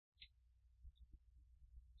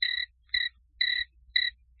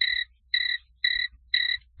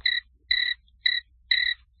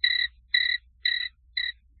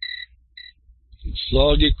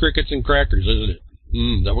Soggy crickets and crackers, isn't it?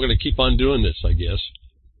 Now we're going to keep on doing this, I guess.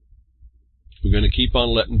 We're going to keep on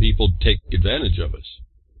letting people take advantage of us.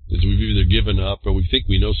 Because we've either given up or we think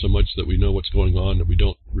we know so much that we know what's going on that we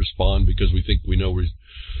don't respond because we think we know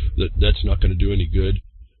that that's not going to do any good.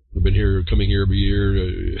 We've been coming here every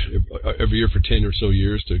year for 10 or so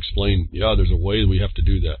years to explain, yeah, there's a way we have to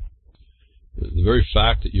do that. The very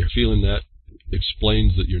fact that you're feeling that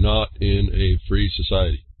explains that you're not in a free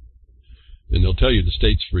society. And they'll tell you the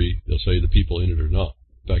state's free. They'll say the people in it are not.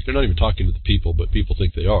 In fact, they're not even talking to the people, but people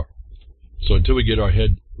think they are. So until we get our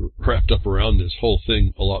head wrapped up around this whole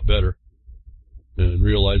thing a lot better and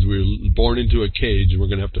realize we're born into a cage and we're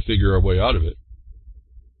going to have to figure our way out of it,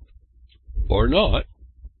 or not,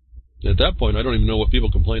 at that point, I don't even know what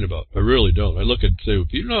people complain about. I really don't. I look and say,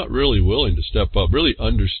 if you're not really willing to step up, really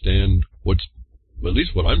understand at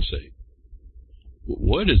least what I'm saying,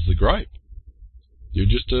 what is the gripe? You're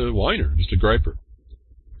just a whiner, just a griper.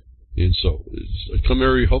 And so,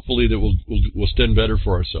 it's hopefully that we'll stand better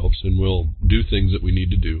for ourselves and we'll do things that we need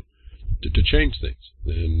to do to change things.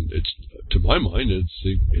 And it's, to my mind,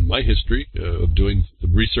 it's in my history of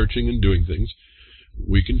researching and doing things,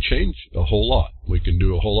 we can change a whole lot. We can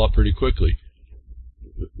do a whole lot pretty quickly.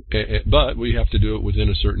 But we have to do it within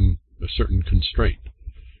a certain constraint.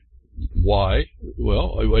 Why?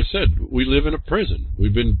 Well, I said, we live in a prison.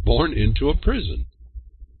 We've been born into a prison.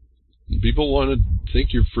 People want to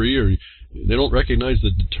think you're free, or they don't recognize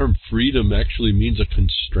that the term freedom actually means a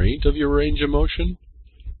constraint of your range of motion.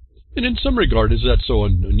 And in some regard, is that so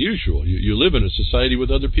unusual? You live in a society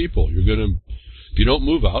with other people. If you don't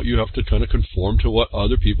move out, you have to kind of conform to what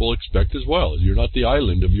other people expect as well. You're not the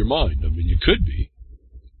island of your mind. I mean, you could be,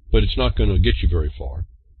 but it's not going to get you very far.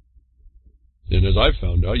 And as I've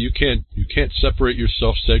found out, you can't separate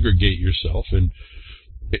yourself, segregate yourself, and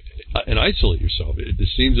isolate yourself. It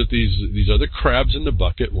seems that these other crabs in the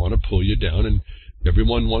bucket want to pull you down, and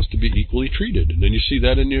everyone wants to be equally treated. And then you see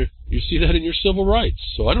that in your civil rights.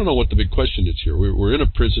 So I don't know what the big question is here. We're in a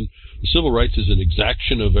prison. The civil rights is an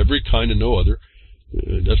exaction of every kind and no other.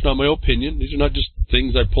 That's not my opinion. These are not just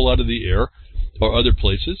things I pull out of the air or other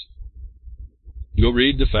places. Go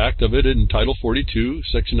read the fact of it in Title 42,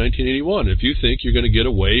 Section 1981. If you think you're going to get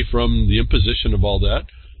away from the imposition of all that,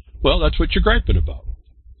 well, that's what you're griping about.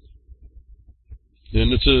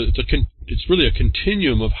 And it's really a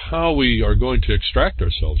continuum of how we are going to extract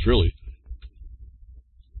ourselves, really.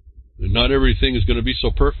 And not everything is going to be so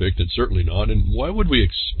perfect, and certainly not. And why would we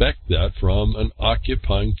expect that from an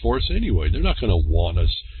occupying force anyway? They're not going to want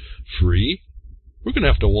us free. We're going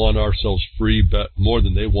to have to want ourselves free more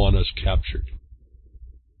than they want us captured.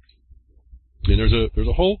 And there's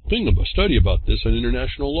a whole thing of a study about this in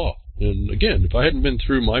international law. And again, if I hadn't been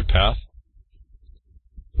through my path,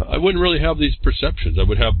 I wouldn't really have these perceptions. I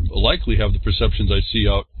would likely have the perceptions I see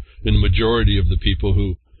out in the majority of the people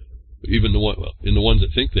who, even in the ones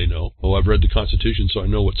that think they know. Oh, I've read the Constitution, so I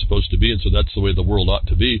know what's supposed to be, and so that's the way the world ought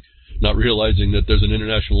to be. Not realizing that there's an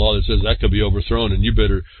international law that says that could be overthrown, and you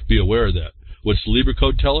better be aware of that. What's the Libre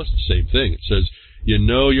Code tell us? The same thing. It says, you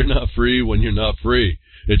know you're not free when you're not free.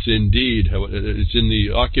 It's indeed, it's in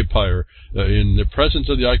the occupier, in the presence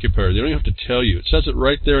of the occupier. They don't even have to tell you. It says it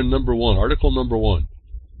right there in number 1, Article number 1.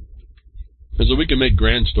 And so we can make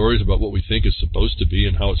grand stories about what we think is supposed to be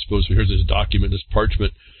and how it's supposed to be. Here's this document, this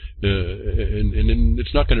parchment, and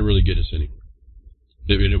it's not going to really get us anywhere.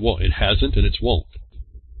 It won't. It hasn't, and it won't.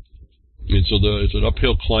 And so it's an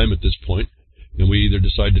uphill climb at this point, and we either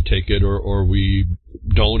decide to take it or we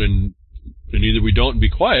don't, and either we don't and be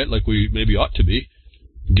quiet like we maybe ought to be,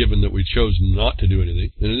 given that we chose not to do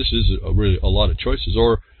anything. And this is really a lot of choices,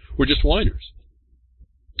 or we're just whiners.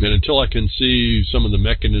 And until I can see some of the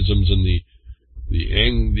mechanisms and the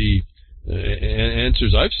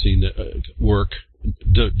answers I've seen that work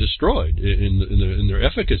destroyed in their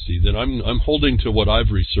efficacy, then I'm holding to what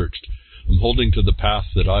I've researched. I'm holding to the path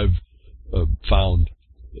that I've found,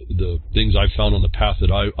 the things I've found on the path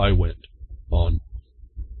that I went on,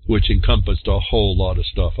 which encompassed a whole lot of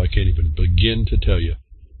stuff. I can't even begin to tell you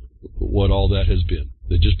what all that has been.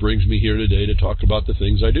 It just brings me here today to talk about the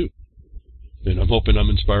things I do. And I'm hoping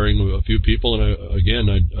I'm inspiring a few people. And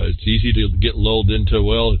it's easy to get lulled into,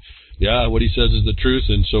 well, yeah, what he says is the truth,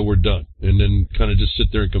 and so we're done. And then kind of just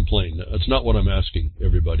sit there and complain. That's not what I'm asking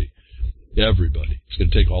everybody. Everybody. It's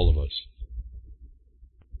going to take all of us.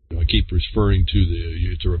 I keep referring to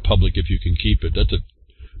it's a republic if you can keep it. That's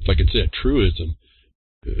if I can say a truism.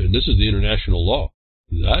 And this is the international law.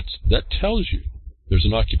 That tells you there's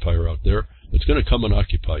an occupier out there that's going to come and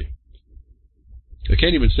occupy you. I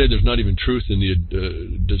can't even say there's not even truth in the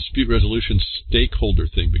dispute resolution stakeholder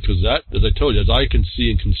thing, because that, as I told you, as I can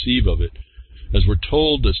see and conceive of it, as we're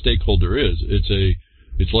told a stakeholder is.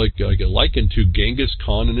 It's like likened to Genghis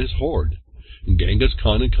Khan and his horde. And Genghis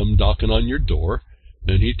Khan had come knocking on your door,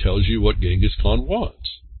 and he tells you what Genghis Khan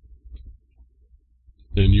wants.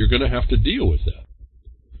 And you're going to have to deal with that.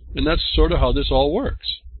 And that's sort of how this all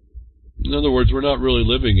works. In other words, we're not really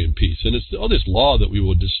living in peace. And it's all this law that we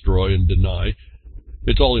will destroy and deny.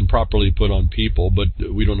 It's all improperly put on people, but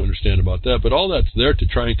we don't understand about that. But all that's there to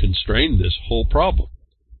try and constrain this whole problem.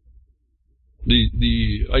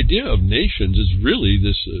 The idea of nations is really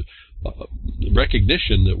this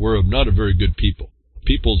recognition that we're not a very good people.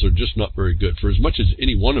 Peoples are just not very good. For as much as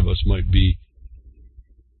any one of us might be,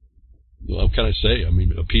 well, how can I say? I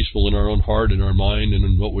mean, peaceful in our own heart, in our mind, and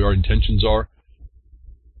in what our intentions are.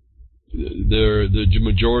 The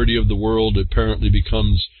majority of the world apparently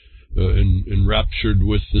becomes enraptured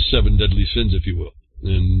with the 7 deadly sins, if you will.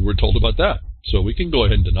 And we're told about that. So we can go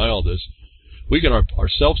ahead and deny all this. We can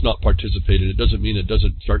ourselves not participate in it. Doesn't mean it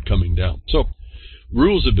doesn't start coming down. So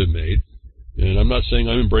rules have been made. And I'm not saying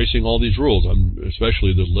I'm embracing all these rules. I'm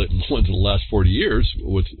especially the ones in the last 40 years,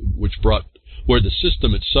 which brought where the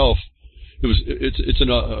system itself. It's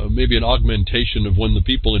maybe an augmentation of when the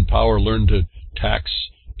people in power learn to tax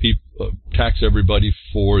everybody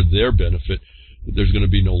for their benefit. There's going to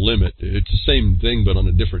be no limit. It's the same thing, but on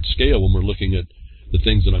a different scale when we're looking at the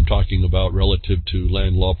things that I'm talking about relative to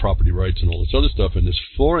land law, property rights, and all this other stuff, and this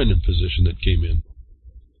foreign imposition that came in,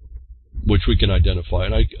 which we can identify.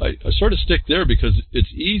 And I sort of stick there because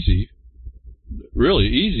it's easy, really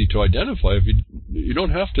easy to identify. If you don't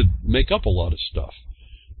have to make up a lot of stuff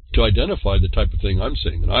to identify the type of thing I'm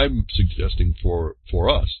saying, and I'm suggesting for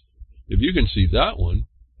us. If you can see that one,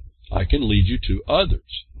 I can lead you to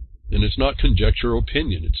others. And it's not conjecture or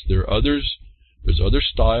opinion. There's other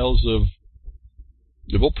styles of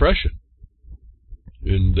oppression.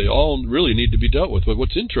 And they all really need to be dealt with. But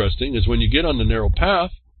what's interesting is when you get on the narrow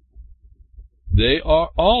path, they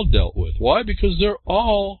are all dealt with. Why? Because they're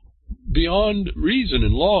all beyond reason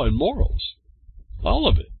and law and morals. All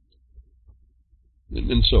of it.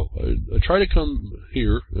 And so I try to come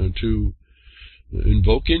here to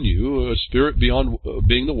invoke in you a spirit beyond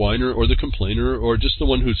being the whiner or the complainer or just the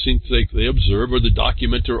one who thinks they observe, or the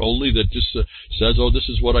documenter only that just says, oh, this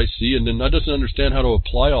is what I see, and then doesn't understand how to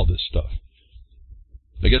apply all this stuff.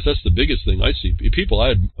 I guess that's the biggest thing I see. People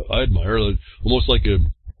I admire, almost like any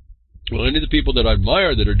of the people that I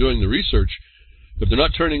admire that are doing the research, if they're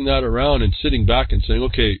not turning that around and sitting back and saying,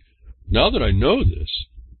 okay, now that I know this,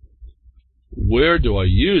 where do I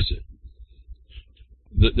use it?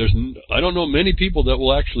 I don't know many people that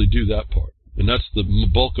will actually do that part, and that's the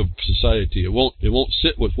bulk of society. It won't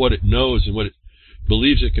sit with what it knows and what it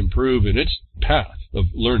believes it can prove in its path of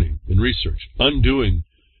learning and research, undoing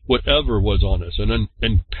whatever was on us,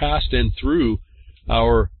 and past and through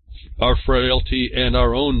our frailty and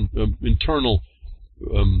our own internal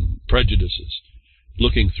prejudices,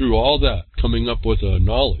 looking through all that, coming up with a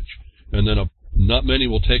knowledge, and then not many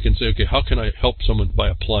will take and say, okay, how can I help someone by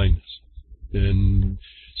applying this? And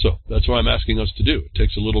so that's what I'm asking us to do. It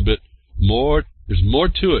takes a little bit more. There's more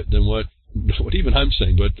to it than what even I'm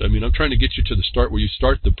saying. But I mean, I'm trying to get you to the start where you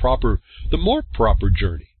start the more proper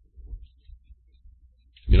journey.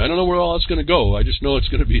 I mean, I don't know where all that's going to go. I just know it's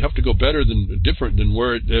going to have to go different than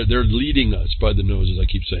where they're leading us by the nose, as I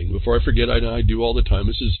keep saying. Before I forget, I do all the time.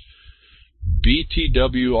 This is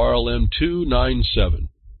BTWRLM 297.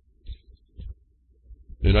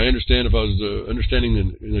 And I understand, if I was understanding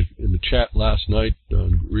in the chat last night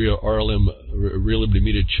on RLM, Real Liberty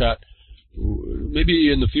Media chat,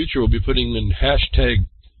 maybe in the future we'll be putting in hashtag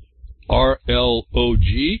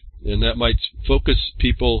RLOG, and that might focus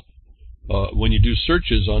people when you do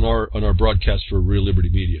searches on our broadcast for Real Liberty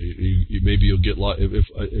Media. Maybe you'll get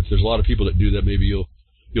if there's a lot of people that do that, maybe you'll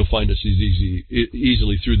find us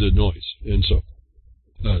easily through the noise. And so,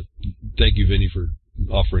 thank you, Vinny, for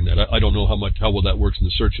offering that. I don't know how well that works in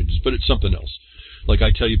the search engines, but it's something else. Like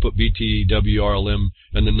I tell you, put BTWRLM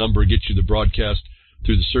and the number gets you the broadcast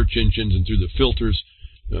through the search engines and through the filters.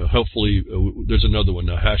 Hopefully, there's another one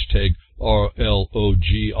now, hashtag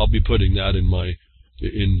RLOG. I'll be putting that in my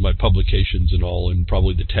publications and all, and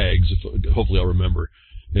probably the tags. Hopefully, I'll remember,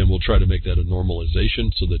 and we'll try to make that a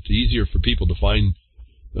normalization so that it's easier for people to find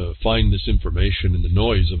this information in the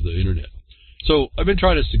noise of the internet. So I've been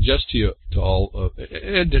trying to suggest to you all,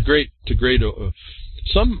 and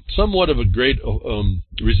somewhat of a great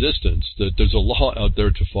resistance, that there's a law out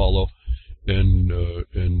there to follow, and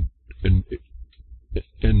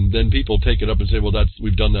then people take it up and say, well,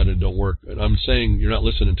 we've done that and it don't work. And I'm saying you're not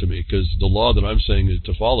listening to me, because the law that I'm saying is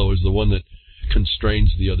to follow is the one that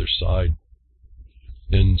constrains the other side.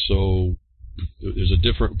 And so There's a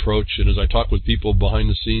different approach, and as I talk with people behind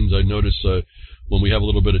the scenes, I notice when we have a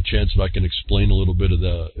little bit of chance that I can explain a little bit of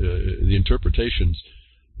the interpretations.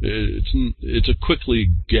 It's a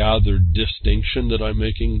quickly gathered distinction that I'm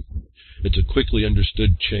making. It's a quickly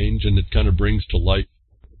understood change, and it kind of brings to light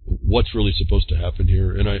what's really supposed to happen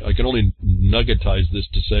here. And I can only nuggetize this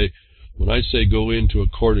to say, when I say go into a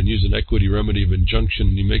court and use an equity remedy of injunction,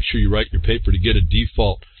 and you make sure you write your paper to get a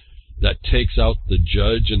default, that takes out the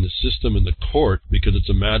judge and the system and the court because it's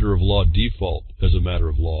a matter of law default as a matter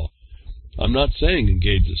of law. I'm not saying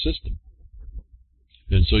engage the system.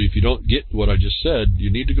 And so if you don't get what I just said, you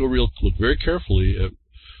need to go look very carefully at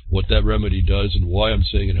what that remedy does and why I'm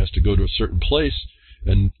saying it has to go to a certain place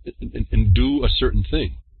and do a certain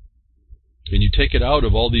thing. And you take it out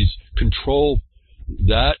of all these control,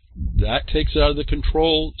 that takes it out of the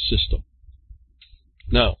control system.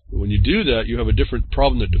 Now, when you do that, you have a different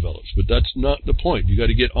problem that develops, but that's not the point. You got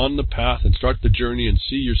to get on the path and start the journey and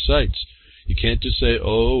see your sights. You can't just say,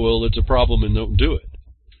 oh, well, it's a problem, and don't do it.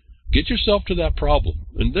 Get yourself to that problem,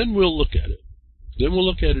 and then we'll look at it. Then we'll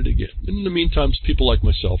look at it again. In the meantime, people like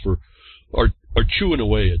myself are chewing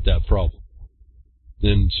away at that problem.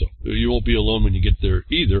 And so you won't be alone when you get there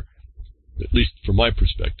either, at least from my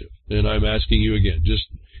perspective. And I'm asking you again, just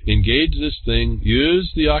engage this thing,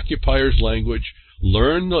 use the occupier's language,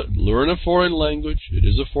 learn a foreign language. It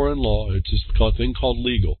is a foreign law. It's just a thing called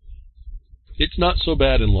legal. It's not so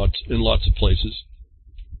bad in lots of places.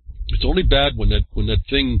 It's only bad when that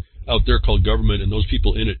thing out there called government and those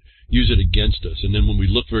people in it use it against us. And then when we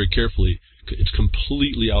look very carefully, it's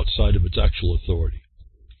completely outside of its actual authority.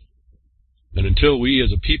 And until we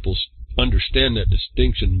as a people understand that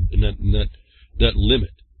distinction and that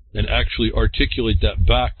limit and actually articulate that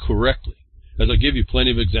back correctly, as I give you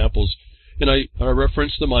plenty of examples, and I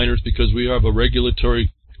reference the minors because we have a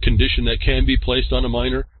regulatory condition that can be placed on a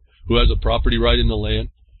minor who has a property right in the land,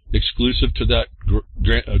 exclusive to that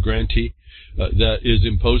grantee, that is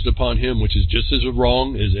imposed upon him, which is just as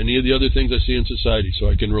wrong as any of the other things I see in society. So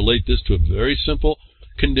I can relate this to a very simple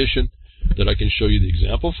condition that I can show you the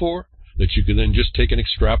example for, that you can then just take and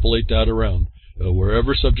extrapolate that around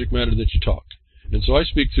wherever subject matter that you talk. And so I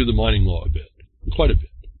speak through the mining law a bit, quite a bit.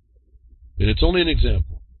 And it's only an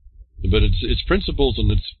example. But it's principles,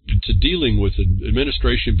 and it's dealing with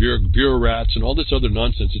administration, bureaucrats, and all this other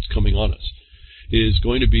nonsense that's coming on us is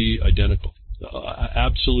going to be identical,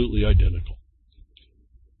 absolutely identical.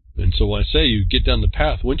 And so when I say you get down the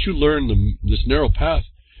path, once you learn this narrow path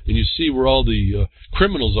and you see where all the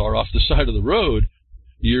criminals are off the side of the road,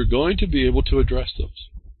 you're going to be able to address those.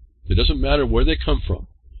 It doesn't matter where they come from.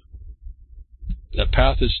 That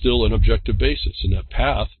path is still an objective basis, and that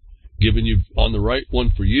path, given you on the right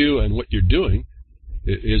one for you and what you're doing,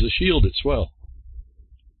 is a shield as well.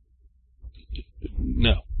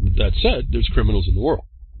 Now, that said, there's criminals in the world,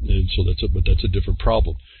 and so that's a different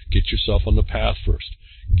problem. Get yourself on the path first.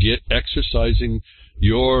 Get exercising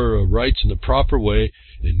your rights in the proper way,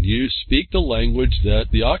 and you speak the language that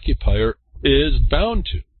the occupier is bound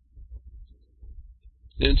to.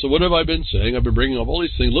 And so what have I been saying? I've been bringing up all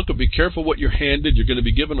these things. Look, be careful what you're handed. You're going to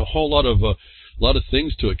be given a whole lot of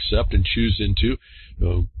things to accept and choose into.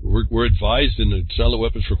 We're advised in the Silent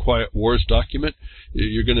Weapons for Quiet Wars document,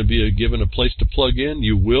 you're going to be given a place to plug in.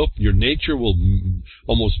 Your nature will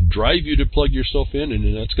almost drive you to plug yourself in,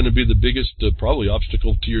 and that's going to be the biggest probably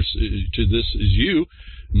obstacle to this is you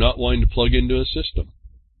not wanting to plug into a system.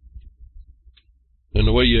 And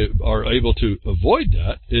the way you are able to avoid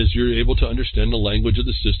that is you're able to understand the language of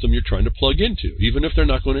the system you're trying to plug into, even if they're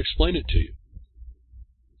not going to explain it to you.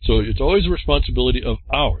 So it's always a responsibility of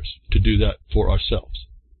ours to do that for ourselves.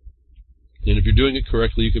 And if you're doing it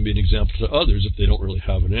correctly, you can be an example to others if they don't really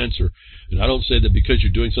have an answer. And I don't say that because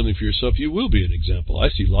you're doing something for yourself, you will be an example. I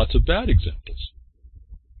see lots of bad examples.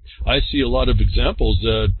 I see a lot of examples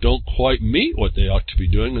that don't quite meet what they ought to be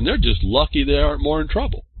doing, and they're just lucky they aren't more in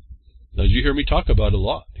trouble. Now, you hear me talk about a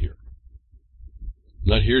lot here. I'm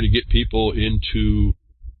not here to get people in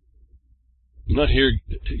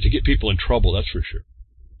trouble, that's for sure.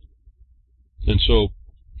 And so,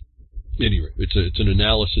 anyway, it's an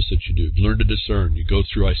analysis that you do. Learn to discern. You go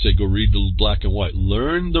through, I say, go read the black and white.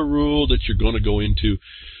 Learn the rule that you're going to go into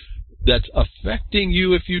that's affecting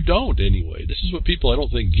you if you don't, anyway. This is what people, I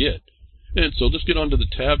don't think, get. And so let's get on to the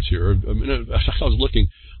tabs here. I was looking.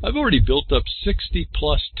 I've already built up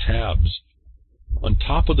 60-plus tabs on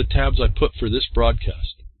top of the tabs I put for this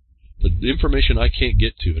broadcast. The information I can't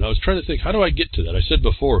get to. And I was trying to think, how do I get to that? I said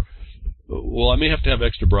before, well, I may have to have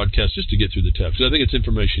extra broadcasts just to get through the tabs, because I think it's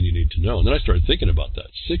information you need to know. And then I started thinking about that.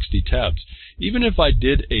 60 tabs. Even if I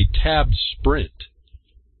did a tab sprint,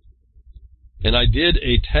 And I did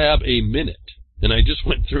a tab a minute. And I just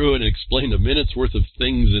went through and explained a minute's worth of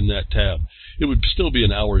things in that tab. It would still be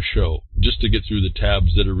an hour show just to get through the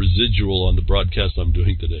tabs that are residual on the broadcast I'm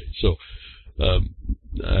doing today. So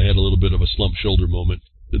I had a little bit of a slump shoulder moment.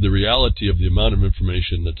 The reality of the amount of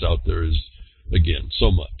information that's out there is, again, so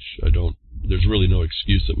much. There's really no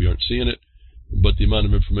excuse that we aren't seeing it, but the amount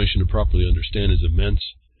of information to properly understand is immense,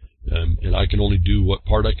 and I can only do what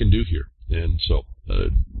part I can do here. And so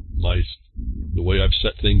the way I've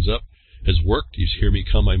set things up has worked. You hear me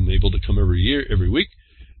come. I'm able to come every week,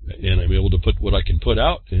 and I'm able to put what I can put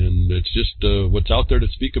out, and it's just what's out there to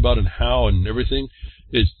speak about and how and everything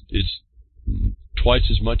is twice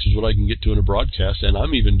as much as what I can get to in a broadcast, and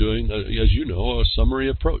I'm even doing, as you know, a summary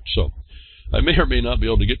approach. So I may or may not be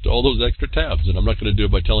able to get to all those extra tabs, and I'm not going to do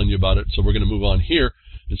it by telling you about it. So we're going to move on here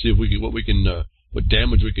and see if what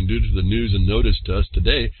damage we can do to the news and notice to us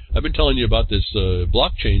today. I've been telling you about this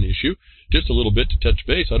blockchain issue just a little bit to touch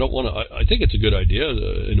base. I think it's a good idea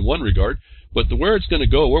in one regard, but where it's going to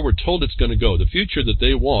go, where we're told it's going to go, the future that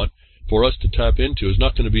they want for us to tap into is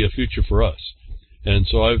not going to be a future for us. And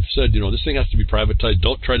so I've said, this thing has to be privatized.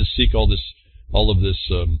 Don't try to seek all of this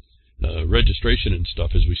registration and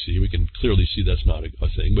stuff as we see. We can clearly see that's not a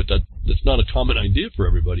thing, but that's not a common idea for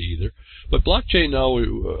everybody either. But blockchain now,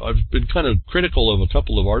 I've been kind of critical of a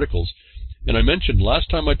couple of articles, and I mentioned last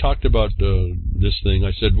time I talked about this thing,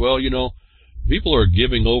 I said, well, people are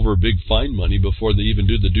giving over big fine money before they even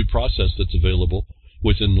do the due process that's available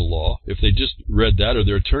within the law. If they just read that, or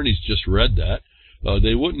their attorneys just read that,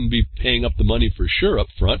 they wouldn't be paying up the money for sure up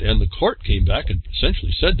front, and the court came back and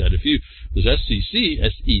essentially said that if this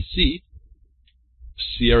SEC,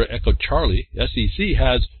 Sierra Echo Charlie, SEC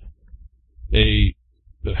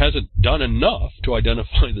hasn't done enough to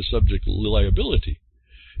identify the subject liability.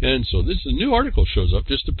 And so this new article shows up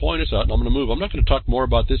just to point us out, and I'm going to move. I'm not going to talk more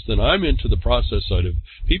about this than I'm into the process side of.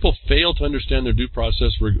 People fail to understand their due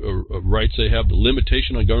process rights they have, the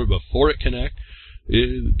limitation on government before it can act.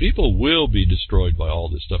 People will be destroyed by all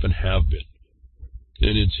this stuff and have been.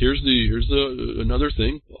 And here's another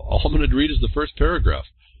thing. All I'm going to read is the first paragraph.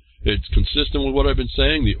 It's consistent with what I've been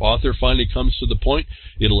saying. The author finally comes to the point.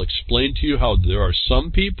 It'll explain to you how there are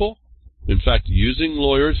some people, in fact, using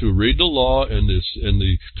lawyers who read the law and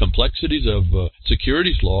the complexities of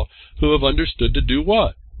securities law, who have understood to do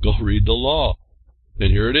what? Go read the law.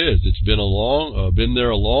 And here it is. It's been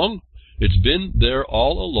It's been there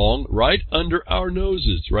all along, right under our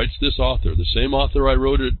noses, writes this author, the same author I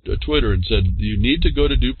wrote at Twitter and said, you need to go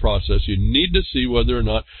to due process. You need to see whether or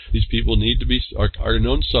not these people need to be are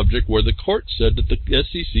known subject, where the court said that the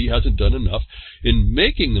SEC hasn't done enough in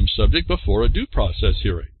making them subject before a due process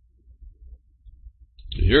hearing.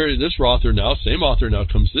 Here, this same author now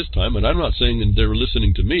comes this time, and I'm not saying that they're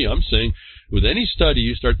listening to me. I'm saying with any study,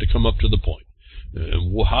 you start to come up to the point.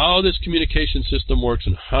 How this communication system works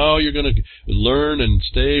and how you're going to learn and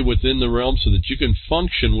stay within the realm so that you can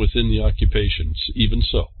function within the occupations, even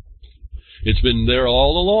so. It's been there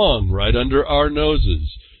all along, right under our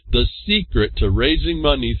noses. The secret to raising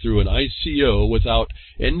money through an ICO without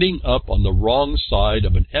ending up on the wrong side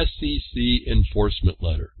of an SEC enforcement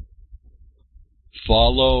letter.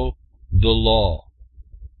 Follow the law.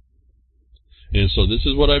 And so this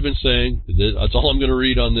is what I've been saying. That's all I'm going to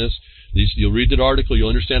read on this. You'll read that article, you'll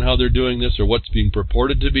understand how they're doing this or what's being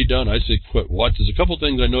purported to be done. I say, watch. There's a couple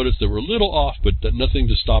things I noticed that were a little off, but nothing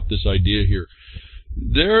to stop this idea here.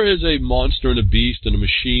 There is a monster and a beast and a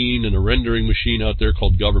machine and a rendering machine out there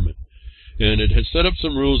called government. And it has set up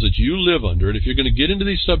some rules that you live under, and if you're going to get into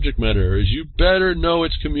these subject matter areas, you better know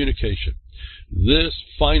its communication. This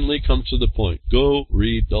finally comes to the point. Go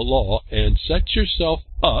read the law and set yourself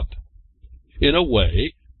up in a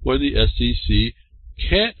way where the SEC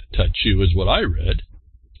can't touch you, is what I read.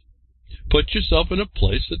 Put yourself in a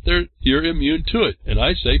place that you're immune to it. And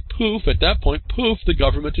I say, poof, at that point, poof, the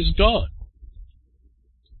government is gone.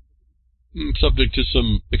 Subject to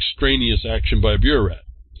some extraneous action by a bureaucrat.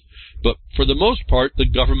 But for the most part, the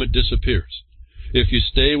government disappears if you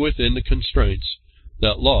stay within the constraints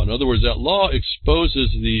that law. In other words, that law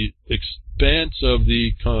exposes the expanse of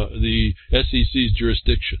the SEC's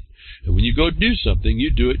jurisdiction. And when you go do something, you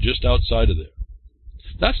do it just outside of there.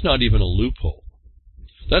 That's not even a loophole.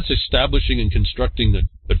 That's establishing and constructing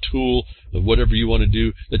a tool of whatever you want to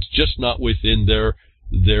do that's just not within their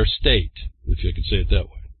state, if you could say it that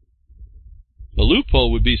way. A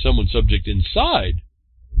loophole would be someone subject inside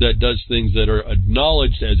that does things that are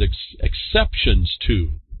acknowledged as exceptions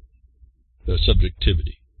to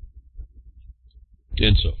subjectivity.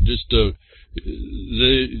 And so,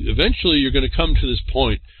 eventually you're going to come to this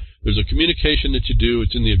point. There's a communication that you do.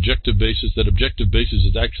 It's in the objective basis. That objective basis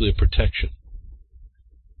is actually a protection.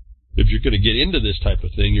 if you're going to get into this type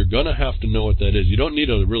of thing, you're going to have to know what that is. You don't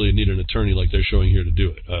really need an attorney like they're showing here to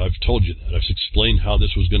do it. I've told you that. I've explained how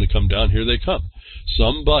this was going to come down. Here they come.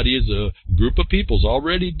 Somebody is a group of people is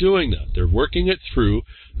already doing that. They're working it through,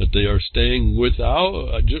 that they are staying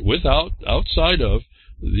outside of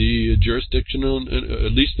the jurisdiction,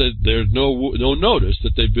 at least that there's no notice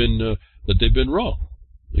that they've been wrong.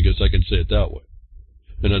 I guess I can say it that way.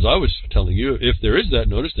 And as I was telling you, if there is that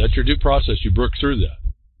notice, that's your due process. You work through that.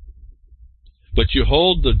 But you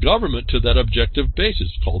hold the government to that objective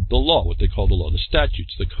basis called the law, what they call the law, the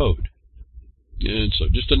statutes, the code. And so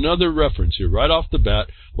just another reference here, right off the bat,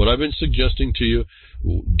 what I've been suggesting to you,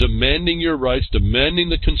 demanding your rights, demanding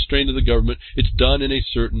the constraint of the government, it's done in a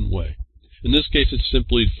certain way. In this case, it's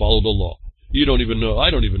simply follow the law. You don't even know, I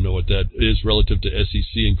don't even know what that is relative to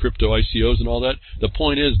SEC and crypto ICOs and all that. The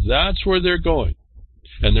point is, that's where they're going.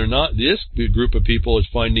 And they're not, this group of people is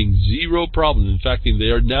finding zero problems. In fact, they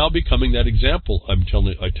are now becoming that example I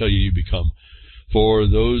tell you you become for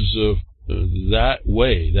those that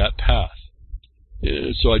way, that path.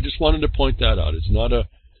 So I just wanted to point that out. It's not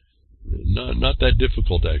that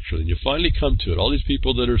difficult, actually. And you finally come to it. All these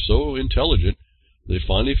people that are so intelligent, they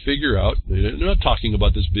finally figure out, they're not talking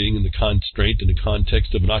about this being in the constraint, in the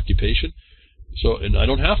context of an occupation. So, and I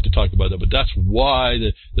don't have to talk about that, but that's why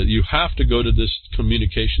that you have to go to this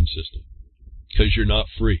communication system, because you're not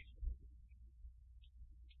free.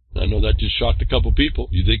 I know that just shocked a couple people.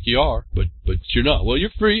 You think you are, but you're not. Well,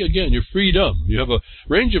 you're free. Again, you're freedom. You have a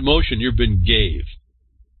range of motion you've been gave.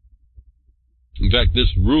 In fact,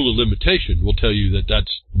 this rule of limitation will tell you that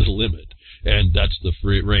that's the limit, and that's the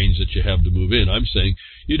free range that you have to move in. I'm saying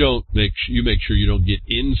you make sure you don't get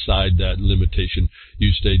inside that limitation.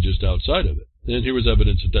 You stay just outside of it. And here was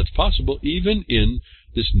evidence that that's possible, even in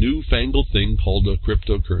this newfangled thing called a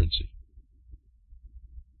cryptocurrency.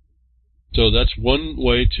 So that's one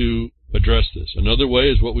way to address this. Another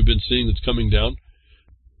way is what we've been seeing that's coming down,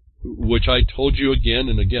 which I told you again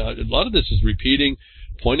and again. A lot of this is repeating,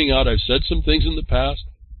 pointing out I've said some things in the past,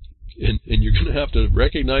 and you're going to have to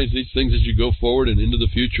recognize these things as you go forward and into the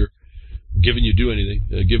future, given you do anything,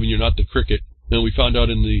 given you're not the cricket. And we found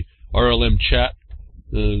out in the RLM chat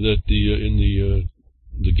that in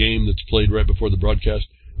the game that's played right before the broadcast,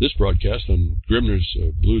 this broadcast on Grimner's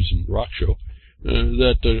Blues and Rock Show,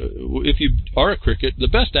 that if you are a cricket, the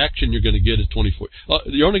best action you're going to get is 24.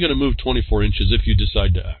 You're only going to move 24 inches if you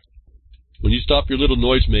decide to act. When you stop your little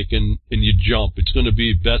noise making and you jump, it's going to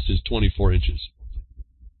be best is 24 inches.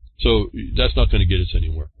 So that's not going to get us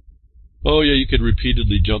anywhere. Oh yeah, you could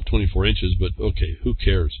repeatedly jump 24 inches, but okay, who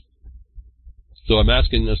cares? So I'm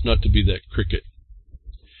asking us not to be that cricket.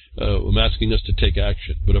 I'm asking us to take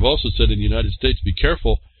action. But I've also said in the United States, be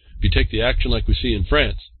careful if you take the action like we see in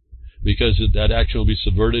France, because that action will be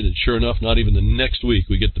subverted. And sure enough, not even the next week,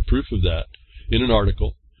 we get the proof of that in an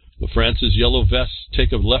article. France's yellow vests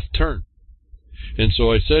take a left turn. And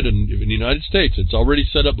so I said in the United States, it's already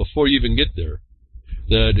set up before you even get there,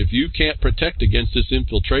 that if you can't protect against this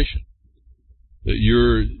infiltration,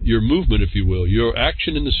 your movement, if you will, your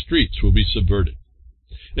action in the streets will be subverted.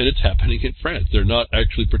 And it's happening in France. They're not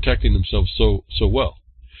actually protecting themselves so well.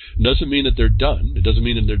 It doesn't mean that they're done. It doesn't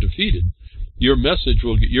mean that they're defeated. Your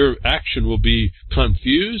your action will be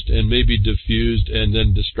confused and maybe diffused and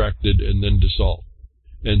then distracted and then dissolved.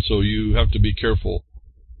 And so you have to be careful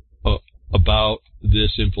about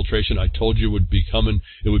this infiltration. I told you it would be coming.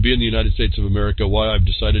 It would be in the United States of America. Why I've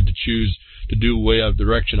decided to choose to do way out of the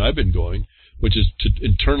direction I've been going, which is to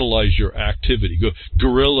internalize your activity.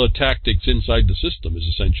 Guerrilla tactics inside the system is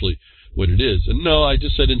essentially what it is. And no, I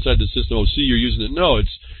just said inside the system. Oh, see, you're using it. No,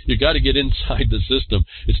 you got to get inside the system.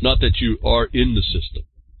 It's not that you are in the system.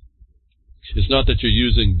 It's not that you're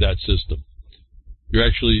using that system. You're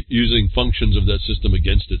actually using functions of that system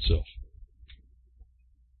against itself.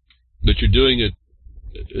 But you're doing it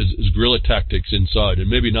as guerrilla tactics inside, and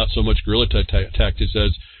maybe not so much guerrilla tactics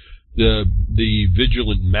as the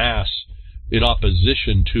vigilant mass in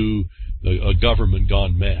opposition to a government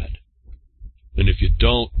gone mad. And if you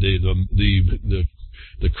don't, the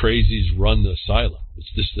crazies run the asylum.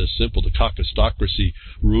 It's just as simple. The caucustocracy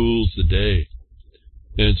rules the day.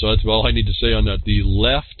 And so that's all I need to say on that. The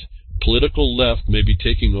left, political left, may be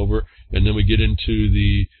taking over, and then we get into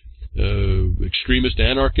the extremist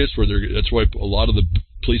anarchists, that's why a lot of the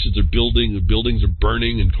places are building, the buildings are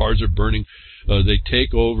burning and cars are burning. They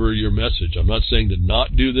take over your message. I'm not saying to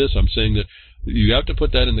not do this. I'm saying that you have to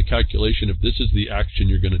put that in the calculation if this is the action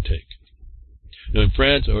you're going to take. In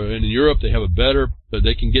France or in Europe, they have a better,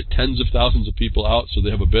 they can get tens of thousands of people out, so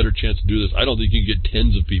they have a better chance to do this. I don't think you can get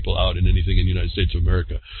tens of people out in anything in the United States of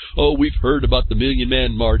America. Oh, we've heard about the Million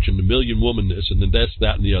Man March and the Million Woman this and then this,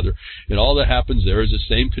 that, and the other. And all that happens there is the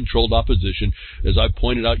same controlled opposition. As I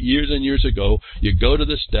pointed out years and years ago, you go to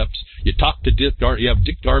the steps, you talk to Dick Armey, you have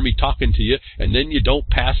Dick Armey talking to you, and then you don't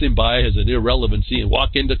pass him by as an irrelevancy and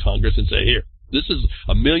walk into Congress and say, here, this is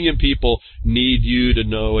 1 million people need you to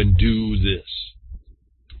know and do this.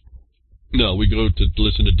 No, we go to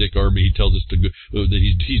listen to Dick Armey. He tells us to go,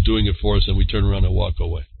 that he's doing it for us, and we turn around and walk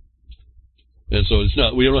away. And so it's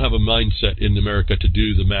not. We don't have a mindset in America to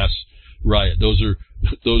do the mass riot. Those are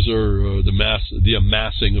the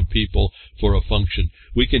amassing of people for a function.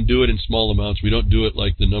 We can do it in small amounts. We don't do it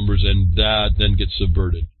like the numbers, and that then gets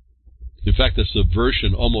subverted. In fact, the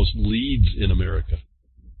subversion almost leads in America.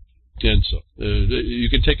 And so you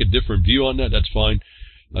can take a different view on that. That's fine.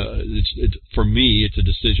 For me, it's a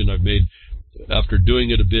decision I've made after doing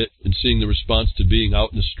it a bit and seeing the response to being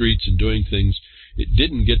out in the streets and doing things. It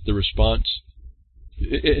didn't get the response.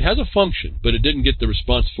 It has a function, but it didn't get the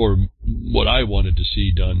response for what I wanted to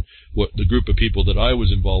see done, what the group of people that I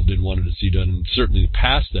was involved in wanted to see done, and certainly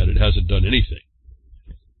past that, it hasn't done anything.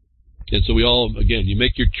 And so we all, again, you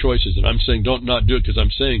make your choices, and I'm saying don't not do it, because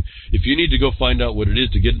I'm saying if you need to go find out what it is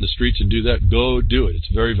to get in the streets and do that, go do it. It's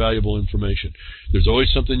very valuable information. There's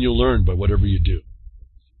always something you'll learn by whatever you do.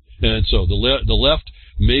 And so the left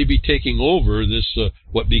may be taking over this,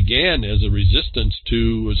 what began as a resistance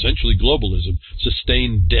to essentially globalism,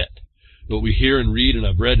 sustained debt. What we hear and read, and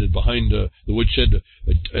I've read it behind the Woodshed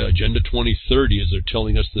Agenda 2030, as they're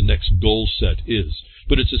telling us the next goal set is.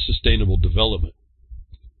 But it's a sustainable development.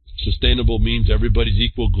 Sustainable means everybody's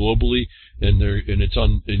equal globally, and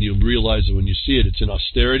you realize that when you see it, it's in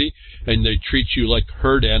austerity, and they treat you like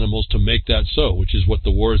herd animals to make that so, which is what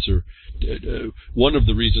the wars are. One of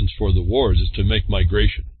the reasons for the wars is to make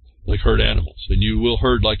migration like herd animals, and you will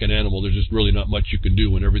herd like an animal. There's just really not much you can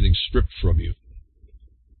do when everything's stripped from you.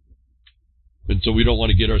 And so we don't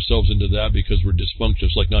want to get ourselves into that because we're dysfunctional.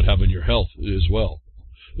 It's like not having your health as well.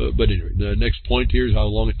 But anyway, the next point here is how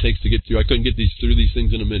long it takes to get through. I couldn't get through these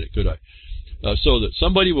things in a minute, could I? So that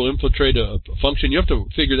somebody will infiltrate a function. You have to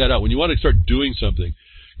figure that out. When you want to start doing something,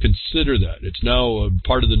 consider that. It's now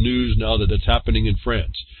part of the news now that it's happening in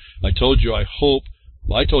France. I told you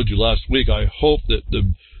last week, I hope that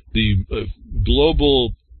the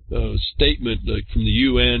global statement from the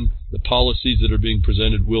UN, the policies that are being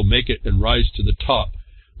presented will make it and rise to the top.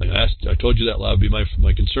 I told you that would be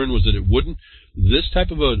my concern was that it wouldn't. This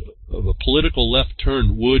type of a political left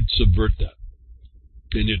turn would subvert that.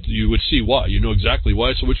 And you would see why. You know exactly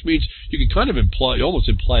why. So which means you can kind of imply, it almost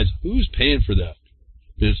implies who's paying for that.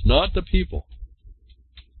 And it's not the people.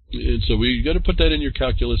 And so we got to put that in your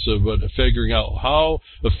calculus of figuring out how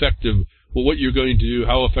effective, what you're going to do,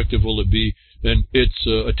 how effective will it be. And it's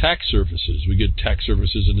attack surfaces. We get attack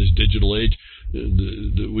surfaces in this digital age.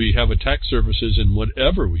 We have attack surfaces in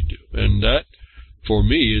whatever we do. And that, for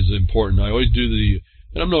me, is important. I always do and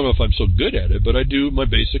I don't know if I'm so good at it, but I do my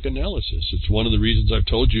basic analysis. It's one of the reasons I've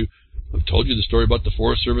told you the story about the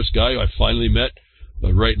Forest Service guy I finally met,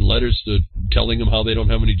 writing letters telling them how they don't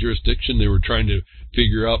have any jurisdiction. They were trying to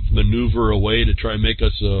maneuver a way to try and make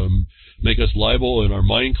us liable in our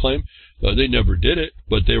mine claim. They never did it,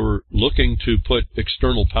 but they were looking to put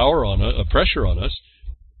external power on pressure on us.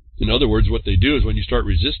 In other words, what they do is when you start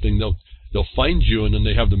resisting, they'll find you, and then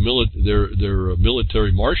they have their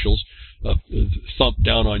military marshals thump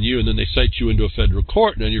down on you, and then they cite you into a federal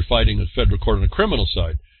court, and then you're fighting a federal court on the criminal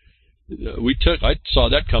side. I saw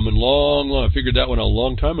that coming long. I figured that one out a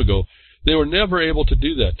long time ago. They were never able to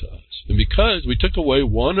do that to us. And because we took away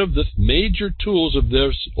one of the major tools of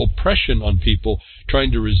their oppression on people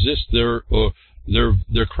trying to resist their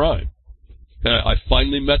crime. I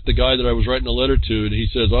finally met the guy that I was writing a letter to, and he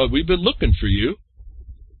says, "Oh, we've been looking for you."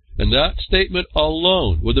 And that statement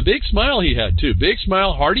alone, with a big smile he had too, big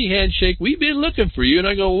smile, hearty handshake, "We've been looking for you." And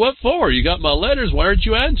I go, "What for? You got my letters. Why aren't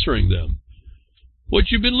you answering them?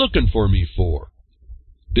 What you been looking for me for?"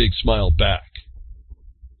 Big smile back.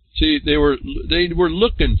 See, they were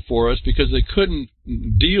looking for us because they couldn't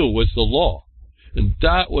deal with the law. And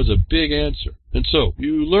that was a big answer. And so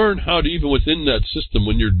you learn how to, even within that system,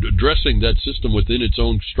 when you're addressing that system within its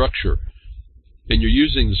own structure, and you're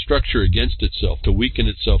using the structure against itself to weaken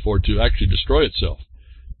itself or to actually destroy itself,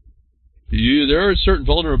 there are certain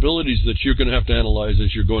vulnerabilities that you're going to have to analyze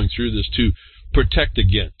as you're going through this to protect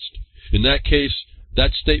against. In that case,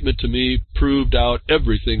 that statement to me proved out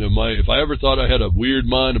everything of if I ever thought I had a weird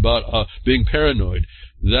mind about being paranoid,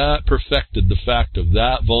 that perfected the fact of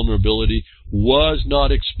that vulnerability was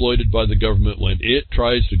not exploited by the government when it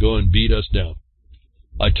tries to go and beat us down.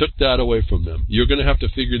 I took that away from them. You're going to have to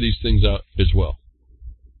figure these things out as well.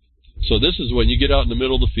 So this is when you get out in the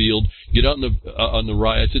middle of the field, get out on the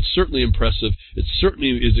riots. It's certainly impressive. It certainly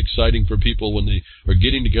is exciting for people when they are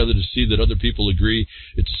getting together to see that other people agree.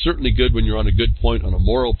 It's certainly good when you're on a good point, on a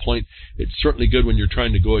moral point. It's certainly good when you're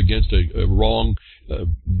trying to go against a wrong.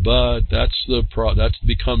 But that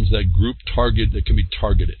becomes that group target that can be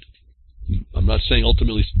targeted. I'm not saying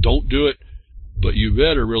ultimately don't do it, but you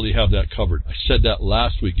better really have that covered. I said that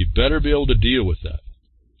last week. You better be able to deal with that.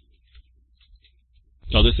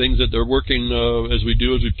 Other things that they're working as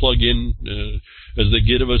we plug in, as they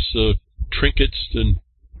give us trinkets and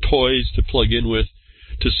toys to plug in with,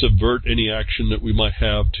 to subvert any action that we might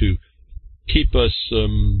have to keep us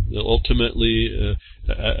ultimately,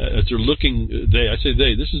 as they're looking,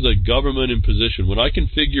 this is a government imposition. When I can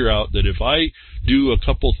figure out that if I do a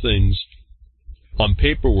couple things on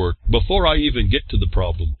paperwork before I even get to the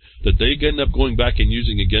problem, that they end up going back and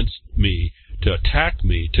using against me, to attack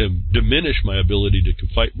me, to diminish my ability to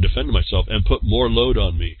fight and defend myself, and put more load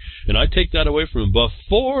on me. And I take that away from them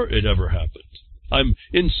before it ever happens. I'm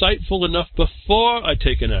insightful enough before I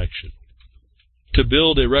take an action to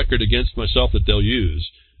build a record against myself that they'll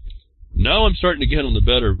use. Now I'm starting to get on the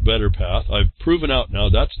better path. I've proven out now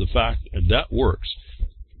that's the fact, and that works.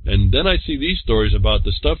 And then I see these stories about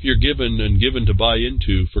the stuff you're given to buy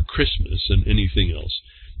into for Christmas and anything else.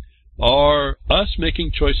 Are us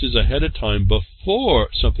making choices ahead of time before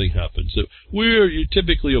something happens that we're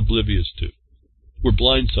typically oblivious to. We're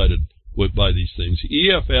blindsided by these things.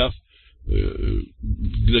 EFF,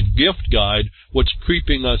 the gift guide, what's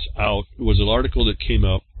creeping us out, was an article that came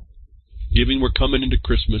out, given we're coming into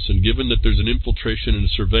Christmas and given that there's an infiltration and a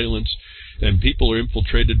surveillance and people are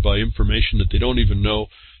infiltrated by information that they don't even know.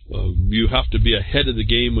 You have to be ahead of the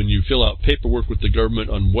game when you fill out paperwork with the government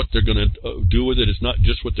on what they're going to do with it. It's not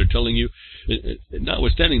just what they're telling you.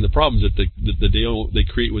 Notwithstanding the problems that they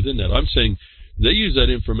create within that. I'm saying they use that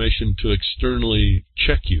information to externally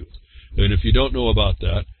check you. And if you don't know about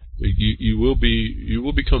that, you will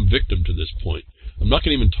become victim to this point. I'm not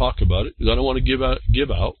going to even talk about it because I don't want to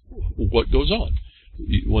give out what goes on.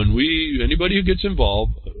 Anybody who gets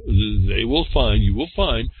involved, you will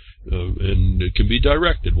find, and it can be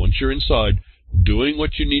directed once you're inside, doing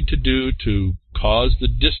what you need to do to cause the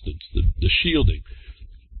distance, the shielding.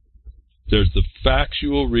 There's the facts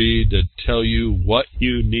you will read that tell you what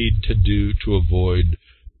you need to do to avoid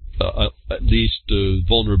at least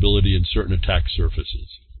vulnerability in certain attack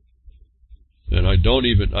surfaces. And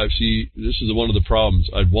this is one of the problems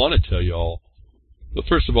I'd want to tell you all. But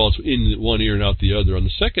first of all, it's in one ear and out the other. On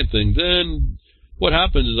the second thing, then what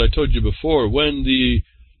happens is, I told you before, when the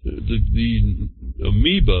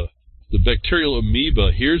amoeba, the bacterial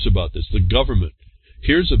amoeba, hears about this, the government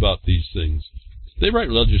hears about these things, they write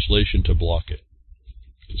legislation to block it.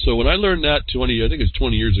 So when I learned that I think it was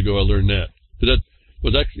 20 years ago I learned that. That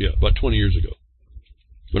was actually, about 20 years ago.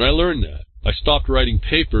 When I learned that, I stopped writing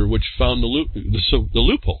paper which found the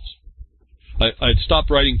loopholes. I'd stopped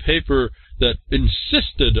writing paper that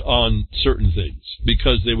insisted on certain things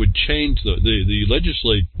because they would change the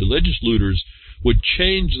legislators would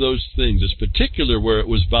change those things, in particular where it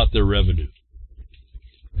was about their revenue.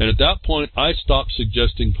 And at that point, I stopped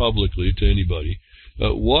suggesting publicly to anybody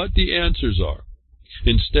what the answers are.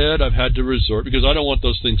 Instead, I've had to resort, because I don't want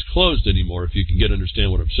those things closed anymore, if you can understand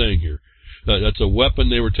what I'm saying here. That's a weapon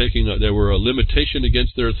they were taking. They were a limitation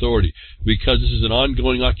against their authority, because this is an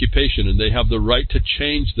ongoing occupation, and they have the right to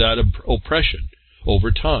change that oppression over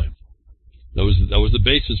time. That was the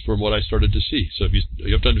basis for what I started to see. So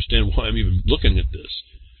you have to understand why I'm even looking at this.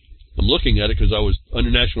 I'm looking at it because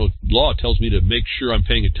international law tells me to make sure I'm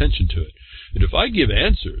paying attention to it. And if I give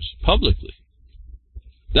answers publicly,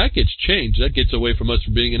 that gets changed. That gets away from us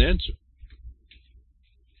from being an answer.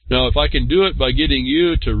 Now, if I can do it by getting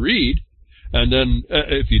you to read, and then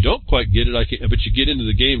if you don't quite get it, but you get into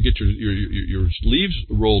the game, get your sleeves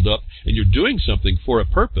rolled up, and you're doing something for a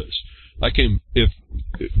purpose. If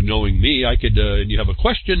knowing me, I could, and you have a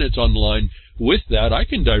question that's on the line with that, I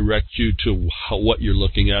can direct you to what you're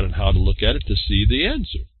looking at and how to look at it to see the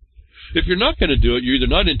answer. If you're not going to do it, you're either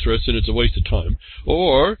not interested, it's a waste of time,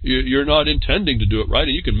 or you're not intending to do it right,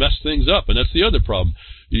 and you can mess things up, and that's the other problem.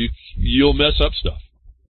 You'll mess up stuff.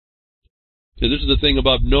 And this is the thing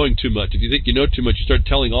about knowing too much. If you think you know too much, you start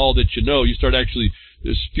telling all that you know. You start actually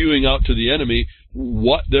spewing out to the enemy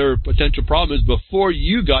what their potential problem is before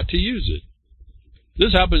you got to use it.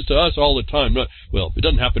 This happens to us all the time. Well, it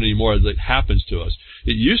doesn't happen anymore as it happens to us.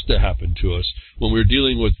 It used to happen to us when we were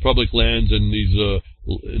dealing with public lands and these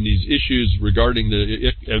and these issues regarding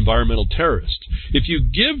the environmental terrorists. If you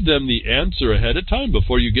give them the answer ahead of time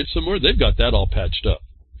before you get somewhere, they've got that all patched up.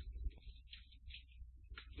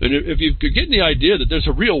 And if you could get the idea that there's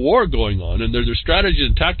a real war going on and there's strategies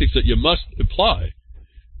and tactics that you must apply,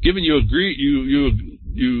 given you agree,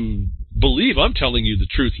 you believe I'm telling you the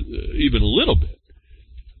truth even a little bit,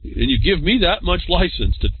 and you give me that much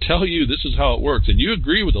license to tell you this is how it works, and you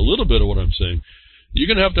agree with a little bit of what I'm saying, you're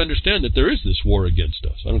going to have to understand that there is this war against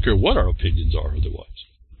us. I don't care what our opinions are otherwise.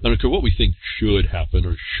 I don't care what we think should happen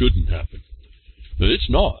or shouldn't happen. But it's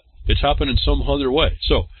not. It's happened in some other way.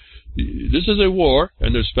 So this is a war,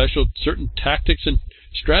 and there's certain tactics and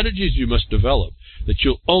strategies you must develop that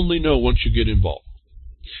you'll only know once you get involved.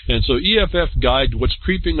 And so EFF Guide, what's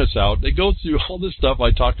creeping us out, they go through all the stuff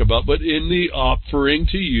I talk about, but in the offering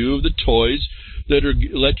to you the toys that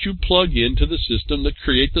let you plug into the system that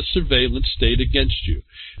create the surveillance state against you.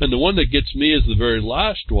 And the one that gets me is the very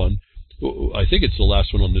last one. I think it's the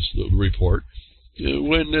last one on this report,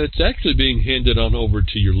 when it's actually being handed on over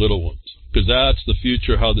to your little ones. Because that's the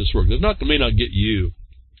future, how this works. It may not get you.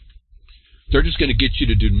 They're just going to get you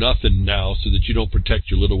to do nothing now so that you don't protect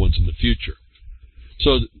your little ones in the future.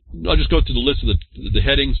 So I'll just go through the list of the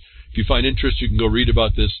headings. If you find interest, you can go read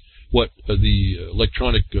about this, what the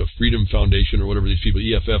Electronic Freedom Foundation or whatever these people,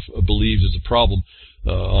 EFF, believes is a problem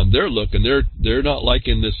on their look, and they're not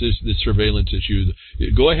liking this surveillance issue.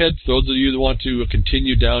 Go ahead, those of you that want to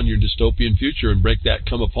continue down your dystopian future and break that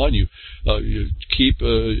come upon you, keep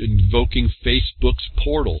invoking Facebook's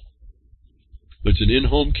portal. It's an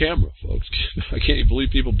in-home camera, folks. I can't even believe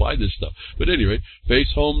people buy this stuff. But anyway,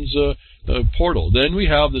 FaceHome's portal. Then we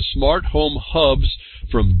have the smart home hubs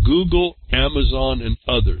from Google, Amazon, and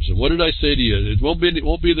others. And what did I say to you? It won't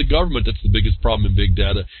be the government that's the biggest problem in big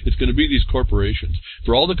data. It's going to be these corporations.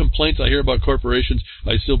 For all the complaints I hear about corporations,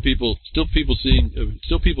 I see people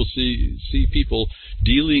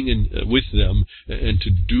dealing with them, and to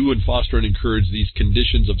do and foster and encourage these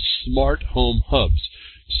conditions of smart home hubs.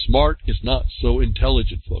 Smart is not so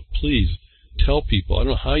intelligent, folks. Please tell people. I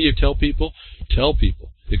don't know how you tell people. Tell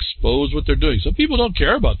people. Expose what they're doing. Some people don't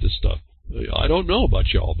care about this stuff. I don't know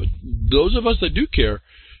about y'all, but those of us that do care,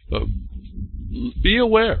 be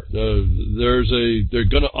aware. They're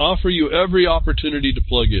going to offer you every opportunity to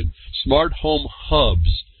plug in. Smart home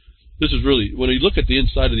hubs. This is really, when you look at the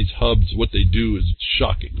inside of these hubs, what they do is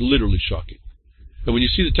shocking, literally shocking. And when you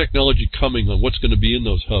see the technology coming on what's going to be in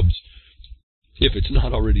those hubs, if it's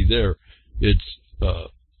not already there, it's,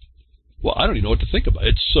 well, I don't even know what to think about.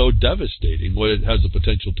 It's so devastating what it has the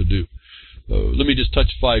potential to do. Let me just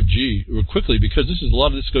touch 5G real quickly, because a lot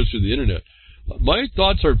of this goes through the internet. My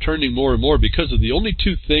thoughts are turning more and more because of the only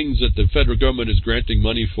two things that the federal government is granting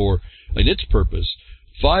money for in its purpose.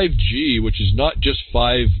 5G, which is not just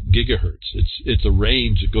 5 gigahertz. It's a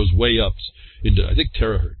range that goes way up into, I think,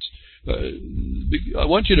 terahertz. I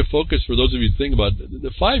want you to focus, for those of you who think about it, the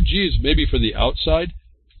 5G is maybe for the outside.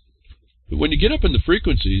 But when you get up in the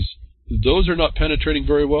frequencies, those are not penetrating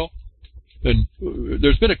very well. And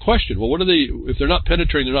there's been a question, well, what are they, if they're not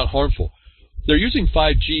penetrating, they're not harmful. They're using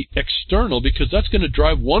 5G external because that's going to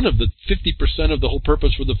drive one of the 50% of the whole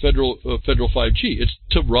purpose for the federal 5G. It's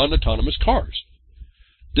to run autonomous cars.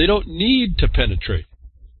 They don't need to penetrate.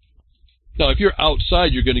 Now, if you're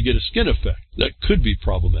outside, you're going to get a skin effect. That could be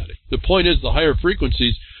problematic. The point is the higher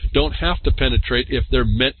frequencies don't have to penetrate if they're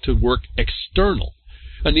meant to work external.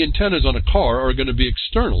 And the antennas on a car are going to be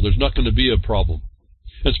external. There's not going to be a problem.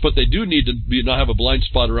 But they do need to not have a blind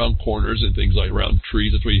spot around corners and things like around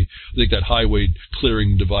trees. That's where I think that highway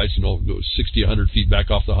clearing device, goes 60, 100 feet back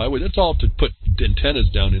off the highway. That's all to put antennas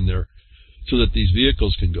down in there so that these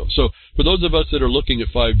vehicles can go. So for those of us that are looking at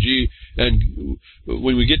 5G, and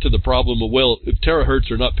when we get to the problem of, well, if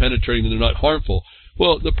terahertz are not penetrating, then they're not harmful.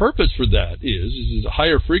 Well, the purpose for that is a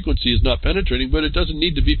higher frequency is not penetrating, but it doesn't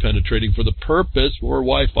need to be penetrating for the purpose or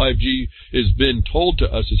why 5G has been told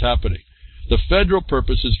to us is happening. The federal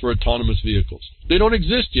purpose is for autonomous vehicles. They don't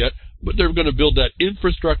exist yet, but they're going to build that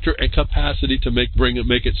infrastructure and capacity to make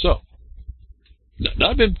it so.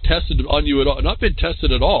 Not been tested on you at all. Not been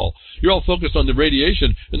tested at all. You're all focused on the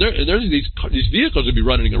radiation, and there's these vehicles will be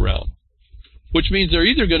running around, which means they're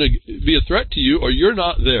either going to be a threat to you or you're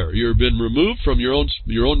not there. You've been removed from your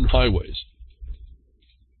own highways.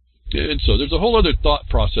 And so there's a whole other thought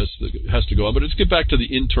process that has to go on. But let's get back to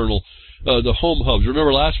the internal, the home hubs.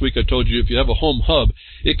 Remember last week I told you if you have a home hub,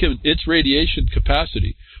 its radiation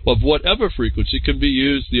capacity of whatever frequency can be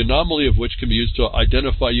used, the anomaly of which can be used to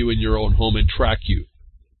identify you in your own home and track you.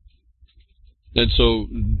 And so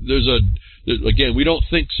there's again, we don't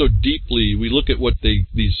think so deeply. We look at what the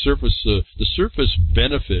surface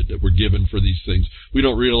benefit that we're given for these things. We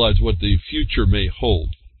don't realize what the future may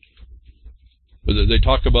hold. They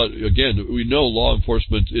talk about, again, we know law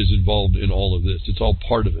enforcement is involved in all of this. It's all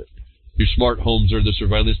part of it. Your smart homes are the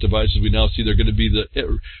surveillance devices. We now see they're going to be the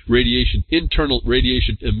internal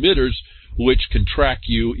radiation emitters, which can track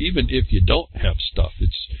you even if you don't have stuff.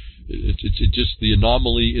 It's just the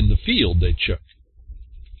anomaly in the field they check.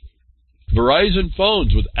 Verizon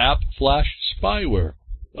phones with app flash spyware.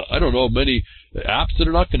 I don't know many apps that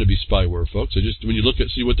are not going to be spyware, folks. When you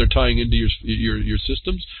see what they're tying into your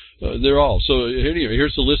systems, they're all. So anyway,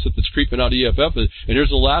 here's the list that's creeping out EFF, and here's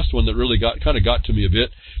the last one that really got to me a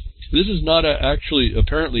bit. This is not actually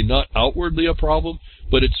apparently not outwardly a problem,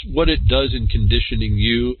 but it's what it does in conditioning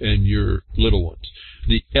you and your little ones.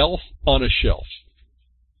 The elf on a shelf,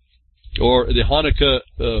 or the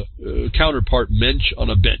Hanukkah counterpart, mensch on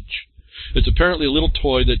a bench. It's apparently a little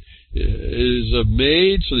toy that is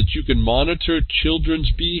made so that you can monitor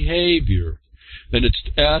children's behavior. And it's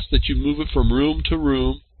asked that you move it from room to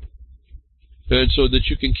room, and so that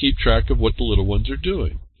you can keep track of what the little ones are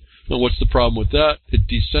doing. Now, what's the problem with that? It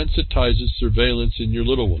desensitizes surveillance in your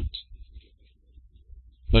little ones.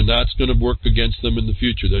 And that's going to work against them in the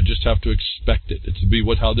future. They just have to expect it. It's to be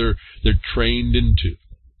how they're trained into.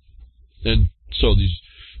 And so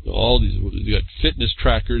you got fitness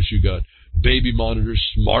trackers, you got baby monitors,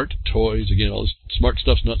 smart toys. Again, all this smart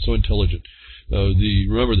stuff's not so intelligent.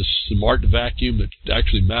 Remember the smart vacuum that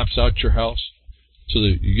actually maps out your house? So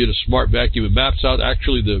that you get a smart vacuum, it maps out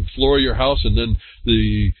actually the floor of your house, and then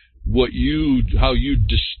how you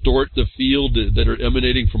distort the field that are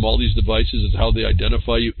emanating from all these devices is how they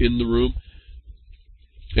identify you in the room.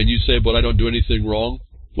 And you say, but I don't do anything wrong.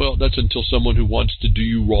 Well, that's until someone who wants to do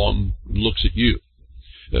you wrong looks at you.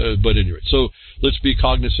 But anyway, so let's be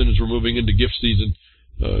cognizant as we're moving into gift season,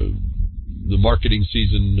 the marketing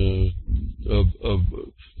season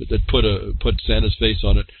that put Santa's face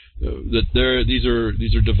on it. These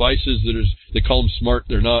are devices they call them smart.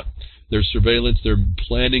 They're not. They're surveillance. They're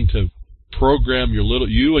planning to program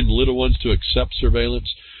you and little ones to accept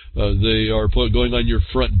surveillance. They are going on your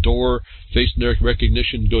front door. Face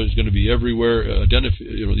recognition is going to be everywhere.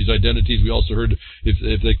 These identities. We also heard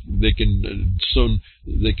if they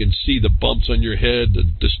can see the bumps on your head, the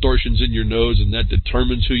distortions in your nose, and that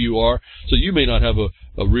determines who you are. So you may not have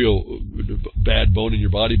a real bad bone in your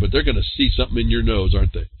body, but they're going to see something in your nose,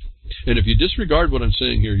 aren't they? And if you disregard what I'm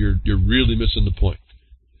saying here, you're really missing the point.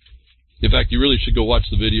 In fact, you really should go watch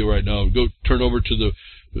the video right now. Go turn over to the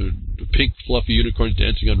pink fluffy unicorns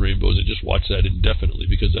dancing on rainbows and just watch that indefinitely,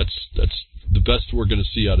 because that's the best we're going to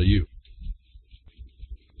see out of you.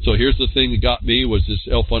 So here's the thing that got me was this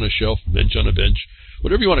elf on a shelf, bench on a bench,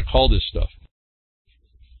 whatever you want to call this stuff.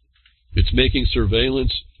 It's making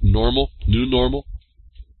surveillance normal, new normal.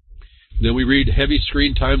 Then we read heavy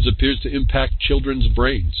screen times appears to impact children's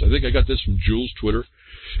brains. I think I got this from Jules' Twitter.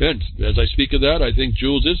 And as I speak of that, I think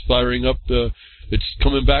Jules is firing up. It's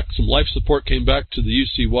coming back. Some life support came back to the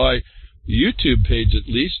UCY YouTube page, at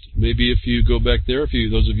least. Maybe if you go back there,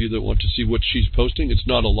 those of you that want to see what she's posting, it's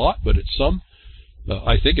not a lot, but it's some.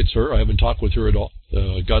 I think it's her. I haven't talked with her at all.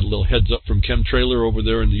 Got a little heads up from Chemtrailer over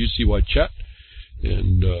there in the UCY chat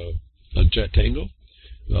and on Chat Tango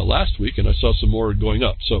last week, and I saw some more going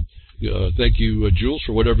up. So thank you, Jules,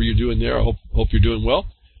 for whatever you're doing there. I hope you're doing well.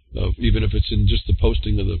 Even if it's in just the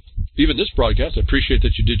posting of even this broadcast. I appreciate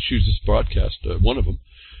that you did choose this broadcast, one of them.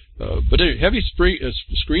 But anyway, heavy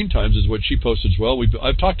screen times is what she posted as well.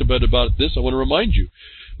 I've talked about this. I want to remind you,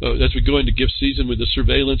 as we go into gift season with the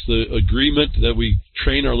surveillance, the agreement that we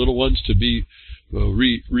train our little ones to be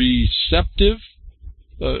receptive.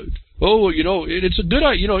 It's a good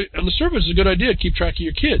idea. On the surface, it's a good idea to keep track of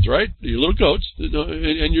your kids, right? Your little goats,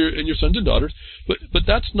 and your sons and daughters. But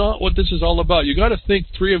that's not what this is all about. You got to think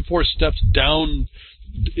 3 and 4 steps down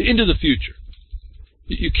into the future.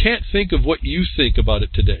 You can't think of what you think about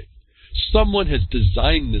it today. Someone has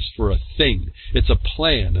designed this for a thing. It's a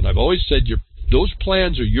plan, and I've always said those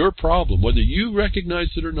plans are your problem, whether you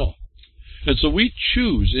recognize it or not. And so we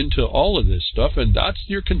choose into all of this stuff, and that's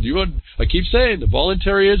I keep saying the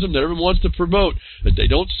voluntarism that everyone wants to promote, that they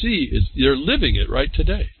don't see is they're living it right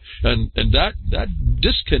today. And that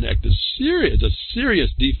disconnect is serious, a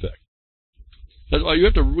serious defect. That's why we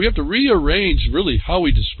have to rearrange really how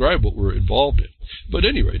we describe what we're involved in. But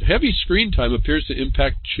anyway, heavy screen time appears to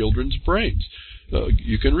impact children's brains.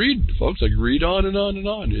 You can read, folks. I can read on and on and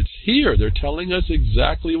on. It's here. They're telling us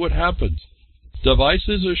exactly what happens.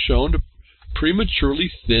 Devices are shown to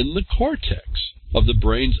prematurely thin the cortex of the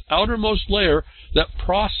brain's outermost layer that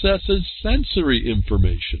processes sensory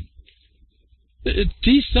information. It's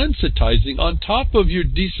desensitizing on top of your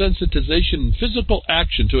desensitization and physical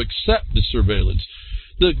action to accept the surveillance.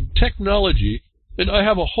 The technology, and I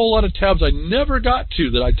have a whole lot of tabs I never got to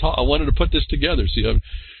that I wanted to put this together. See,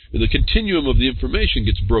 the continuum of the information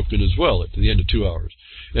gets broken as well at the end of 2 hours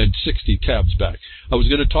and 60 tabs back. I was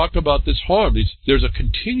going to talk about this harm. There's a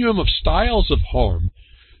continuum of styles of harm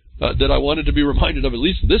that I wanted to be reminded of, at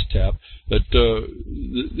least this tab, that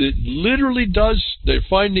it literally does. They're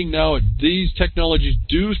finding now that these technologies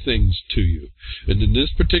do things to you. And in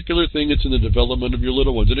this particular thing, it's in the development of your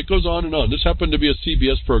little ones. And it goes on and on. This happened to be a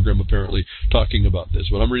CBS program, apparently, talking about this,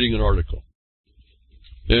 but I'm reading an article.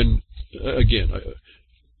 And again,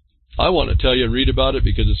 I want to tell you and read about it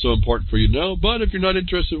because it's so important for you to know. But if you're not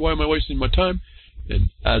interested, why am I wasting my time?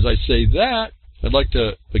 And as I say that, I'd like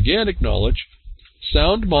to, again, acknowledge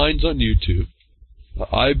Sound Minds on YouTube.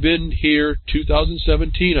 I've been here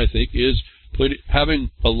 2017, I think, is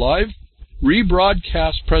having a live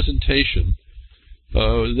rebroadcast presentation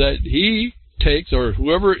that he takes, or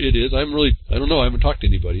whoever it is. I don't know. I haven't talked to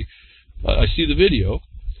anybody. I see the video.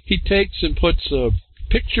 He takes and puts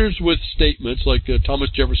pictures with statements like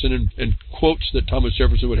Thomas Jefferson and quotes that Thomas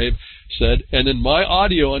Jefferson would have said, and then my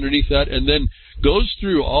audio underneath that, and then goes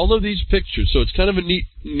through all of these pictures. So it's kind of a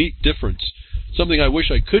neat difference. Something I wish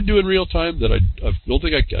I could do in real time that I don't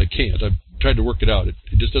think I can't. I've tried to work it out. It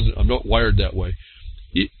just doesn't. I'm not wired that way.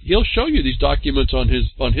 He'll show you these documents on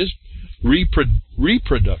his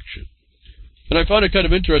reproduction, and I found it kind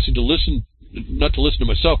of interesting to listen, not to listen to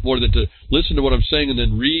myself more than to listen to what I'm saying and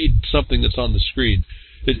then read something that's on the screen.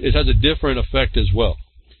 It has a different effect as well.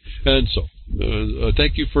 And so,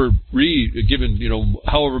 thank you for giving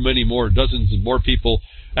however many more dozens and more people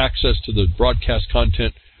access to the broadcast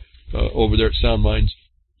content over there at Sound Minds,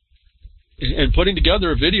 and putting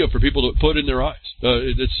together a video for people to put in their eyes.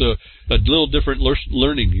 It's a little different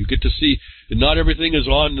learning. You get to see not everything is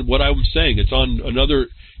on what I'm saying. It's on another.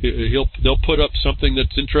 They'll put up something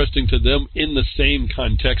that's interesting to them in the same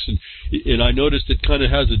context, and I noticed it kind of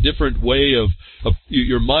has a different way of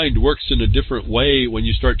your mind works in a different way when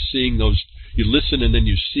you start seeing those. You listen and then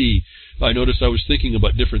you see. I noticed I was thinking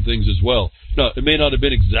about different things as well. Now, it may not have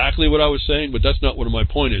been exactly what I was saying, but that's not what my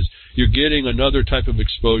point is. You're getting another type of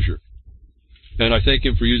exposure. And I thank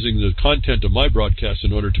him for using the content of my broadcast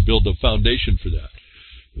in order to build the foundation for that.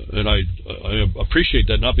 And I appreciate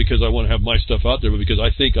that, not because I want to have my stuff out there, but because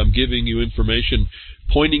I think I'm giving you information,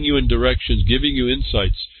 pointing you in directions, giving you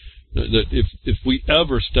insights, that if we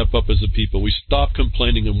ever step up as a people, we stop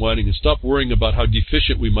complaining and whining and stop worrying about how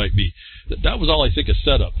deficient we might be. That was all I think a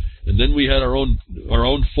setup. And then we had our own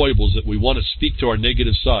foibles that we want to speak to our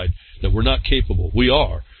negative side, that we're not capable. We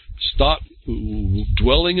are. Stop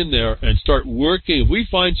dwelling in there and start working. If we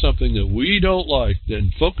find something that we don't like,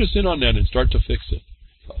 then focus in on that and start to fix it.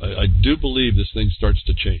 I do believe this thing starts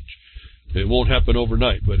to change. It won't happen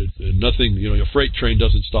overnight, but nothing. A freight train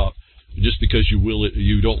doesn't stop just because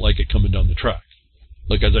you don't like it coming down the track.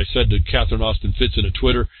 Like as I said to Catherine Austin Fitz in a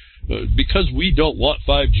Twitter, because we don't want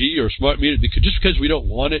 5G or smart meter, just because we don't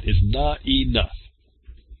want it is not enough.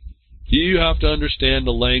 You have to understand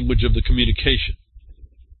the language of the communication.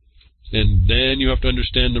 And then you have to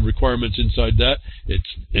understand the requirements inside that.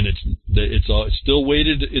 It's still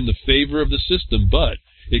weighted in the favor of the system, but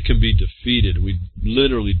it can be defeated. We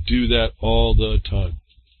literally do that all the time.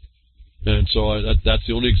 And so that's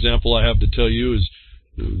the only example I have to tell you is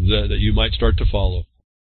that you might start to follow.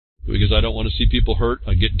 Because I don't want to see people hurt.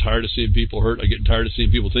 I'm getting tired of seeing people hurt. I'm getting tired of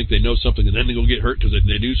seeing people think they know something and then they go get hurt because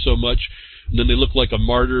they do so much. And then they look like a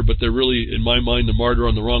martyr, but they're really, in my mind, the martyr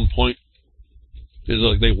on the wrong point. It's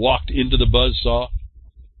like they walked into the buzzsaw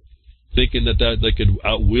thinking that they could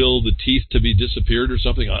outwill the teeth to be disappeared or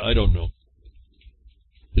something. I don't know.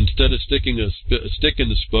 Instead of sticking a stick in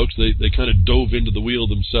the spokes, they kind of dove into the wheel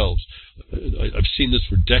themselves. I've seen this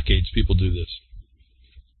for decades. People do this.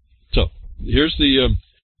 So here's the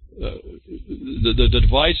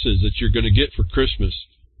devices that you're going to get for Christmas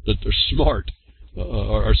that are smart,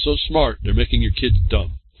 are so smart, they're making your kids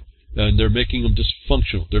dumb. And they're making them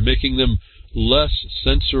dysfunctional. They're making them less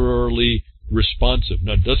sensorily responsive.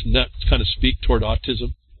 Now, doesn't that kind of speak toward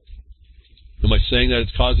autism? Am I saying that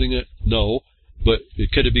it's causing it? No. But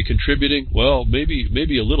could it be contributing? Well, maybe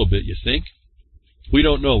a little bit, you think? We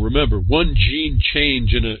don't know. Remember, one gene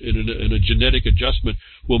change in a genetic adjustment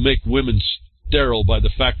will make women sterile by the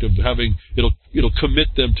fact of having it'll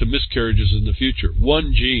commit them to miscarriages in the future.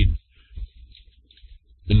 One gene.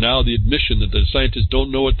 And now the admission that the scientists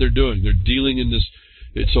don't know what they're doing. They're dealing in this.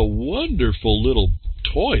 It's a wonderful little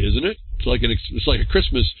toy, isn't it? It's like a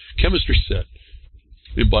Christmas chemistry set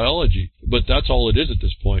in biology. But that's all it is at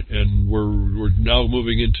this point. And we're now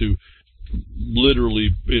moving into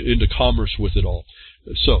literally into commerce with it all.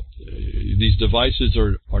 So these devices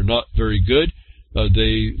are not very good.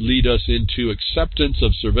 They lead us into acceptance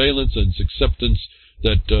of surveillance and acceptance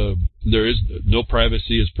that there is no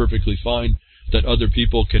privacy is perfectly fine, that other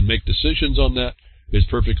people can make decisions on that is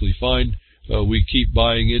perfectly fine. We keep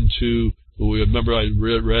buying into, remember I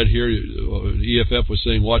read here, EFF was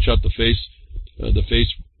saying, watch out the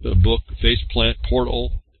Facebook plant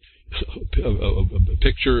portal, a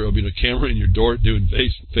picture of a camera in your door doing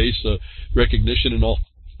face recognition and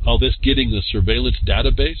all this, getting the surveillance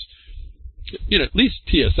database. At least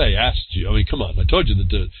TSA asked you. I mean, come on. I told you that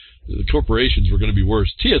the corporations were going to be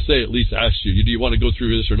worse. TSA at least asked you, do you want to go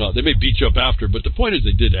through this or not? They may beat you up after, but the point is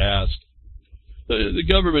they did ask. The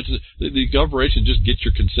corporation just gets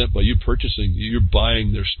your consent by you purchasing, you're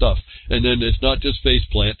buying their stuff. And then it's not just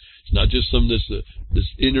faceplant. It's not just this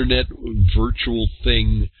internet virtual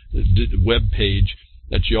thing, web page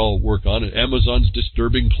that you all work on. Amazon's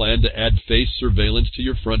disturbing plan to add face surveillance to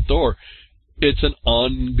your front door. It's an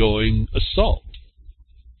ongoing assault.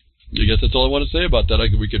 I guess that's all I want to say about that.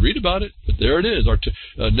 We could read about it, but there it is. Our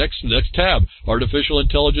next tab, artificial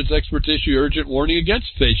intelligence experts issue urgent warning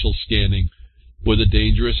against facial scanning with a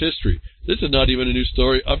dangerous history. This is not even a new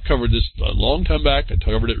story. I've covered this a long time back. I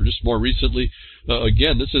covered it just more recently.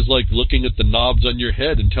 Again, this is like looking at the knobs on your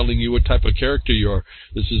head and telling you what type of character you are.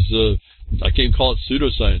 This is, I can't call it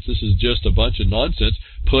pseudoscience. This is just a bunch of nonsense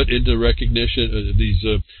put into recognition,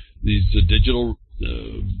 these digital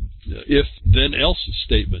if-then-else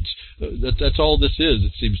statements. That's all this is,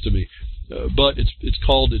 it seems to me. But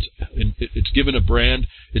it's given a brand,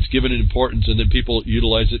 it's given an importance, and then people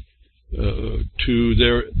utilize it to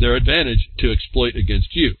their advantage to exploit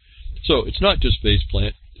against you. So it's not just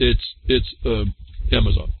faceplant, it's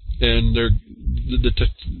Amazon, and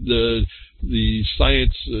the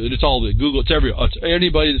science, and it's all the Google, it's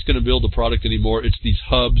anybody that's going to build a product anymore. It's these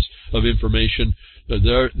hubs of information.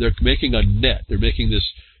 They're making a net. They're making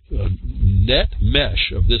this net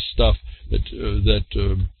mesh of this stuff that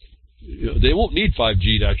they won't need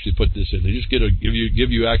 5G to actually put this in. They just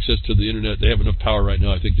give you access to the internet. They have enough power right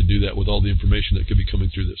now, I think, to do that with all the information that could be coming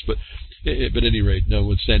through this. But at any rate,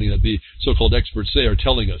 notwithstanding that, the so-called experts they are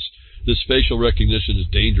telling us this facial recognition is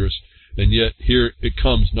dangerous, and yet here it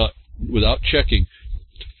comes, not without checking,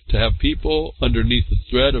 to have people underneath the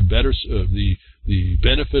threat of better the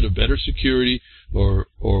benefit of better security or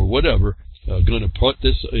whatever, going to put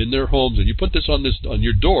this in their homes, and you put this on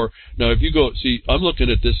your door. Now, if you go see, I'm looking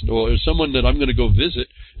at this, or there's someone that I'm going to go visit,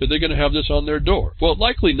 are they going to have this on their door? Well,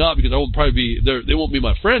 likely not, because I won't probably be there. They won't be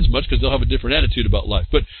my friends much because they'll have a different attitude about life.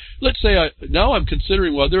 But let's say now I'm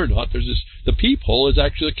considering whether or not there's this. The peephole is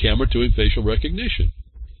actually a camera doing facial recognition.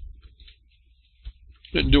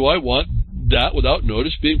 And do I want that without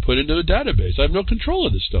notice being put into a database? I have no control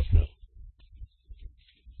of this stuff now.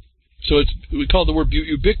 So we call the word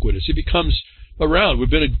ubiquitous. It becomes around.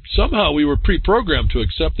 Somehow we were pre-programmed to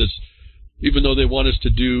accept this, even though they want us to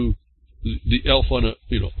do the elf on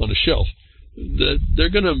a shelf. They're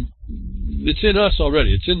gonna. It's in us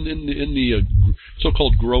already. It's in the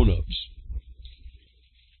so-called grown-ups.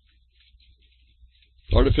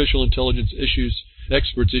 Artificial intelligence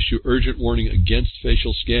experts issue urgent warning against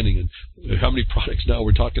facial scanning. And how many products now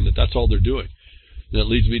we're talking that's all they're doing? And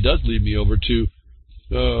that does lead me over to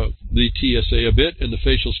the TSA a bit and the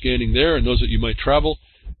facial scanning there, and those that you might travel.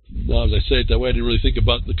 Now, as I say it that way, I didn't really think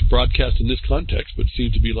about the broadcast in this context, but it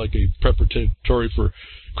seemed to be like a preparatory for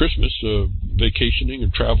Christmas, vacationing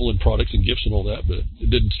and travel and products and gifts and all that, but it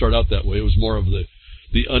didn't start out that way. It was more of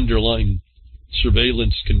the underlying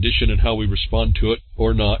surveillance condition and how we respond to it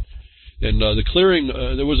or not. And the clearing,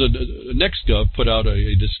 there was a NextGov put out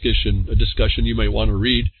a discussion you may want to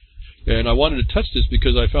read, and I wanted to touch this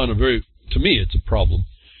because I found to me, it's a problem.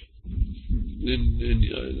 And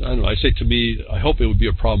I don't know, I say to me, I hope it would be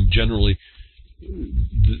a problem generally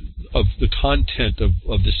of the content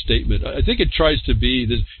of this statement. I think it tries to be,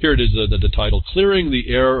 here it is, the title, Clearing the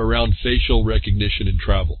Air Around Facial Recognition in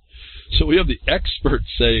Travel. So we have the experts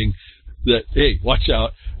saying that, hey, watch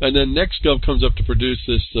out. And then NextGov comes up to produce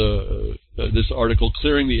this article,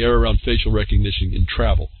 Clearing the Air Around Facial Recognition in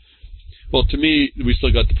Travel. Well, to me, we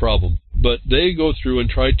still got the problem. But they go through and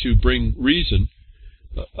try to bring reason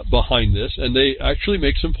behind this, and they actually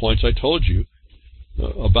make some points I told you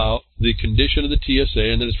about the condition of the TSA,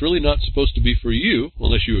 and that it's really not supposed to be for you,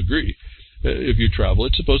 unless you agree, if you travel.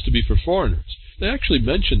 It's supposed to be for foreigners. They actually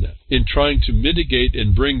mention that in trying to mitigate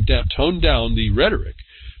and tone down the rhetoric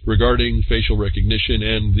regarding facial recognition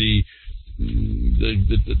and the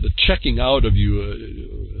checking out of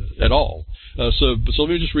you at all. So let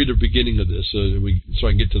me just read the beginning of this so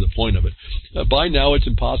I can get to the point of it. By now, it's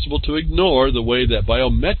impossible to ignore the way that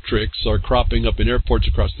biometrics are cropping up in airports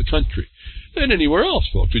across the country. And anywhere else,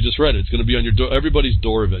 folks. We just read it. It's going to be on your door, everybody's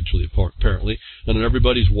door eventually, apparently, and on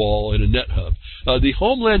everybody's wall in a net hub. The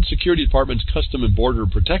Homeland Security Department's Custom and Border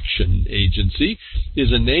Protection Agency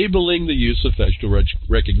is enabling the use of facial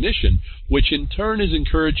recognition, which in turn is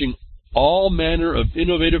encouraging all manner of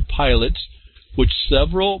innovative pilots, which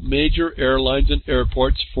several major airlines and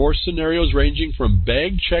airports for scenarios ranging from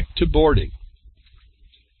bag check to boarding.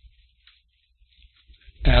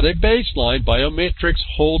 At a baseline, biometrics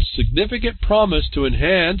holds significant promise to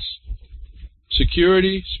enhance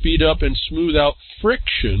security, speed up, and smooth out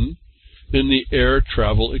friction in the air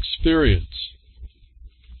travel experience.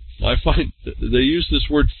 I find they use this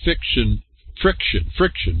word friction,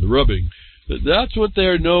 the rubbing. That's what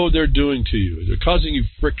they know they're doing to you. They're causing you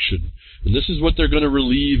friction. And this is what they're going to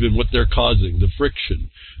relieve and what they're causing, the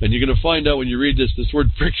friction. And you're going to find out when you read this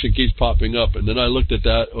word friction keeps popping up. And then I looked at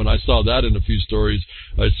that, when I saw that in a few stories,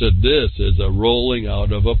 I said, this is a rolling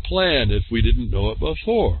out of a plan if we didn't know it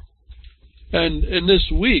before. And in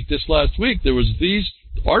this last week, there was these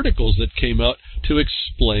articles that came out to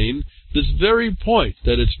explain this very point,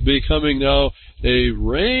 that it's becoming now a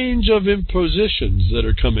range of impositions that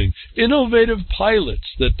are coming, innovative pilots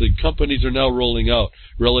that the companies are now rolling out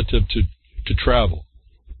relative to travel.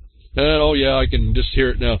 And, oh, yeah, I can just hear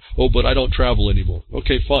it now. Oh, but I don't travel anymore.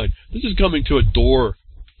 Okay, fine. This is coming to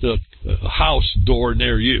a house door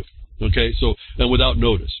near you. Okay, so, and without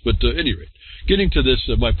notice. But at any rate, getting to this,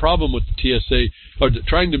 my problem with the TSA, or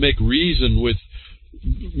trying to make reason with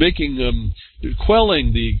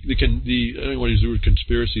quelling the I don't want to use the word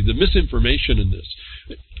conspiracy, the misinformation in this.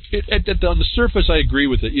 On the surface, I agree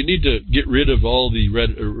with it. You need to get rid of all the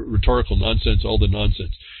rhetorical nonsense, all the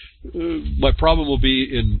nonsense. My problem will be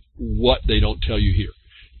in what they don't tell you here.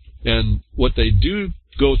 And what they do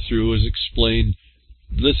go through is explain,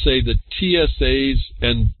 let's say, the TSAs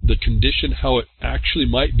and the condition, how it actually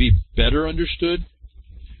might be better understood.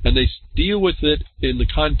 And they deal with it in the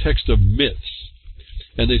context of myths.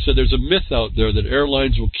 And they said there's a myth out there that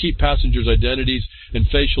airlines will keep passengers' identities and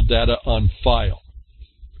facial data on file.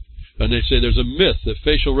 And they say there's a myth that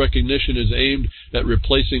facial recognition is aimed at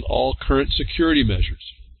replacing all current security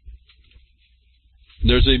measures. And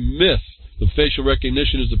there's a myth that facial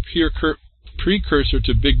recognition is a precursor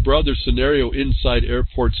to Big Brother scenario inside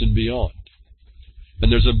airports and beyond.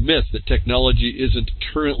 And there's a myth that technology isn't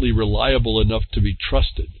currently reliable enough to be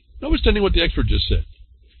trusted. Notwithstanding what the expert just said.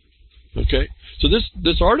 Okay? So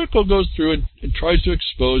this article goes through and tries to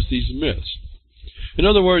expose these myths. In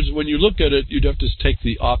other words, when you look at it, you'd have to take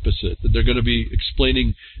the opposite, that they're going to be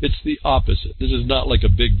explaining it's the opposite. This is not like a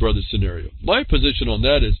Big Brother scenario. My position on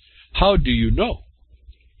that is, how do you know?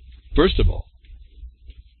 First of all,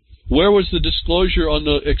 where was the disclosure on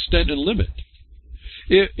the extent and limit?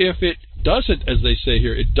 If it doesn't, as they say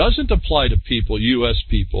here, it doesn't apply to people, U.S.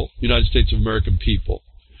 people, United States of American people,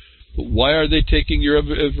 why are they taking your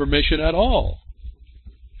information at all?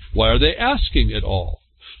 Why are they asking at all?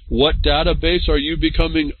 What database are you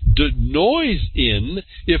becoming noise in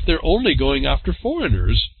if they're only going after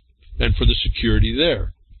foreigners and for the security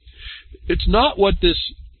there? It's not what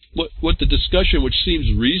the discussion, which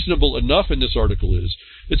seems reasonable enough in this article, is.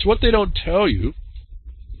 It's what they don't tell you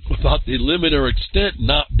about the limit or extent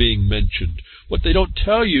not being mentioned. What they don't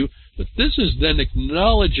tell you, that this is then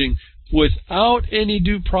acknowledging without any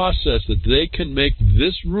due process that they can make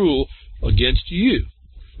this rule against you.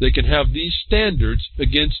 They can have these standards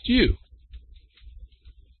against you.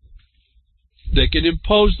 They can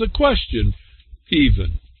impose the question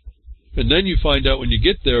even. And then you find out when you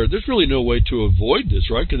get there, there's really no way to avoid this,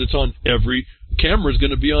 right? Because it's on every camera, is going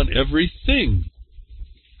to be on everything.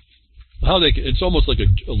 It's almost like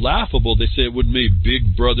a laughable. They say it wouldn't be a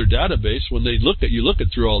Big Brother database. When they look at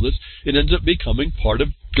through all this, it ends up becoming part of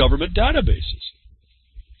government databases.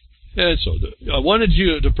 And so I wanted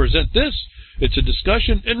you to present this. It's a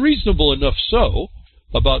discussion, and reasonable enough so,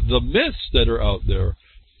 about the myths that are out there.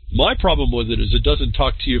 My problem with it is it doesn't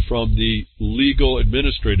talk to you from the legal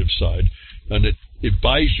administrative side, and it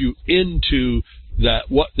buys you into that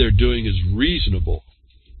what they're doing is reasonable,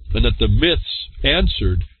 and that the myths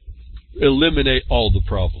answered eliminate all the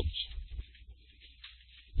problems.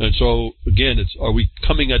 And so, again, are we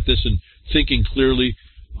coming at this and thinking clearly?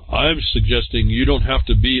 I'm suggesting you don't have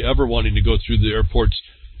to be ever wanting to go through the airports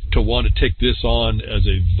to want to take this on as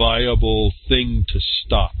a viable thing to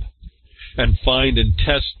stop and find and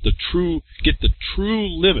test get the true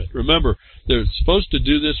limit. Remember, they're supposed to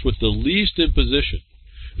do this with the least imposition.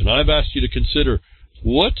 And I've asked you to consider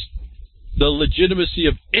what's the legitimacy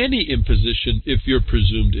of any imposition if you're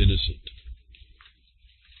presumed innocent.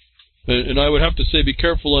 And I would have to say, be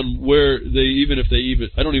careful on where they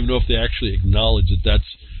I don't even know if they actually acknowledge that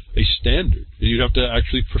that's a standard. And you'd have to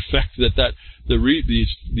actually perfect that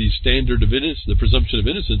the standard of innocence, the presumption of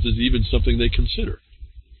innocence, is even something they consider.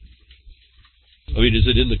 I mean, is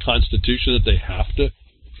it in the Constitution that they have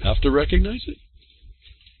to recognize it?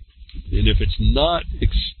 And if it's not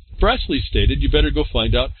expressly stated, you better go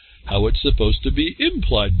find out how it's supposed to be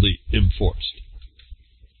impliedly enforced.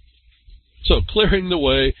 So clearing the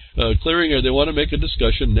way, they want to make a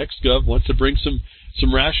discussion. NextGov wants to bring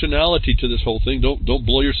some rationality to this whole thing. Don't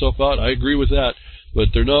blow yourself out. I agree with that. But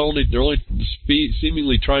they're only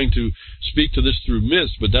seemingly trying to speak to this through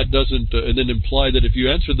myths, but that doesn't and then imply that if you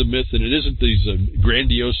answer the myth and it isn't these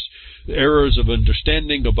grandiose errors of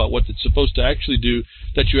understanding about what it's supposed to actually do,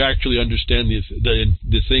 that you actually understand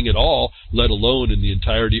the thing at all, let alone in the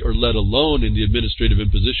entirety, or let alone in the administrative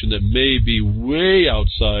imposition that may be way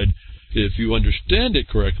outside, if you understand it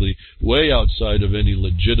correctly, way outside of any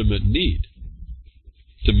legitimate need.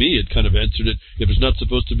 To me, it kind of answered it. If it's not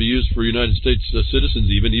supposed to be used for United States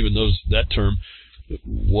citizens, even that term,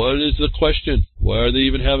 what is the question? Why are they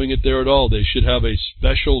even having it there at all? They should have a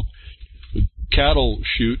special cattle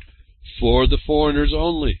chute for the foreigners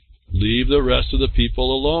only. Leave the rest of the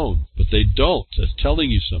people alone. But they don't. That's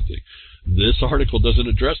telling you something. This article doesn't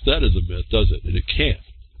address that as a myth, does it? And it can't,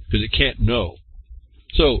 because it can't know.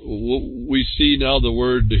 So we see now the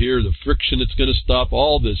word here, the friction that's going to stop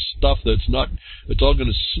all this stuff that's not, it's all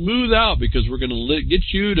going to smooth out because we're going to get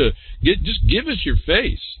you to just give us your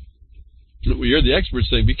face. We hear the experts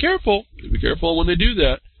saying, be careful when they do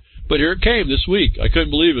that. But here it came this week. I couldn't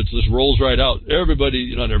believe it. So this rolls right out.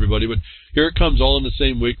 Everybody, not everybody, but here it comes all in the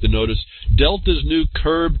same week. The notice, Delta's new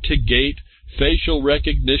curb-to-gate facial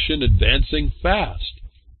recognition advancing fast.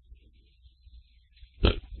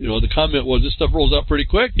 You know, the comment was, this stuff rolls out pretty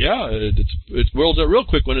quick. Yeah, it rolls out real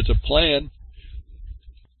quick when it's a plan.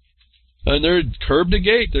 And they're curb to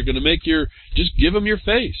gate. They're going to make just give them your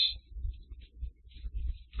face.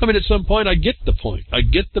 I mean, at some point, I get the point. I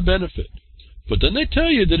get the benefit. But then they tell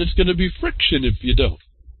you that it's going to be friction if you don't.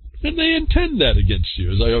 And they intend that against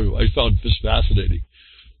you, as I found this fascinating.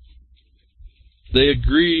 They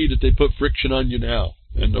agree that they put friction on you now.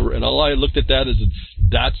 And all I looked at that as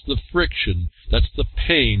that's the friction, that's the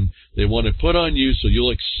pain they want to put on you so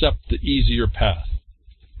you'll accept the easier path.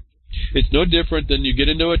 It's no different than you get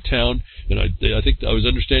into a town, and I think I was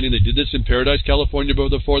understanding they did this in Paradise, California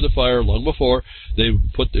before the fire, long before. They're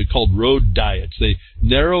called road diets. They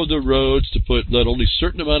narrow the roads to let only a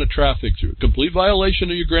certain amount of traffic through. Complete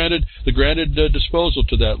violation of the granted disposal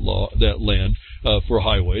to that land for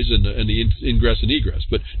highways and the ingress and egress.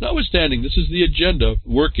 But notwithstanding, this is the agenda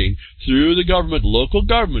working through the government, local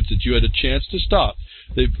governments that you had a chance to stop.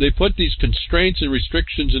 They put these constraints and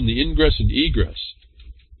restrictions in the ingress and egress.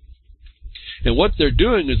 And what they're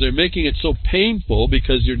doing is they're making it so painful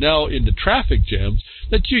because you're now into traffic jams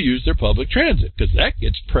that you use their public transit, because that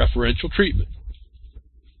gets preferential treatment.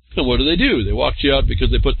 And what do? They walk you out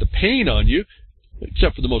because they put the pain on you,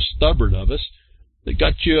 except for the most stubborn of us. They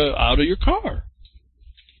got you out of your car.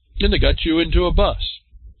 And they got you into a bus.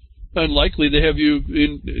 And likely they have you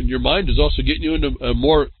in your mind is also getting you into a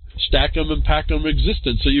more stack 'em and pack 'em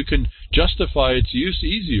existence so you can justify its use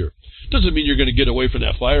easier. Doesn't mean you're going to get away from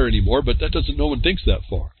that fire anymore, but no one thinks that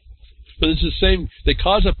far. But it's the same. They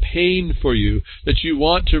cause a pain for you that you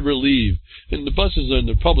want to relieve. And the buses and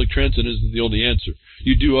the public transit isn't the only answer.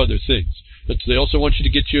 You do other things. They also want you to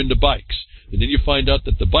get you into bikes. And then you find out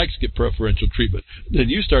that the bikes get preferential treatment. Then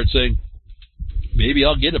you start saying, maybe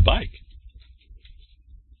I'll get a bike.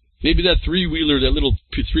 Maybe that three-wheeler, that little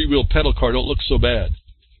three-wheel pedal car don't look so bad.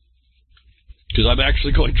 Because I'm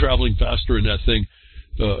actually going traveling faster in that thing,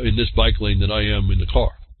 in this bike lane than I am in the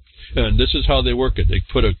car. And this is how they work it. They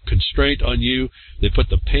put a constraint on you. They put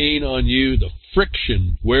the pain on you. The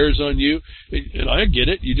friction wears on you. And I get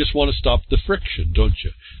it. You just want to stop the friction, don't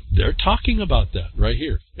you? They're talking about that right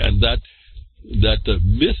here. And that the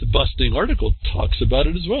myth-busting article talks about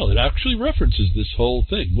it as well. It actually references this whole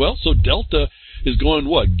thing. Well, so Delta is going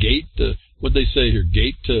what? What'd they say here?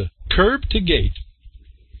 Curb to gate.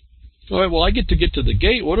 All right, well, I get to the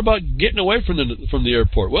gate. What about getting away from the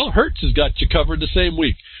airport? Well, Hertz has got you covered the same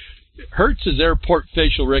week. Hertz's airport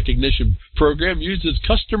facial recognition program uses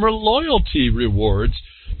customer loyalty rewards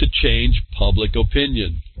to change public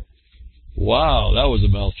opinion. Wow, that was a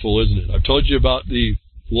mouthful, isn't it? I've told you about the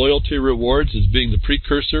loyalty rewards as being the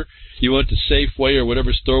precursor. You went to Safeway or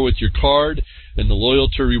whatever store with your card, and the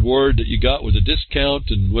loyalty reward that you got was a discount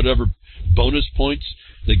and whatever bonus points.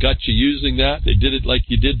 They got you using that. They did it like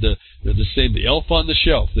you did the They're the same, the elf on the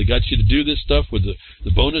shelf. They got you to do this stuff with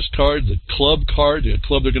the bonus card, the club card, the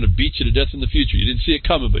club they're going to beat you to death in the future. You didn't see it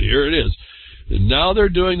coming, but here it is. And now they're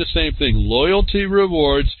doing the same thing. Loyalty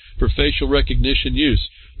rewards for facial recognition use.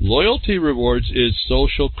 Loyalty rewards is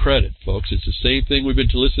social credit, folks. It's the same thing we've been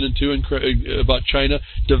listening to about China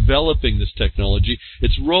developing this technology.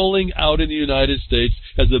 It's rolling out in the United States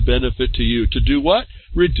as a benefit to you. To do what?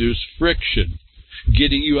 Reduce friction,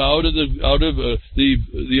 getting you out of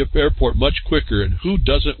the airport much quicker. And who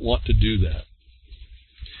doesn't want to do that?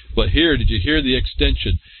 But here, did you hear the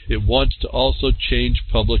extension? It wants to also change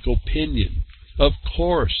public opinion. Of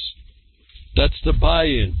course, that's the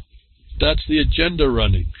buy-in. That's the agenda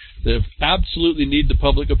running. They absolutely need the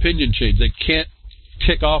public opinion change. They can't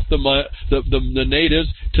kick off the natives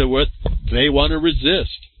to what they want to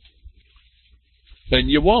resist.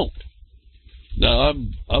 And you won't. Now,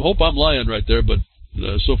 I hope I'm lying right there, but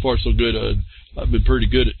so far so good. I've been pretty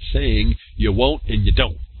good at saying you won't and you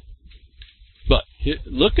don't. But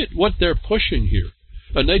look at what they're pushing here.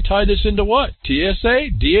 And they tie this into what? TSA,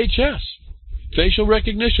 DHS, facial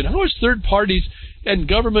recognition. How is third parties and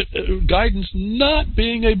government guidance not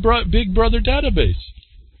being a big brother database?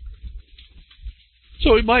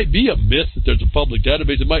 So it might be a myth that there's a public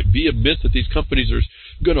database. It might be a myth that these companies are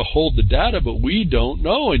going to hold the data, but we don't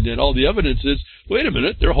know. And then all the evidence is, wait a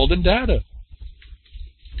minute, they're holding data.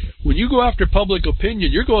 When you go after public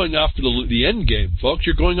opinion, you're going after the end game, folks.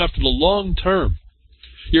 You're going after the long term.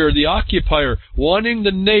 You're the occupier wanting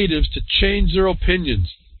the natives to change their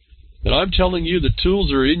opinions. And I'm telling you, the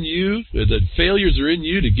tools are in you, the failures are in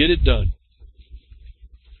you to get it done.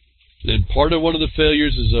 And part of one of the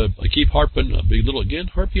failures is, I keep harping, a big little, again,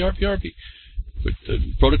 harpy. But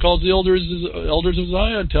the Protocols of the Elders of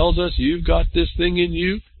Zion tells us, you've got this thing in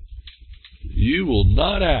you, you will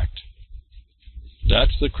not act.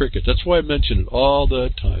 That's the cricket. That's why I mention it all the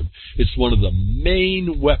time. It's one of the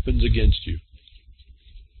main weapons against you.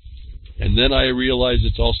 And then I realize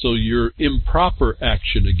it's also your improper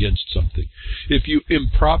action against something. If you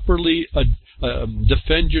improperly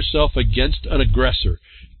defend yourself against an aggressor,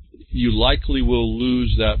 you likely will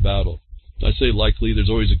lose that battle. I say likely,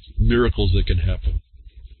 there's always miracles that can happen.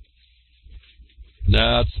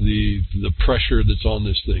 That's the pressure that's on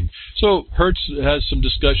this thing. So Hertz has some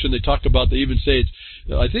discussion. They talk about, they even say,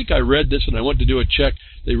 I think I read this and I went to do a check.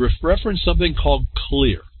 They reference something called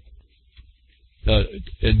CLEAR.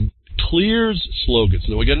 And CLEAR's slogan.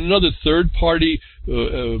 So we got another third-party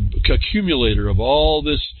accumulator of all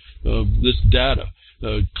this data.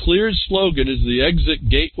 CLEAR's slogan is the exit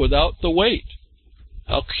gate without the wait.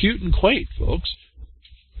 How cute and quaint, folks.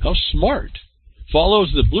 How smart.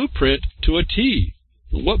 Follows the blueprint to a T.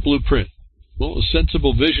 What blueprint? Well, a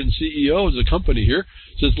Sensible Vision CEO is a company here.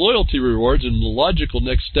 Says loyalty rewards, and the logical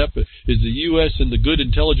next step is the U.S. and the Good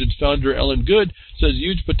Intelligence founder, Ellen Good, says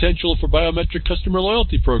huge potential for biometric customer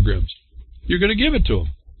loyalty programs. You're going to give it to them.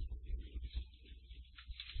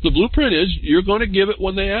 The blueprint is you're going to give it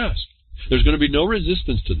when they ask. There's going to be no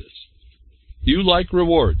resistance to this. You like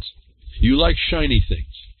rewards. You like shiny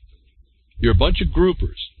things. You're a bunch of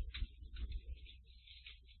groupers.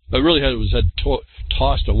 I really had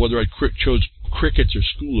tossed on whether I chose crickets or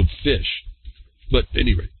school of fish. But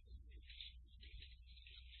anyway,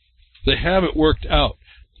 they have it worked out.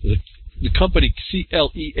 The company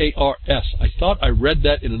CLEARS, I thought I read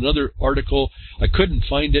that in another article. I couldn't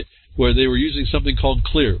find it, where they were using something called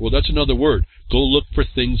CLEAR. Well, that's another word. Go look for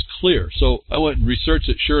things clear. So I went and researched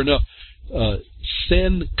it. Sure enough,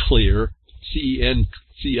 CENCLEAR,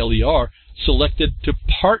 CENCLER, selected to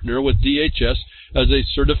partner with DHS as a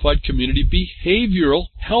certified community behavioral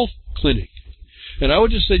health clinic. And I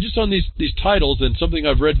would just say, just on these titles and something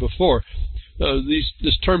I've read before,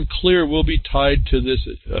 this term CLEAR will be tied to this.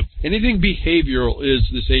 Anything behavioral is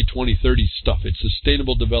this A2030 stuff. It's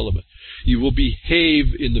sustainable development. You will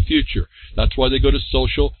behave in the future. That's why they go to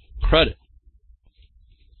social credit.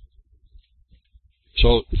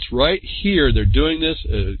 So it's right here. They're doing this.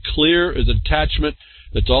 CLEAR is an attachment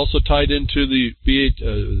that's also tied into the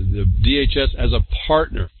DHS as a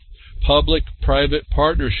partner. Public-private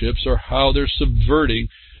partnerships are how they're subverting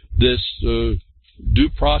this due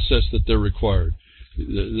process that they're required.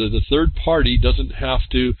 The third party doesn't have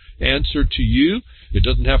to answer to you. It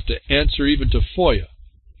doesn't have to answer even to FOIA.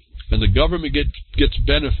 And the government gets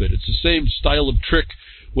benefit. It's the same style of trick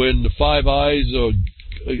when the Five Eyes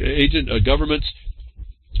governments,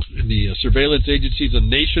 the surveillance agencies and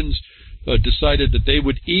nations decided that they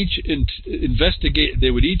would each investigate,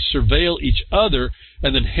 they would each surveil each other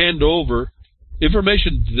and then hand over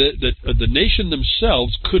information that the nation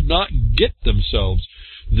themselves could not get themselves.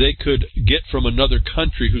 They could get from another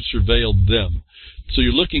country who surveilled them. So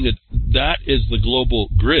you're looking at that is the global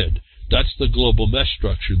grid. That's the global mesh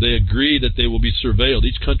structure. They agree that they will be surveilled.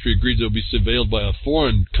 Each country agrees they will be surveilled by a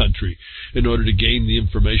foreign country in order to gain the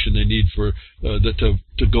information they need for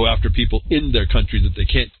to go after people in their country that they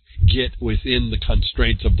can't get within the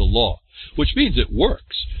constraints of the law, which means it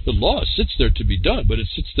works. The law sits there to be done, but it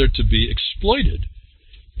sits there to be exploited.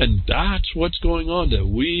 And that's what's going on there.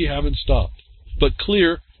 We haven't stopped. But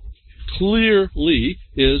clearly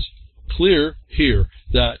is clear here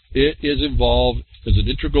that it is involved as an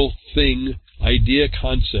integral thing, idea,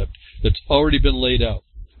 concept that's already been laid out.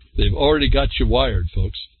 They've already got you wired,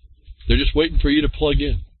 folks. They're just waiting for you to plug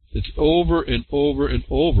in. It's over and over and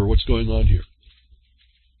over what's going on here.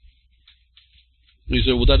 And you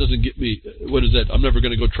say, well, that doesn't get me. What is that? I'm never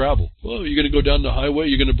going to go travel. Well, you're going to go down the highway?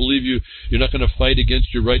 You're going to believe you're not going to fight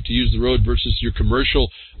against your right to use the road versus your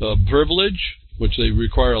commercial privilege, which they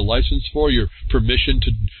require a license for, your permission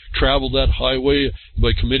to travel that highway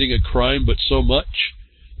by committing a crime, but so much?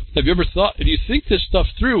 Have you ever thought, do you think this stuff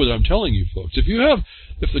through, what I'm telling you, folks?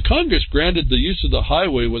 If the Congress granted the use of the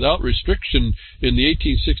highway without restriction in the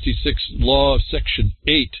 1866 law of Section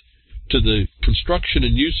 8 to the construction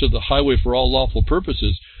and use of the highway for all lawful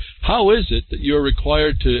purposes, how is it that you're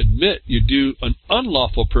required to admit you do an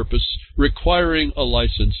unlawful purpose requiring a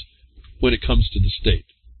license when it comes to the state?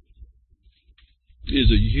 It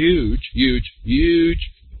is a huge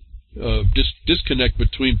disconnect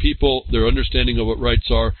between people, their understanding of what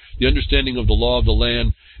rights are, the understanding of the law of the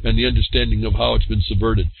land, and the understanding of how it's been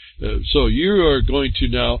subverted. So you are going to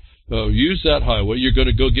now use that highway. You're going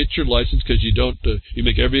to go get your license because you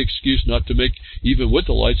make every excuse not to make, even with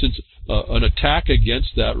the license, an attack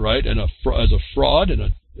against that right and as a fraud and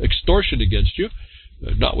an extortion against you,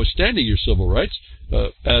 notwithstanding your civil rights,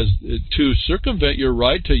 as to circumvent your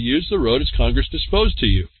right to use the road as Congress disposed to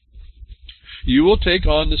you. You will take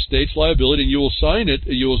on the state's liability, and you will sign it.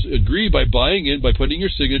 You will agree by putting your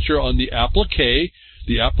signature on the application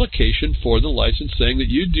for the license, saying that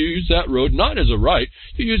you do use that road not as a right,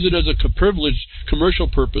 you use it as a privileged commercial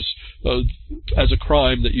purpose, as a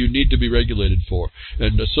crime that you need to be regulated for.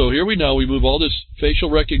 And so here we move all this facial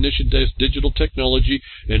recognition, digital technology,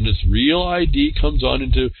 and this real ID comes on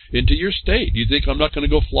into your state. You think I'm not going to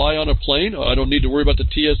go fly on a plane? I don't need to worry about the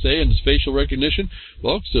TSA and this facial recognition?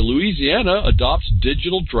 Folks, Louisiana adopts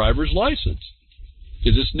digital driver's license.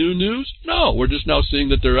 Is this new news? No, we're just now seeing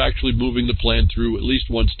that they're actually moving the plan through at least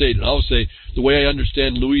one state. And I'll say, the way I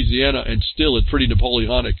understand Louisiana, and still it's pretty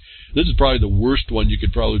Napoleonic, this is probably the worst one you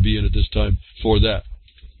could probably be in at this time for that.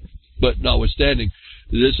 But notwithstanding,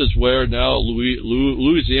 this is where now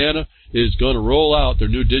Louisiana is going to roll out their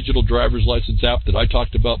new digital driver's license app that I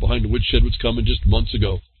talked about behind the woodshed, was coming just months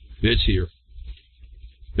ago. It's here.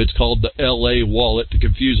 It's called the L.A. wallet, to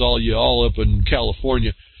confuse all y'all up in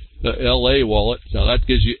California. The L.A. wallet. Now that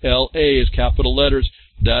gives you L.A. as capital letters.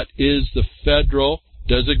 That is the federal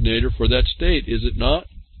designator for that state, is it not?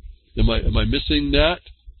 Am I missing that?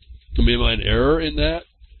 Am I in error in that?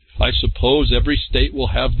 I suppose every state will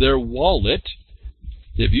have their wallet.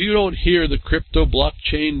 If you don't hear the crypto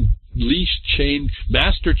blockchain, leash chain,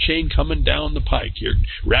 master chain coming down the pike, you're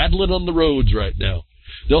rattling on the roads right now.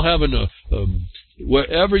 They'll have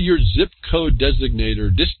wherever your zip code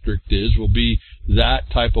designator district is, will be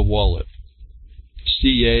that type of wallet.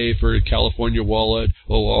 CA for California wallet,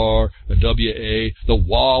 OR, a WA, the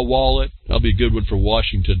WA wallet. That'll be a good one for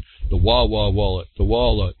Washington. The Wawa wallet, the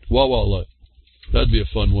wallet. That'd be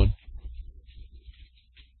a fun one.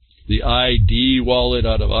 The ID wallet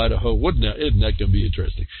out of Idaho. Isn't that going to be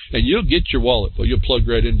interesting? And you'll get your wallet, but you'll plug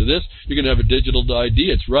right into this. You're going to have a digital ID.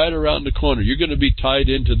 It's right around the corner. You're going to be tied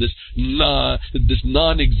into this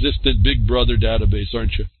non-existent Big Brother database,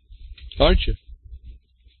 aren't you? Aren't you?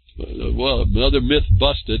 Well, another myth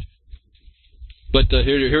busted. But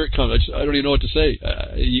here it comes. I don't even know what to say.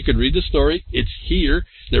 You can read the story. It's here.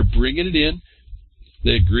 They're bringing it in.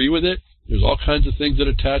 They agree with it. There's all kinds of things that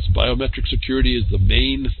attach. Biometric security is the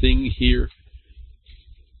main thing here.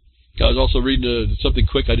 I was also reading something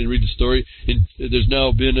quick. I didn't read the story. There's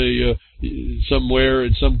now been somewhere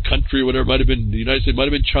in some country, whatever, it might have been the United States, might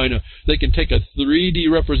have been China. They can take a 3D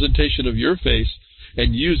representation of your face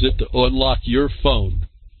and use it to unlock your phone.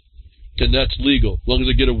 And that's legal, as long as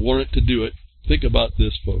they get a warrant to do it. Think about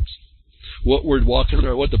this, folks. What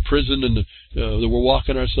the prison and that we're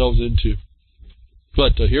walking ourselves into.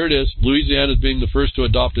 But here it is. Louisiana is being the first to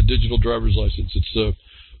adopt a digital driver's license. It's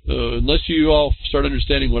unless you all start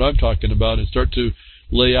understanding what I'm talking about and start to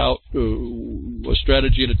lay out a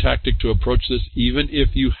strategy and a tactic to approach this, even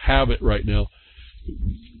if you have it right now,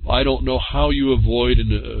 I don't know how you avoid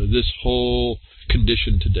this whole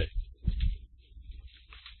condition today.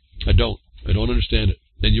 I don't. I don't understand it.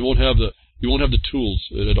 And you won't have the tools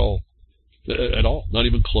at all. At all. Not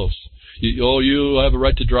even close. You have a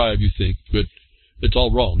right to drive, you think, but it's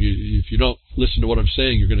all wrong. If you don't listen to what I'm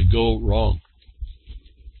saying, you're going to go wrong.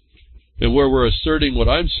 And where we're asserting what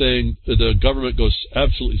I'm saying, the government goes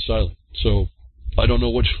absolutely silent. So I don't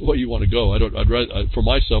know which way you want to go. I'd rather, for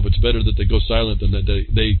myself, it's better that they go silent than that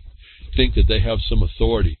they think that they have some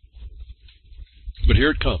authority. But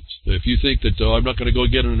here it comes. If you think that, I'm not going to go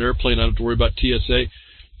get on an airplane, I don't have to worry about TSA,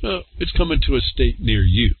 no, it's coming to a state near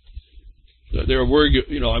you. They're worried,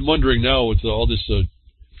 I'm wondering now with all this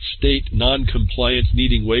state non-compliance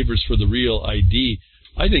needing waivers for the real ID,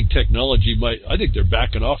 I think they're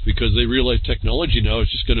backing off because they realize technology now is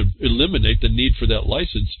just going to eliminate the need for that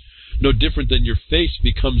license. No different than your face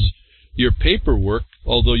becomes your paperwork,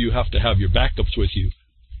 although you have to have your backups with you.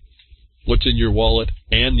 What's in your wallet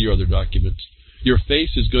and your other documents. Your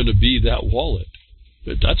face is going to be that wallet.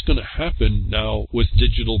 But that's going to happen now with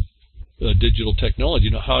digital technology.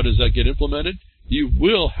 Now, how does that get implemented? You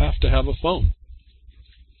will have to have a phone.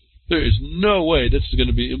 There is no way this is going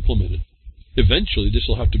to be implemented. Eventually, this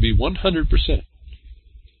will have to be 100%.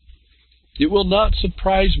 It will not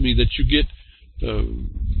surprise me that you get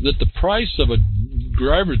that the price of a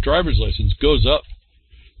driver's license goes up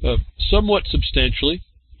somewhat substantially,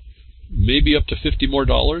 maybe up to $50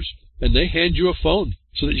 more, and they hand you a phone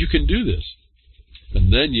so that you can do this.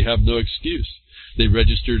 And then you have no excuse. They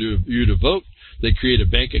register you to vote. They create a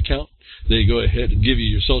bank account. They go ahead and give you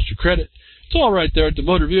your social credit. It's all right there at the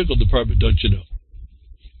Motor Vehicle Department, don't you know?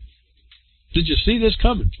 Did you see this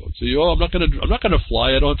coming, folks? I'm not going to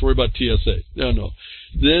fly. I don't have to worry about TSA. No.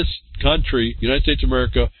 This country, United States of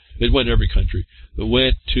America, it went every country. It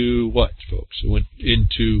went to what, folks? It went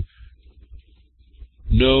into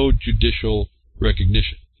no judicial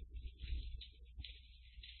recognition.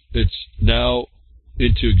 It's now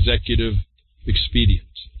into executive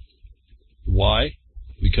expedience. Why?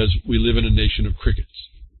 Because we live in a nation of crickets.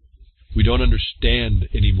 We don't understand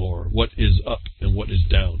anymore what is up and what is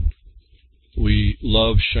down. We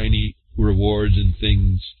love shiny rewards and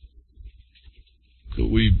things.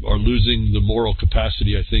 We are losing the moral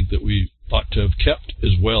capacity, I think, that we ought to have kept,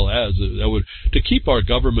 as well as to keep our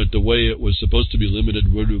government the way it was supposed to be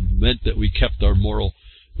limited would have meant that we kept our moral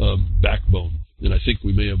backbone. And I think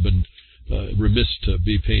we may have been remiss to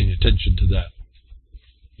be paying attention to that.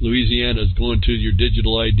 Louisiana is going to your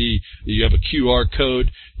digital ID. You have a QR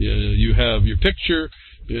code. You have your picture.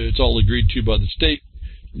 It's all agreed to by the state.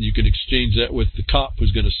 You can exchange that with the cop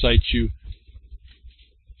who's going to cite you.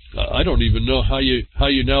 I don't even know how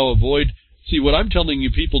you now avoid. See, what I'm telling you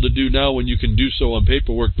people to do now, when you can do so on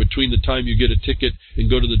paperwork, between the time you get a ticket and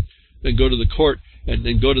go to the court and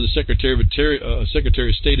then go to the Secretary of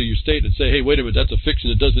State of your state and say, hey, wait a minute, that's a fiction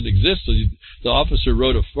that doesn't exist. So the officer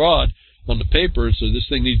wrote a fraud on the paper, so this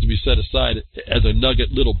thing needs to be set aside as a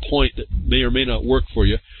nugget little point that may or may not work for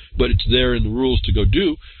you, but it's there in the rules to go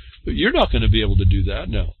do. But you're not going to be able to do that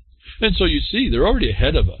now. And so you see, they're already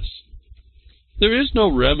ahead of us. There is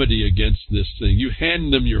no remedy against this thing. You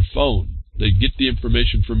hand them your phone. They get the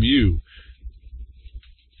information from you.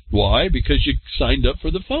 Why? Because you signed up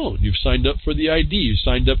for the phone. You've signed up for the ID. You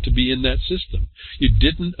signed up to be in that system. You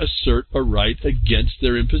didn't assert a right against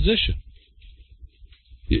their imposition.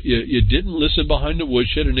 You didn't listen behind the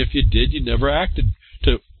woodshed, and if you did, you never acted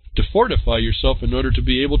to fortify yourself in order to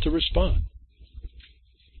be able to respond.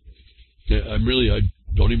 I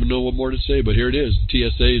don't even know what more to say, but here it is. The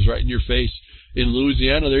TSA is right in your face. In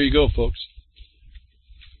Louisiana, there you go, folks.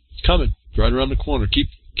 It's coming. It's right around the corner. Keep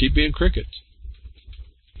being crickets.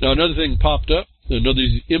 Now, another thing popped up. Another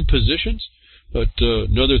impositions. But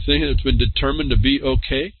another thing that's been determined to be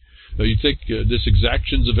okay. You think this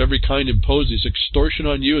exactions of every kind imposed, this extortion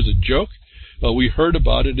on you, is a joke? We heard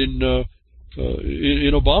about it in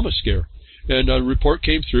Obamacare. And a report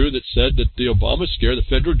came through that said that the Obamacare, the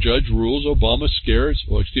federal judge rules Obamacare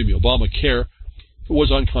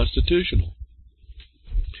was unconstitutional.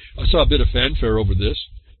 I saw a bit of fanfare over this,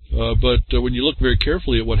 but when you look very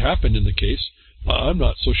carefully at what happened in the case, I'm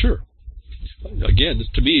not so sure. Again,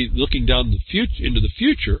 to me, looking down into the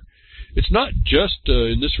future, it's not just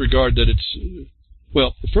in this regard that it's,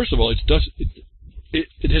 well, first of all,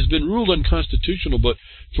 it has been ruled unconstitutional, but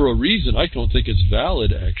for a reason I don't think it's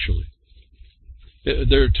valid, actually.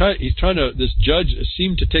 This judge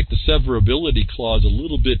seemed to take the severability clause a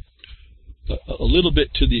little bit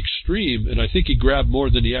to the extreme, and I think he grabbed more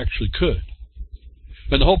than he actually could.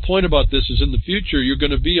 And the whole point about this is in the future you're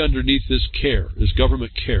going to be underneath this care, this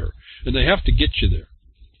government care, and they have to get you there.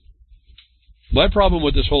 My problem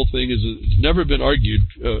with this whole thing is it's never been argued,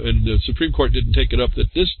 and the Supreme Court didn't take it up,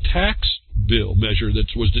 that this tax bill measure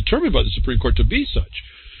that was determined by the Supreme Court to be such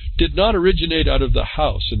did not originate out of the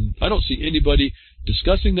House. And I don't see anybody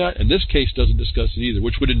discussing that, and this case doesn't discuss it either,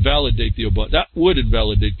 which would invalidate the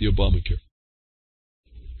Obamacare.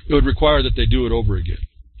 It would require that they do it over again,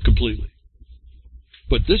 completely.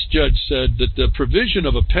 But this judge said that the provision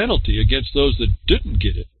of a penalty against those that didn't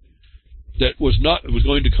get it, that was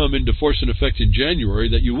going to come into force and effect in January,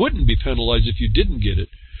 that you wouldn't be penalized if you didn't get it,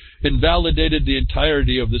 invalidated the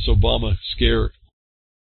entirety of this Obamacare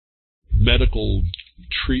medical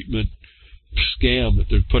treatment scam that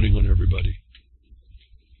they're putting on everybody.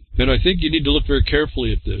 And I think you need to look very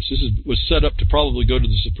carefully at this. This was set up to probably go to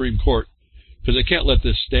the Supreme Court, because they can't let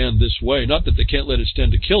this stand this way. Not that they can't let it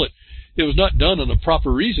stand to kill it. It was not done on a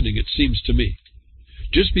proper reasoning, it seems to me.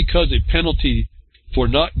 Just because a penalty for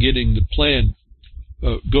not getting the plan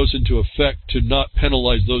goes into effect to not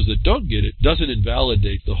penalize those that don't get it doesn't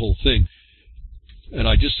invalidate the whole thing. And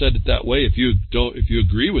I just said it that way. If you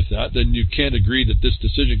agree with that, then you can't agree that this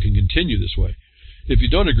decision can continue this way. If you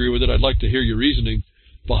don't agree with it, I'd like to hear your reasoning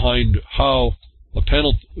behind how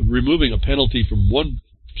removing a penalty from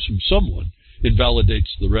someone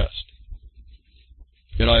invalidates the rest.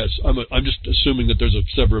 And I'm just assuming that there's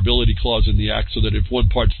a severability clause in the Act, so that if one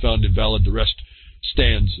part's found invalid, the rest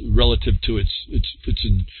stands relative to its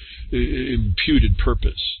imputed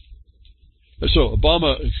purpose. So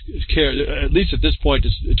Obamacare, at least at this point,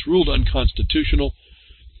 it's ruled unconstitutional.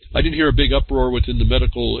 I didn't hear a big uproar within the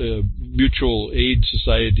medical mutual aid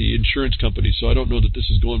society insurance company, so I don't know that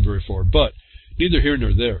this is going very far. But neither here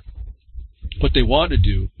nor there. What they want to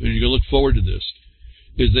do, and you're going to look forward to this,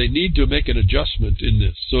 is they need to make an adjustment in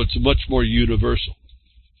this so it's much more universal.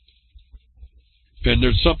 And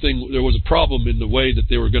there was a problem in the way that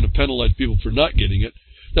they were going to penalize people for not getting it.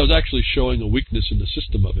 That was actually showing a weakness in the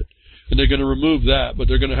system of it. And they're going to remove that, but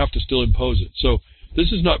they're going to have to still impose it. So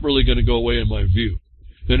this is not really going to go away in my view.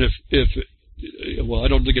 And I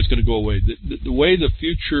don't think it's going to go away. The way the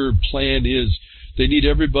future plan is, they need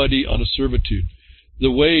everybody on a servitude.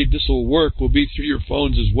 The way this will work will be through your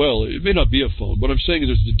phones as well. It may not be a phone. What I'm saying is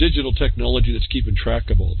there's the digital technology that's keeping track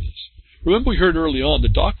of all this. Remember, we heard early on the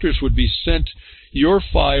doctors would be sent your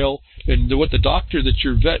file, and what the doctor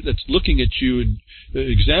that's looking at you and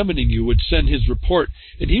examining you would send his report,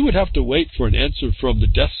 and he would have to wait for an answer from the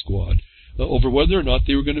death squad over whether or not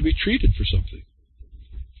they were going to be treated for something.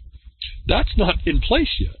 That's not in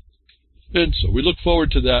place yet. And so we look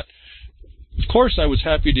forward to that. Of course, I was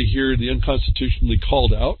happy to hear the unconstitutionally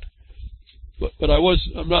called out, but I'm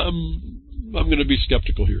going to be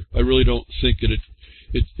skeptical here. I really don't think that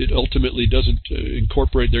it ultimately doesn't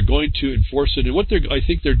incorporate. They're going to enforce it, and what I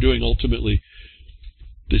think they're doing ultimately,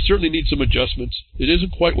 they certainly need some adjustments. It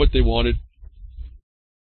isn't quite what they wanted.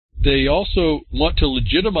 They also want to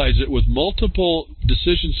legitimize it with multiple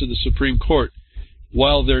decisions to the Supreme Court,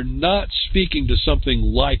 while they're not speaking to something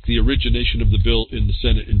like the origination of the bill in the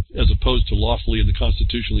Senate, as opposed to lawfully and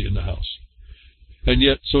constitutionally in the House. And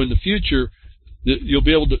yet, so in the future, you'll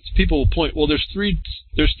be able to. People will point. Well, there's three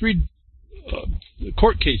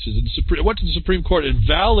court cases, and went to the Supreme Court and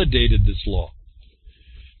validated this law,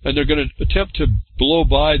 and they're going to attempt to blow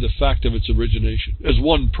by the fact of its origination as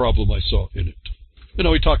one problem I saw in it.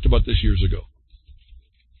 We talked about this years ago.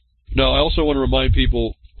 Now, I also want to remind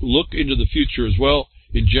people, look into the future as well.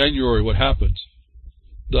 In January, what happens?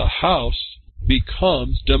 The House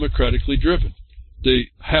becomes democratically driven. They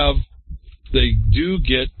do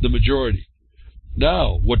get the majority.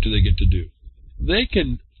 Now, what do they get to do? They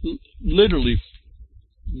can literally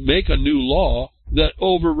make a new law that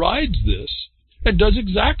overrides this and does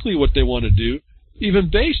exactly what they want to do, even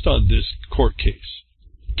based on this court case,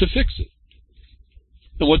 to fix it.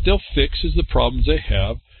 And what they'll fix is the problems they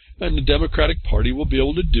have, and the Democratic Party will be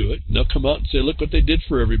able to do it. And they'll come out and say, look what they did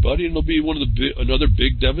for everybody, and it'll be another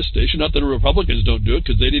big devastation. Not that the Republicans don't do it,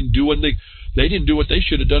 because they didn't do what they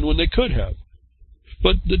should have done when they could have.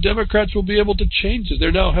 But the Democrats will be able to change it. They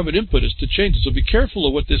now have an impetus to change it. So be careful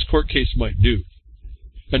of what this court case might do.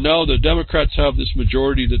 And now the Democrats have this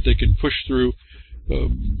majority that they can push through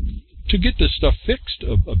to get this stuff fixed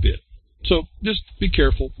a bit. So just be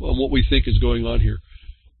careful on what we think is going on here.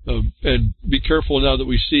 And be careful now that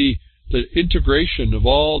we see the integration of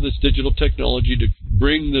all this digital technology to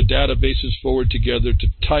bring the databases forward together, to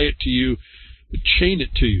tie it to you, to chain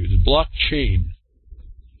it to you, the blockchain.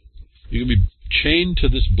 You can be chained to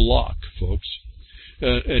this block, folks.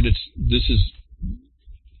 And this is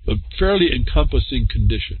a fairly encompassing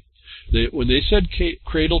condition. When they said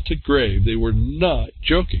cradle to grave, they were not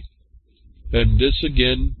joking. And this,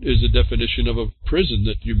 again, is a definition of a prison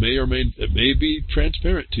that you may or may be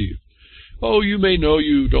transparent to you. Oh, you may know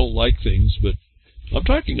you don't like things, but I'm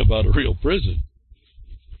talking about a real prison.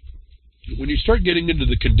 When you start getting into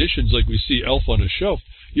the conditions like we see Elf on a Shelf,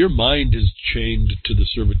 your mind is chained to the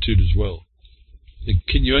servitude as well. And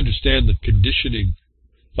can you understand the conditioning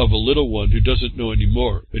of a little one who doesn't know any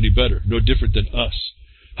better, no different than us?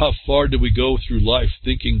 How far do we go through life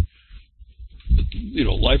thinking that,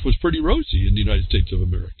 life was pretty rosy in the United States of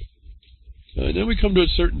America? And then we come to a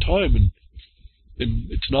certain time, and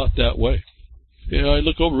it's not that way. And I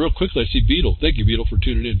look over real quickly, I see Beetle. Thank you, Beetle, for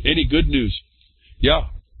tuning in. Any good news? Yeah,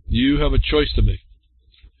 you have a choice to make.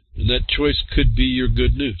 And that choice could be your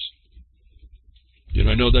good news. And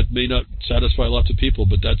I know that may not satisfy lots of people,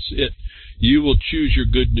 but that's it. You will choose your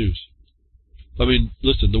good news. I mean,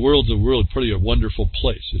 listen, the world's pretty a wonderful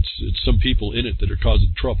place. It's some people in it that are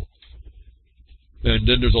causing trouble. And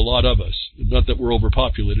then there's a lot of us. Not that we're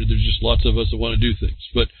overpopulated. There's just lots of us that want to do things.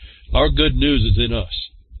 But our good news is in us.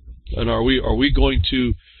 And are we going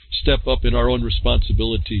to step up in our own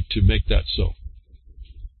responsibility to make that so?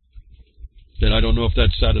 And I don't know if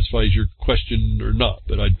that satisfies your question or not,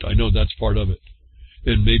 but I know that's part of it.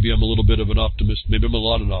 And maybe I'm a little bit of an optimist. Maybe I'm a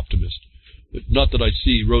lot of an optimist. But not that I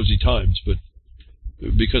see rosy times, but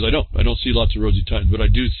because I don't see lots of rosy times, but I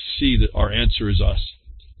do see that our answer is us.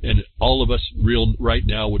 And all of us right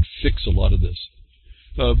now would fix a lot of this.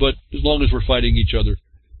 But as long as we're fighting each other,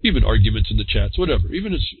 even arguments in the chats, whatever,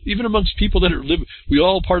 even amongst people that we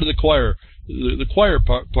all part of the choir. The choir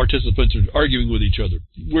participants are arguing with each other.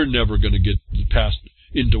 We're never going to get past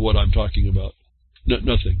into what I'm talking about.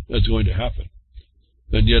 Nothing that's going to happen.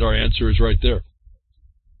 And yet our answer is right there.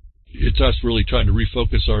 It's us really trying to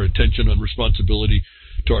refocus our attention on responsibility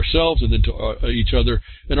to ourselves and then to each other.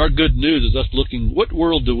 And our good news is us looking, what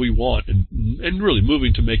world do we want? And really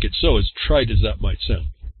moving to make it so, as trite as that might sound.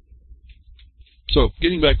 So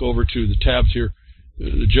getting back over to the tabs here,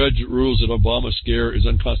 the judge rules that Obamacare is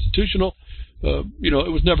unconstitutional. It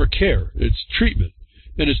was never care. It's treatment.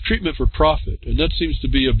 And it's treatment for profit. And that seems to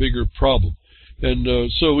be a bigger problem.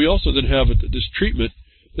 And so we also then have this treatment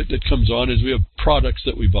that comes on is we have products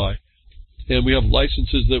that we buy. And we have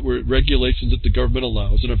licenses regulations that the government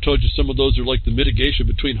allows. And I've told you some of those are like the mitigation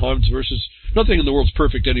between harms versus, nothing in the world's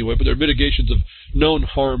perfect anyway, but they're mitigations of known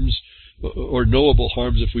harms or knowable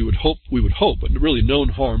harms if we would hope, but really known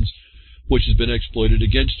harms which has been exploited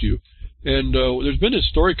against you. And there's been a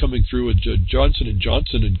story coming through with Johnson &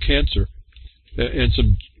 Johnson and cancer and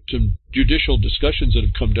some judicial discussions that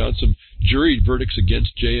have come down, some jury verdicts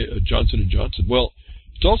against Johnson & Johnson. Well,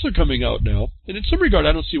 it's also coming out now, and in some regard,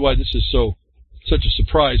 I don't see why this is such a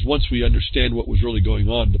surprise once we understand what was really going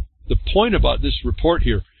on. The point about this report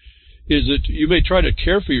here is that you may try to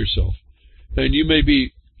care for yourself, and you may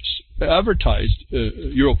be advertised,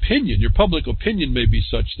 your public opinion may be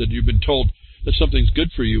such that you've been told that something's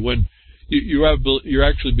good for you when you're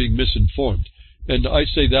actually being misinformed. And I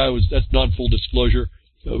say that's non-full disclosure.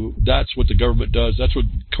 That's what the government does. That's what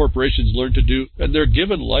corporations learn to do, and they're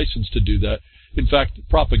given license to do that. In fact,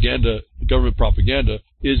 propaganda, government propaganda,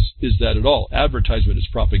 is that at all. Advertisement is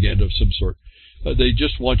propaganda of some sort. They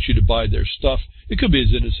just want you to buy their stuff. It could be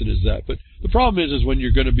as innocent as that. But the problem is when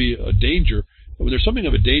you're going to be a danger, when there's something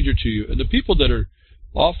of a danger to you, and the people that are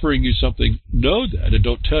offering you something know that and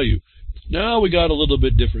don't tell you. Now we got a little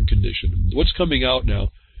bit different condition. What's coming out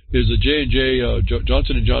now is that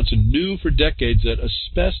Johnson & Johnson knew for decades that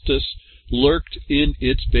asbestos lurked in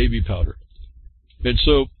its baby powder. And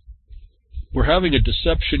so we're having a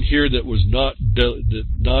deception here that was not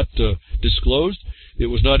disclosed. It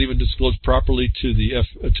was not even disclosed properly to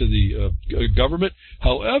the government.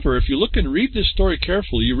 However, if you look and read this story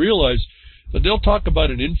carefully, you realize that they'll talk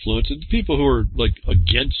about an influence, and the people who are like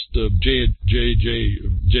against J&J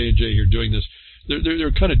here doing this,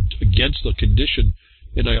 they're kind of against the condition,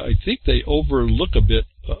 and I think they overlook a bit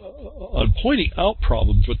on pointing out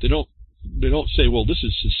problems, but they don't say, well, this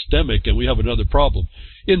is systemic and we have another problem.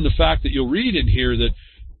 In the fact that you'll read in here that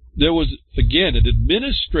there was, again, an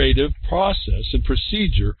administrative process and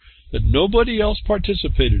procedure that nobody else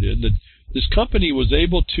participated in, that this company was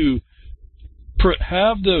able to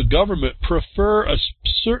have the government prefer a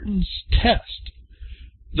certain test,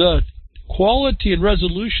 the quality and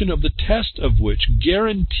resolution of the test of which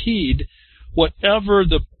guaranteed whatever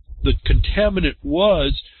the contaminant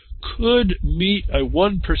was could meet a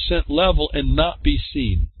 1% level and not be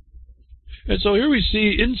seen. And so here we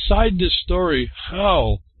see inside this story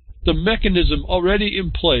how the mechanism already in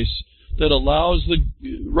place that allows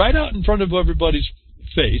right out in front of everybody's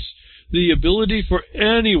face, the ability for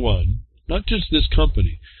anyone, not just this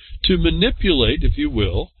company, to manipulate, if you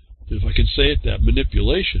will, if I can say it, that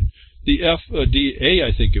manipulation, the FDA,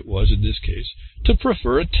 I think it was in this case, to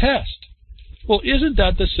prefer a test. Well, isn't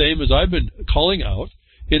that the same as I've been calling out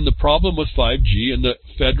in the problem with 5G and the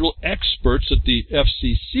federal experts that the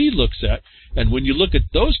FCC looks at? And when you look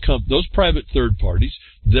at those private third parties,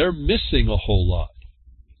 they're missing a whole lot.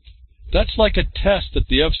 That's like a test that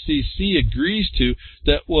the FCC agrees to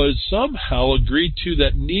that was somehow agreed to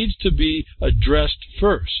that needs to be addressed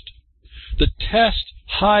first. The test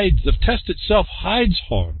itself hides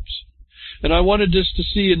harms. And I wanted us to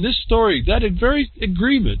see in this story, that very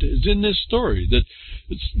agreement is in this story, that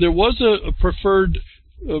there was a preferred,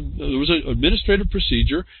 there was an administrative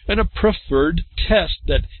procedure and a preferred test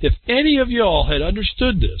that if any of y'all had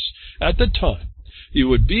understood this at the time, you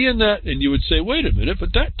would be in that and you would say, wait a minute,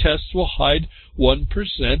 but that test will hide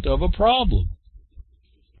 1% of a problem.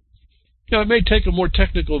 You know, it may take a more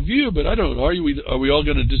technical view, but I don't know. Are we all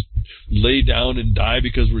going to just lay down and die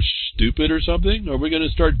because we're stupid or something? Or are we going to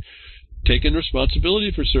start taking responsibility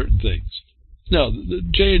for certain things? Now, the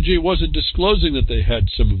J&J wasn't disclosing that they had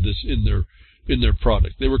some of this in their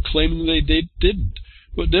product. They were claiming they didn't.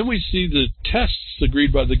 But then we see the tests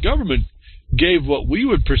agreed by the government gave what we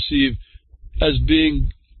would perceive as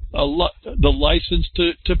being the license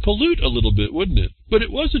to pollute a little bit, wouldn't it? But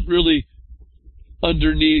it wasn't really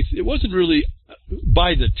underneath, it wasn't really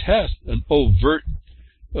by the test an overt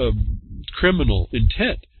criminal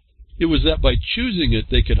intent. It was that by choosing it,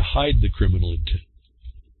 they could hide the criminal intent.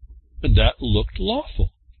 And that looked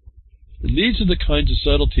lawful. And these are the kinds of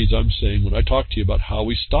subtleties I'm saying when I talk to you about how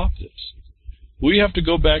we stop this. We have to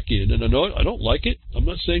go back in, and I know I don't like it. I'm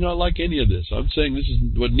not saying I like any of this. I'm saying this is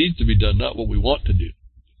what needs to be done, not what we want to do.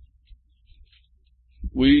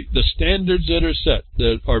 The standards that are set,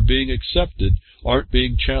 that are being accepted, aren't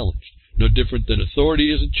being challenged. No different than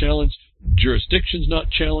authority isn't challenged, jurisdiction's not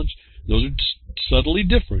challenged. Those are subtly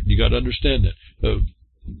different. You got to understand that.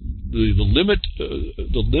 The limit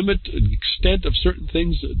and extent of certain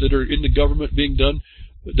things that are in the government being done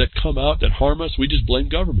that come out that harm us, we just blame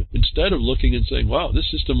government instead of looking and saying, "Wow,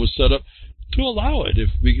 this system was set up to allow it."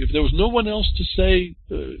 If there was no one else to say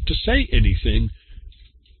anything,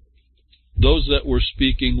 those that were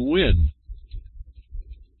speaking win.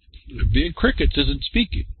 Being crickets isn't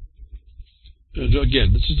speaking. And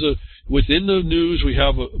again, this is within the news. We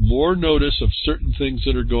have more notice of certain things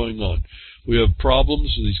that are going on. We have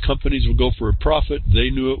problems. These companies will go for a profit.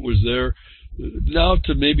 They knew it was there. Now,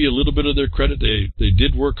 to maybe a little bit of their credit, they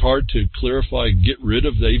did work hard to clarify and get rid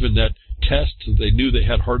of even that test. They knew they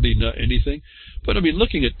had hardly anything. But, I mean,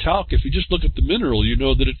 looking at talc, if you just look at the mineral, you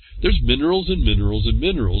know that there's minerals and minerals and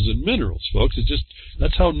minerals and minerals, folks. It's just,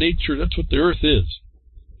 that's how nature, that's what the earth is.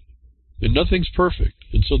 And nothing's perfect.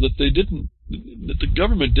 And so that the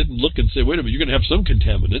government didn't look and say, wait a minute, you're going to have some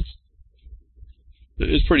contaminants.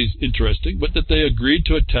 It's pretty interesting. But that they agreed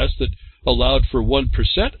to a test that allowed for 1%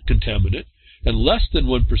 contaminant, and less than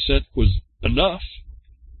 1% was enough,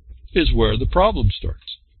 is where the problem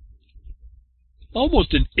starts.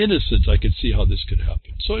 Almost in innocence, I can see how this could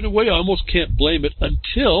happen. So in a way, I almost can't blame it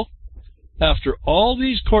until after all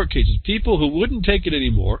these court cases, people who wouldn't take it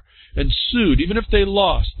anymore and sued, even if they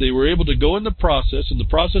lost, they were able to go in the process, and the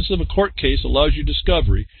process of a court case allows you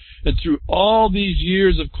discovery. And through all these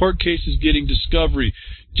years of court cases getting discovery,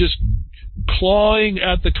 just clawing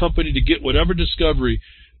at the company to get whatever discovery,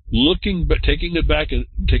 taking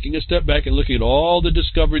a step back and looking at all the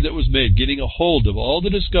discovery that was made, getting a hold of all the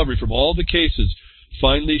discovery from all the cases,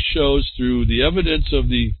 finally shows through the evidence of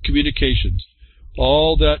the communications,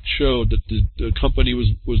 all that showed that the company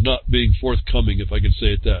was not being forthcoming, if I can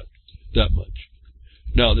say it that much.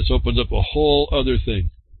 Now, this opens up a whole other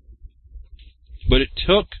thing. But it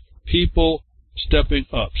took people stepping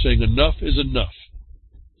up, saying enough is enough.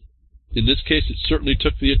 In this case, it certainly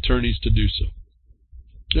took the attorneys to do so.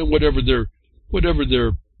 And whatever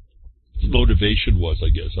their motivation was, I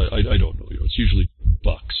guess. I don't know. It's usually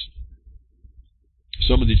bucks.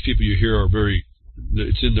 Some of these people you hear are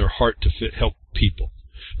it's in their heart to help people.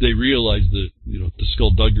 They realize the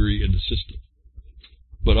skullduggery in the system.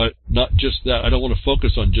 But not just that. I don't want to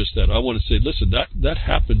focus on just that. I want to say, listen, that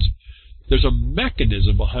happens. There's a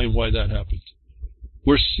mechanism behind why that happens.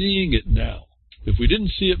 We're seeing it now. If we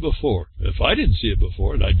didn't see it before, if I didn't see it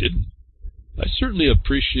before, and I didn't, I certainly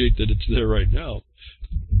appreciate that it's there right now.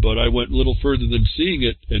 But I went a little further than seeing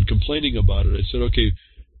it and complaining about it. I said, okay,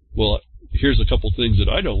 well, here's a couple things that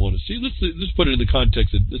I don't want to see. Let's put it in the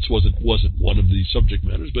context that this wasn't one of the subject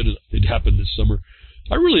matters, but it happened this summer.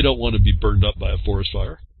 I really don't want to be burned up by a forest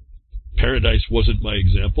fire. Paradise wasn't my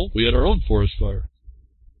example. We had our own forest fire.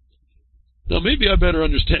 Now, maybe I better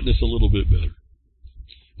understand this a little bit better.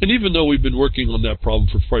 And even though we've been working on that problem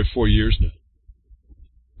for probably 4 years now,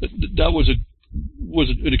 that was was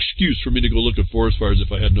an excuse for me to go look at forest fires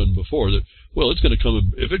if I had none before. That, well, it's going to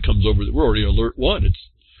come, if it comes over, we're already alert 1. It's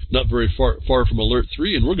not very far from alert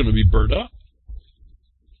 3, and we're going to be burnt up.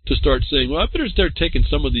 To start saying, well, I better start taking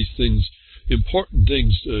some of these things, important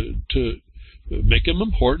things, to make them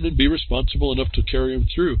important and be responsible enough to carry them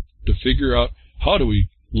through, to figure out how do we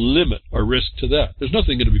limit our risk to that. There's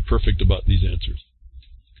nothing going to be perfect about these answers.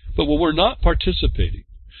 But when we're not participating,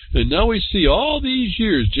 and now we see all these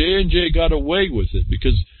years J&J got away with it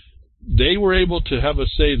because they were able to have a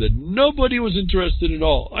say that nobody was interested at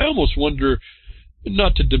all. I almost wonder,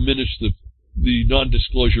 not to diminish the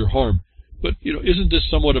non-disclosure harm, but, isn't this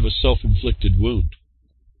somewhat of a self-inflicted wound?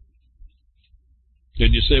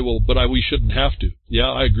 And you say, well, but we shouldn't have to. Yeah,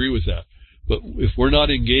 I agree with that. But if we're not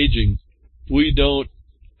engaging, we don't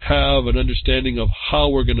have an understanding of how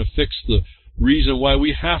we're going to fix the reason why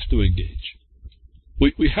we have to engage.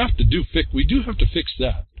 We have to do we do have to fix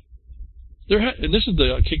that. And this is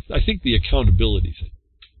I think the accountability thing.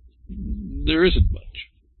 There isn't much.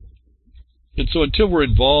 And so until we're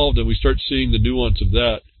involved and we start seeing the nuance of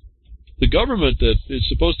that, the government that is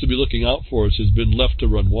supposed to be looking out for us has been left to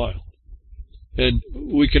run wild. And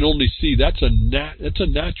we can only see that's a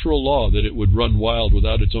natural law that it would run wild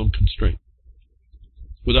without its own constraint.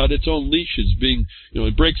 Without its own leashes being,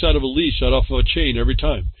 it breaks out of a leash, out off of a chain every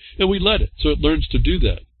time. And we let it, so it learns to do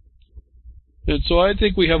that. And so I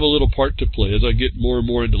think we have a little part to play as I get more and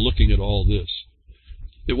more into looking at all this.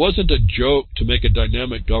 It wasn't a joke to make a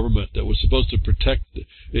dynamic government that was supposed to protect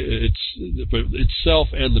itself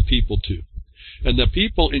and the people too. And the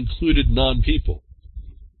people included non-people.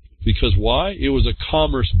 Because why? It was a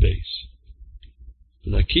commerce base.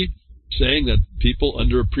 And I keep saying that people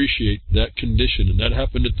underappreciate that condition, and that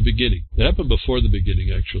happened at the beginning. That happened before the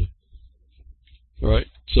beginning, actually. All right?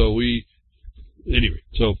 So anyway,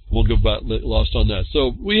 so we'll get lost on that.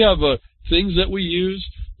 So we have things that we use,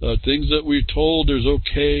 things that we're told is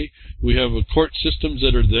okay. We have court systems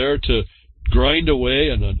that are there to grind away,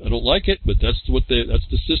 and I don't like it, but that's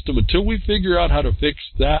the system until we figure out how to fix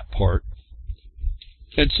that part.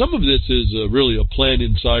 And some of this is really a plan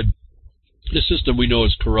inside the system we know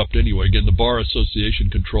is corrupt anyway. Again, the Bar Association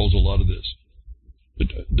controls a lot of this.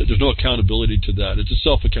 There's no accountability to that. It's a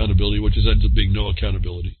self-accountability, which ends up being no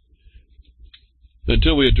accountability.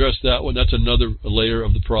 Until we address that one, that's another layer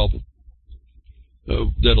of the problem.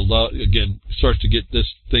 That starts to get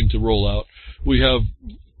this thing to roll out. We have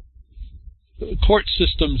court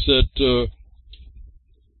systems that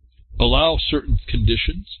allow certain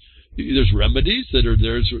conditions. There's remedies that are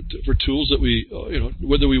there for tools that we,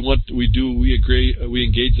 whether we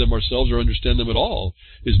engage them ourselves or understand them at all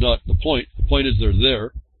is not the point. The point is they're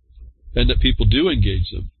there, and that people do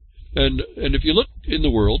engage them. And if you look in the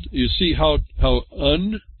world, you see how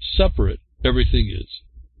unseparate everything is,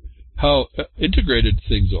 how integrated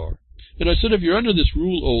things are. And I said, if you're under this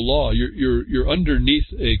rule of law, you're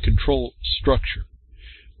underneath a control structure,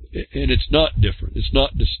 and it's not different. It's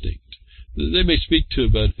not distinct. They may speak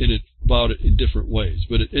about it in different ways,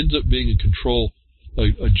 but it ends up being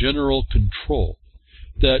a general control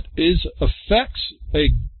that affects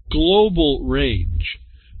a global range.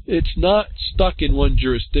 It's not stuck in one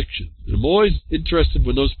jurisdiction. And I'm always interested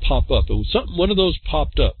when those pop up. And one of those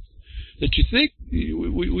popped up. That you think,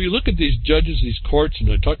 we look at these judges, these courts, and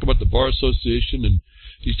I talk about the Bar Association, and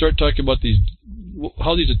you start talking about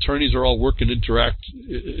how these attorneys are all working, interact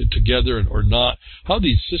together or not, how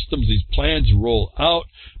these systems, these plans roll out,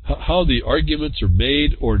 how the arguments are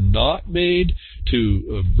made or not made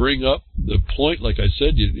to bring up the point. Like I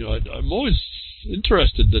said, I'm always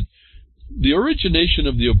interested that the origination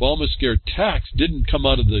of the Obamacare tax didn't come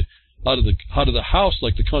out of the House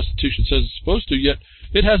like the Constitution says it's supposed to, yet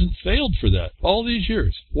it hasn't failed for that all these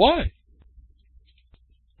years. Why?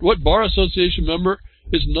 What Bar Association member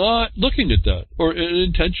is not looking at that, or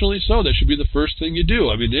intentionally so? That should be the first thing you do.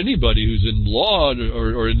 I mean, anybody who's in law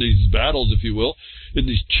or in these battles, if you will, in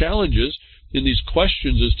these challenges, in these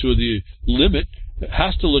questions as to the limit,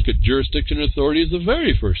 has to look at jurisdiction and authority as the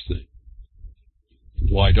very first thing.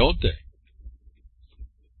 Why don't they?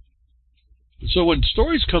 So when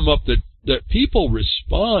stories come up that people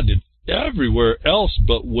respond in everywhere else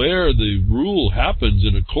but where the rule happens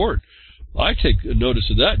in a court, I take notice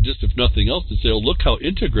of that, just if nothing else, to say, oh, look how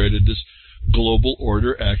integrated this global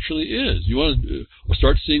order actually is. You want to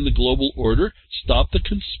start seeing the global order, stop the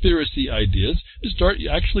conspiracy ideas, and start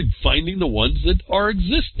actually finding the ones that are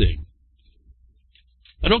existing.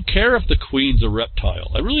 I don't care if the Queen's a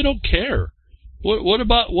reptile. I really don't care. What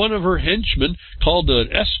about one of her henchmen called an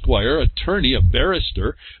esquire, attorney, a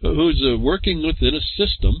barrister, who's working within a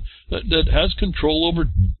system that has control over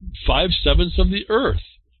 5/7 of the earth?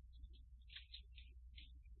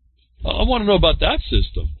 I want to know about that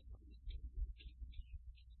system.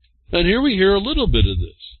 And here we hear a little bit of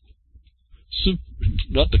this. So,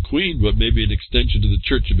 not the Queen, but maybe an extension to the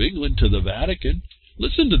Church of England, to the Vatican.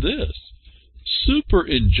 Listen to this. Super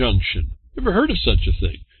injunction. Ever heard of such a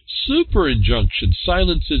thing? Super injunction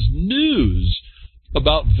silences news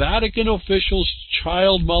about Vatican officials'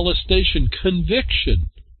 child molestation conviction.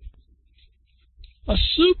 A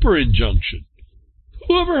super injunction.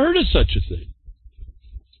 Who ever heard of such a thing?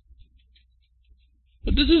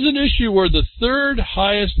 But this is an issue where the third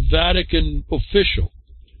highest Vatican official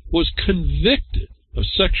was convicted of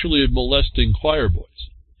sexually molesting choir boys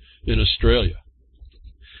in Australia.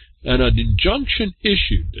 And an injunction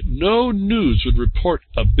issued that no news would report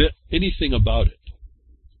anything about it.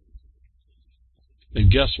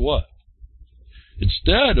 And guess what?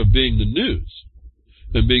 Instead of being the news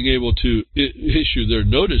and being able to issue their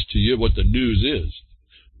notice to you what the news is,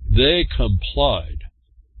 they complied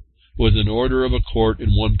with an order of a court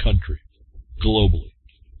in one country, globally,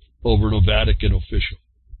 over a Vatican official.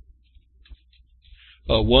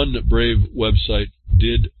 One brave website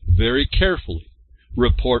did very carefully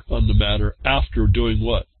report on the matter after doing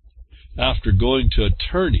what? After going to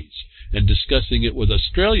attorneys and discussing it with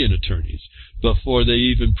Australian attorneys before they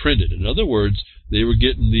even printed. In other words, they were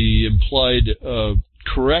getting the implied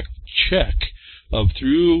correct check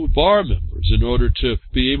through bar members in order to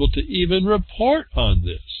be able to even report on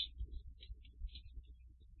this.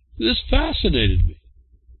 This fascinated me.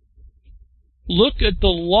 Look at the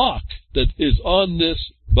lock that is on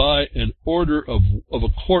this by an order of a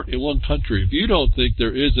court in one country. If you don't think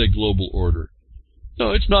there is a global order,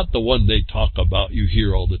 no, it's not the one they talk about, you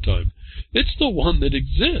hear all the time. It's the one that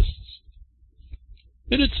exists.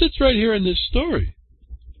 And it sits right here in this story.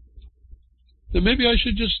 Then maybe I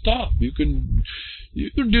should just stop. You can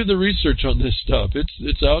do the research on this stuff.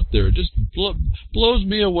 It's out there. It just blows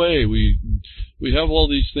me away. We have all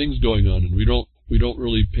these things going on, and we don't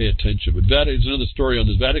really pay attention. But there's another story on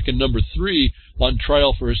this. Vatican number 3 on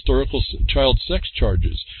trial for historical child sex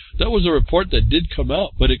charges. That was a report that did come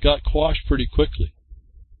out, but it got quashed pretty quickly.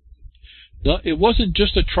 Now, it wasn't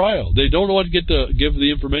just a trial. They don't want to give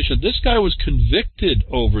the information. This guy was convicted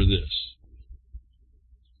over this.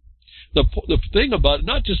 The thing about it,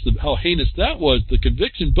 not just how heinous that was, the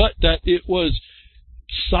conviction, but that it was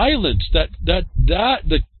silenced.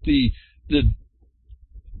 The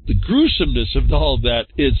gruesomeness of all that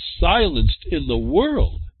is silenced in the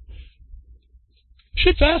world.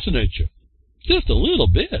 Should fascinate you. Just a little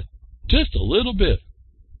bit. Just a little bit.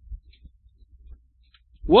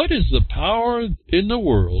 What is the power in the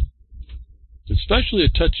world, especially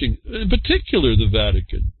touching, in particular, the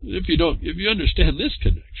Vatican, if you understand this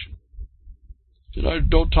connection? And I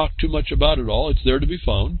don't talk too much about it all. It's there to be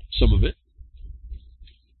found, some of it.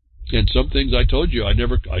 And some things I told you, I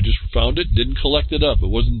just found it, didn't collect it up.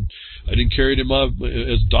 I didn't carry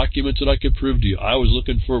it as documents that I could prove to you. I was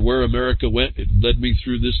looking for where America went. It led me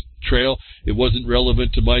through this trail. It wasn't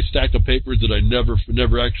relevant to my stack of papers that I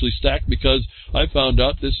never actually stacked, because I found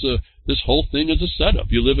out this whole thing is a setup.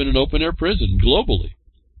 You live in an open-air prison globally.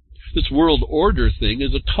 This world order thing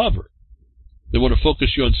is a cover. They want to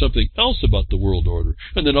focus you on something else about the world order.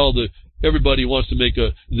 And then everybody wants to make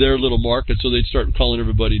their little market, so they start calling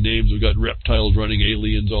everybody names. We've got reptiles running,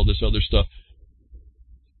 aliens, all this other stuff.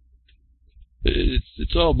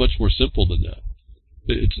 It's all much more simple than that.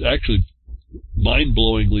 It's actually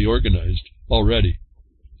mind-blowingly organized already.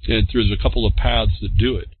 And there's a couple of paths that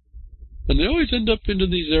do it. And they always end up into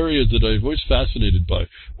these areas that I'm always fascinated by.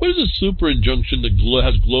 What is a super injunction that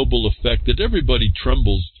has global effect that everybody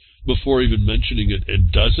trembles before even mentioning it,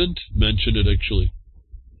 and doesn't mention it actually?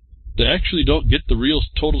 They actually don't get the real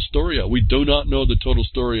total story out. We do not know the total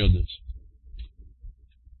story on this.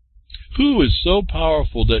 Who is so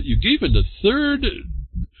powerful that even the third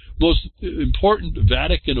most important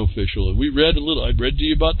Vatican official, and I read to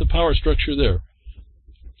you about the power structure there,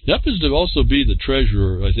 happens to also be the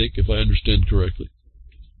treasurer, I think, if I understand correctly.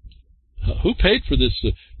 Who paid for this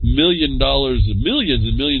millions and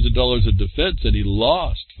millions of dollars of defense, and he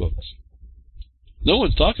lost, folks? No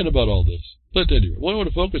one's talking about all this. But anyway, I want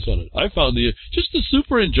to focus on it. I found just the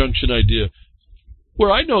super injunction idea,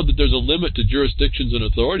 where I know that there's a limit to jurisdictions and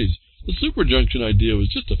authorities. The super injunction idea was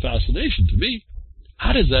just a fascination to me.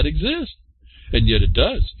 How does that exist? And yet it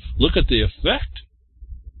does. Look at the effect.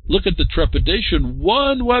 Look at the trepidation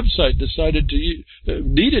one website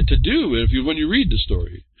needed to do when you read the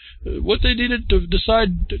story. What they needed to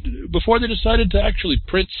decide before they decided to actually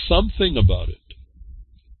print something about it.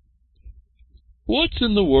 What's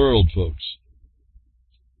in the world, folks?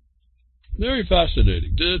 Very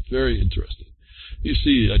fascinating. Just very interesting. you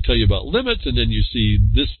see, I tell you about limits, and then you see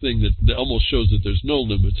this thing that almost shows that there's no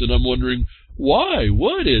limits, and I'm wondering, why?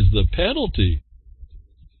 What is the penalty?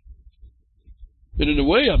 And in a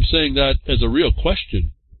way, I'm saying that as a real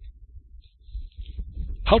question.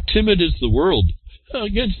 How timid is the world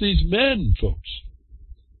against these men, folks?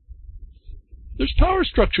 There's power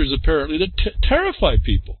structures, apparently, that terrify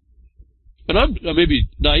people. And I may be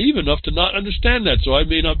naive enough to not understand that, so I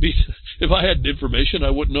may not be, if I had information, I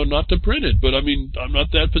wouldn't know not to print it. But, I mean, I'm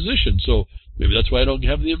not that position, so maybe that's why I don't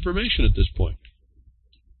have the information at this point.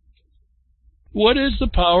 What is the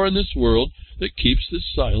power in this world that keeps this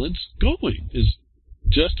silence going is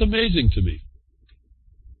just amazing to me.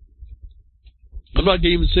 I'm not going to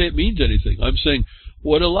even say it means anything. I'm saying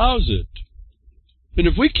what allows it. And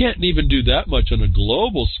if we can't even do that much on a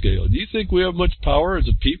global scale, do you think we have much power as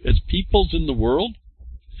peoples in the world?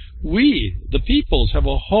 We, the peoples, have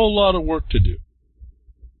a whole lot of work to do.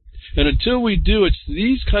 And until we do, it's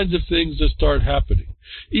these kinds of things that start happening.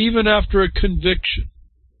 Even after a conviction,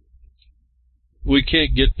 we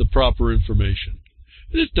can't get the proper information.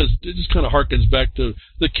 It just kind of harkens back to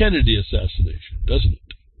the Kennedy assassination, doesn't it?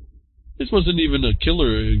 This wasn't even a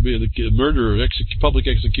killer, the murder or public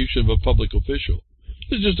execution of a public official.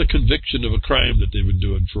 It's just a conviction of a crime that they've been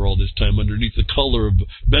doing for all this time underneath the color of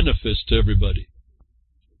benefice to everybody.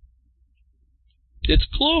 It's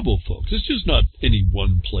global, folks. It's just not any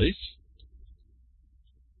one place.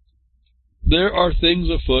 There are things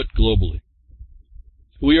afoot globally.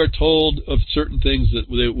 We are told of certain things that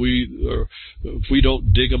if we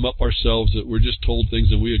don't dig them up ourselves, that we're just told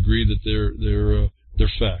things and we agree that they're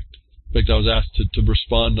fact. In fact, I was asked to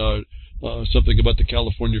respond something about the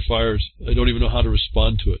California fires. I don't even know how to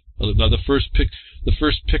respond to it. Now, the first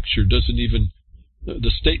picture doesn't even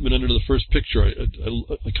the statement under the first picture.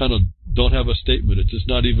 I kind of don't have a statement. It's just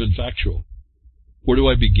not even factual. Where do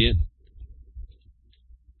I begin?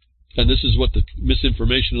 And this is what the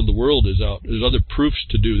misinformation in the world is out. There's other proofs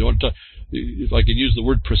to do. They want to talk, if I can use the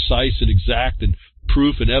word precise and exact and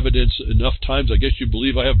proof and evidence enough times, I guess you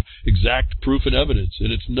believe I have exact proof and evidence,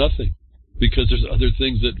 and it's nothing. Because there's other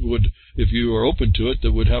things that would, if you are open to it,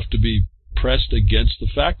 that would have to be pressed against the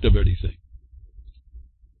fact of anything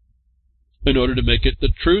in order to make it the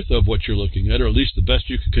truth of what you're looking at, or at least the best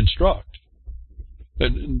you can construct.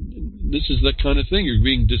 And this is that kind of thing.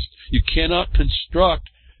 You cannot construct.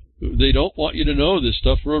 They don't want you to know this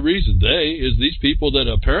stuff for a reason. These people that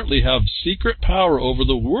apparently have secret power over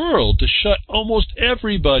the world to shut almost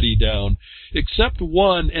everybody down except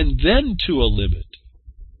one, and then to a limit.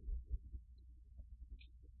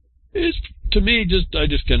 It's, to me, I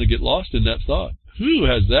just kind of get lost in that thought. Who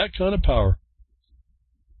has that kind of power?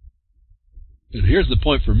 And here's the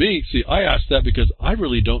point for me. See, I ask that because I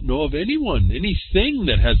really don't know of anything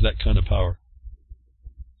that has that kind of power.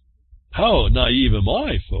 How naive am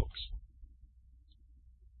I, folks?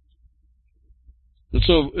 And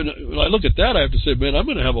so when I look at that, I have to say, man, I'm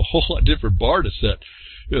going to have a whole lot different bar to set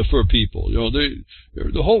for people.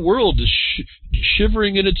 The whole world is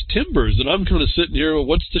shivering in its timbers, and I'm going to sit in here. Well,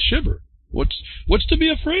 what's to shiver? What's to be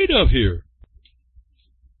afraid of here?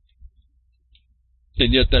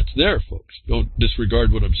 And yet that's there, folks. Don't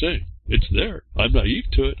disregard what I'm saying. It's there. I'm naive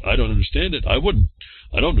to it. I don't understand it. I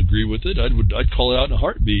don't agree with it. I'd call it out in a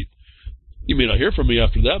heartbeat. You may not hear from me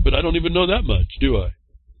after that, but I don't even know that much, do I?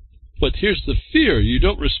 But here's the fear. You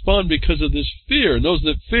don't respond because of this fear. And those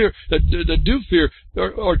that fear, that do fear,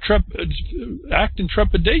 act in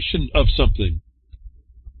trepidation of something.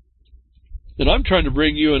 And I'm trying to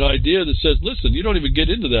bring you an idea that says, listen, you don't even get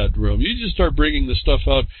into that realm. You just start bringing the stuff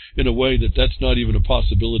out in a way that's not even a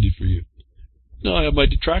possibility for you. No, I have my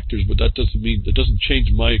detractors, but that doesn't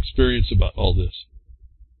change my experience about all this.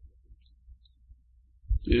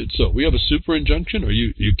 So we have a super injunction. Are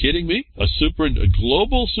you kidding me? A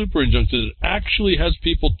global super injunction that actually has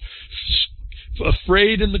people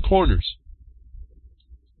afraid in the corners.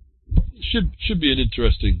 Should be an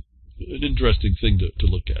interesting thing to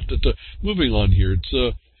look at. Moving on here, it's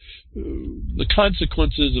the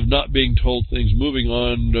consequences of not being told things. Moving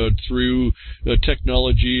on through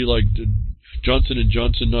technology like Johnson &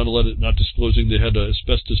 Johnson not disclosing they had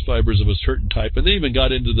asbestos fibers of a certain type, and they even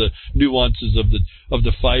got into the nuances of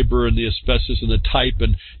the fiber and the asbestos and the type,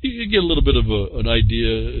 and you get a little bit of an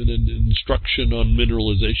idea and an instruction on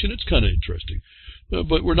mineralization. It's kind of interesting,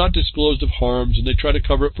 but we're not disclosed of harms, and they try to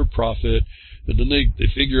cover it for profit. And then they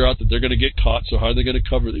figure out that they're going to get caught, so how are they going to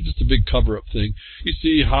cover it? It's just a big cover-up thing. You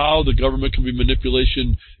see how the government can be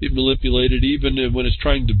manipulated even when it's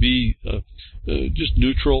trying to be just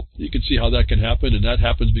neutral. You can see how that can happen, and that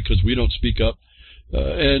happens because we don't speak up.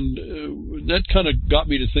 And that kind of got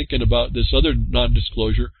me to thinking about this other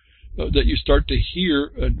non-disclosure. that you start to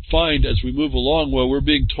hear and find as we move along, while we're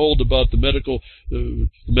being told about the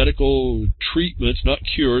medical treatments, not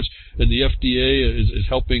cures, and the FDA is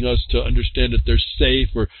helping us to understand that they're safe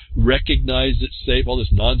or recognize it's safe, all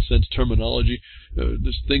this nonsense terminology,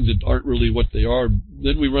 there's things that aren't really what they are.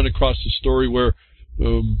 Then we run across a story where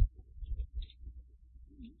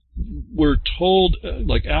we're told,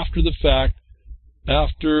 like after the fact,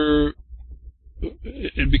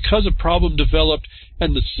 and because a problem developed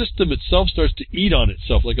and the system itself starts to eat on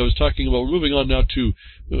itself, like I was talking about, we're moving on now to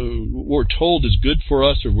what we're told is good for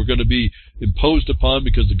us, or we're going to be imposed upon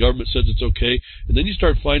because the government says it's okay, and then you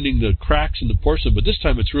start finding the cracks in the porcelain, but this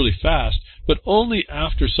time it's really fast, but only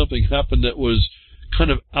after something happened that was kind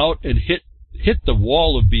of out and hit the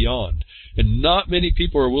wall of beyond. And not many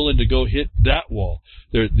people are willing to go hit that wall.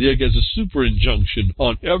 There's a super injunction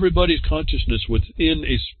on everybody's consciousness within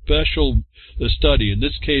a special study, in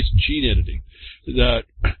this case gene editing, that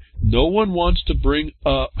no one wants to bring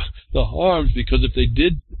up the harms, because if they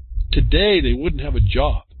did today, they wouldn't have a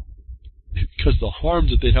job, because the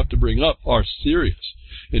harms that they'd have to bring up are serious.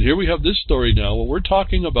 And here we have this story now, what we're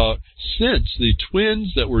talking about, since the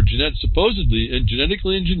twins that were supposedly and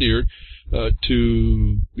genetically engineered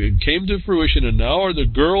came to fruition, and now are the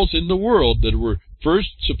girls in the world that were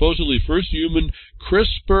supposedly first human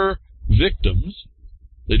CRISPR victims.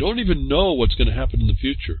 They don't even know what's going to happen in the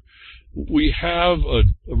future. We have a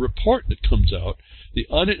report that comes out.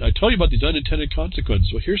 I tell you about these unintended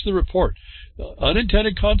consequences. Well, here's the report.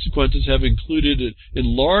 Unintended consequences have included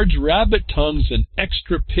enlarged rabbit tongues and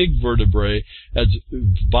extra pig vertebrae, as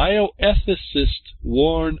bioethicists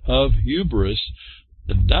warn of hubris.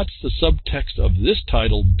 And that's the subtext of this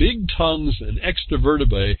title, Big Tongues and Extra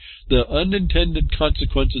Vertebrae, the Unintended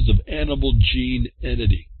Consequences of Animal Gene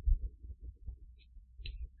Editing.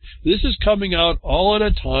 This is coming out all at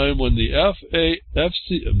a time when the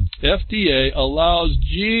FDA allows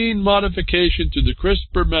gene modification through the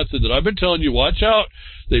CRISPR method that I've been telling you, watch out.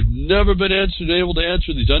 They've never been able to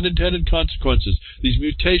answer these unintended consequences, these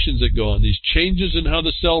mutations that go on, these changes in how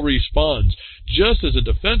the cell responds, just as a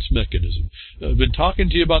defense mechanism. I've been talking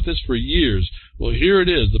to you about this for years. Well, here it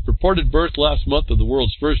is. The purported birth last month of the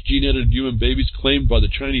world's first gene-edited human babies, claimed by the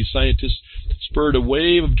Chinese scientists, spurred a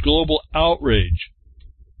wave of global outrage.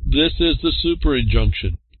 This is the super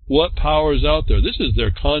injunction. What power is out there? This is their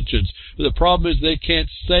conscience. But the problem is they can't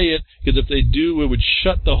say it, because if they do, it would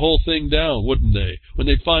shut the whole thing down, wouldn't they? When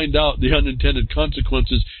they find out the unintended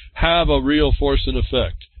consequences have a real force and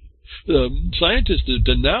effect. Scientists have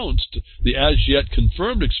denounced the as-yet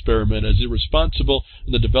confirmed experiment as irresponsible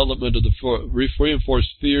in the development of the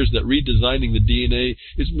reinforced fears that redesigning the DNA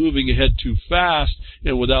is moving ahead too fast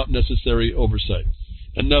and without necessary oversight.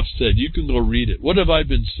 Enough said. You can go read it. What have I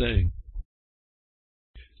been saying?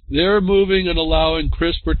 They're moving and allowing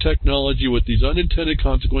CRISPR technology with these unintended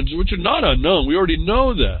consequences, which are not unknown. We already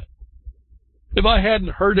know that. If I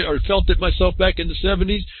hadn't heard it or felt it myself back in the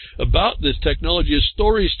 70s about this technology as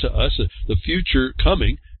stories to us, the future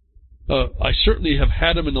coming, I certainly have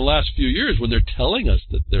had them in the last few years when they're telling us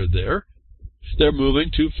that they're there. They're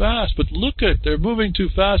moving too fast. But look at, they're moving too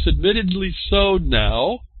fast, admittedly so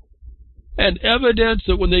now. And evidence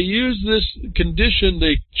that when they use this condition,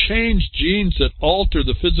 they change genes that alter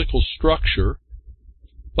the physical structure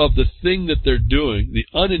of the thing that they're doing, the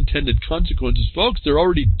unintended consequences. Folks, they're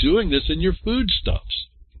already doing this in your foodstuffs.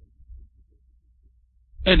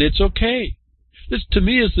 And it's okay. This, to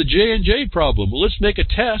me, is the J&J problem. Well, let's make a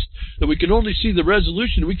test that we can only see the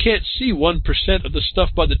resolution. We can't see 1% of the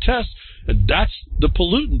stuff by the test, and that's the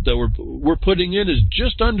pollutant that we're putting in is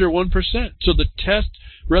just under 1%. So the test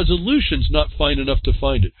resolution's not fine enough to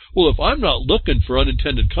find it. Well, if I'm not looking for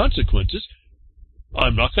unintended consequences,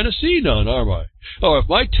 I'm not going to see none, am I? Or if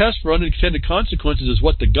my test for unintended consequences is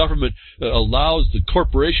what the government allows the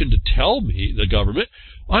corporation to tell me, the government,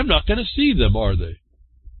 I'm not going to see them, are they?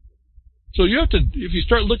 So you have to, if you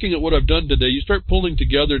start looking at what I've done today, you start pulling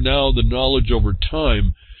together now the knowledge over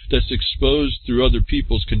time that's exposed through other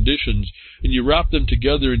people's conditions, and you wrap them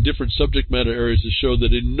together in different subject matter areas to show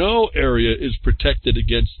that in no area is protected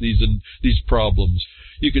against these problems.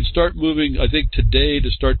 You can start moving, I think, today to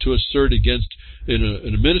start to assert against, in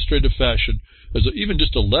an administrative fashion, as even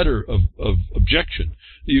just a letter of objection.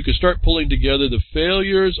 You can start pulling together the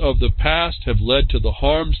failures of the past have led to the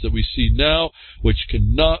harms that we see now, which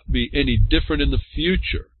cannot be any different in the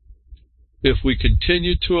future. If we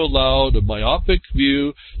continue to allow the myopic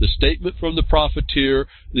view, the statement from the profiteer,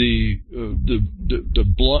 we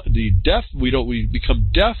become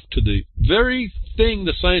deaf to the very thing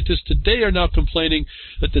the scientists today are now complaining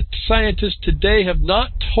that the scientists today have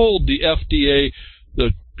not told the FDA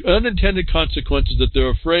unintended consequences that they're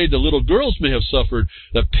afraid the little girls may have suffered,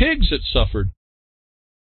 the pigs that suffered,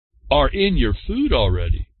 are in your food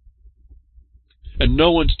already. And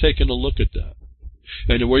no one's taken a look at that.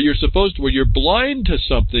 And where you're blind to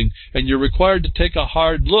something and you're required to take a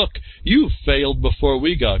hard look, you failed before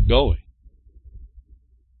we got going.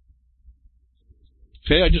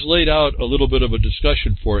 Okay, I just laid out a little bit of a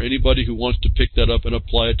discussion for anybody who wants to pick that up and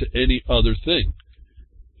apply it to any other thing.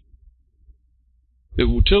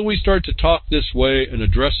 Until we start to talk this way and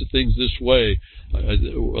address things this way,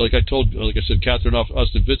 like I said, Catherine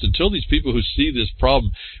Austin Fitz, until these people who see this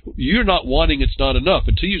problem, you're not wanting it's not enough.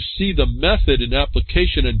 Until you see the method and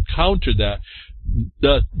application and counter that,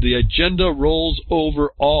 the agenda rolls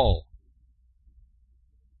over all.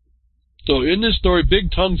 So in this story,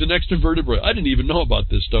 big tongues and extra vertebrae, I didn't even know about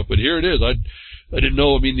this stuff, but here it is. I didn't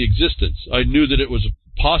know, the existence. I knew that it was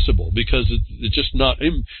possible because it's just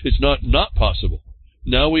it's not possible.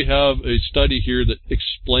 Now we have a study here that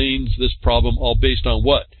explains this problem, all based on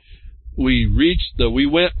what? We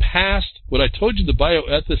went past what I told you the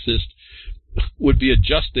bioethicist would be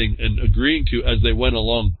adjusting and agreeing to as they went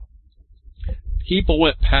along. People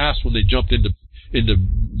went past when they jumped into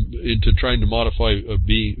trying to modify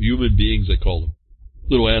human beings, they call them,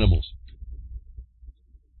 little animals.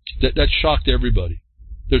 That shocked everybody.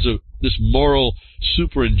 There's this moral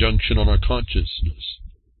super injunction on our consciousness.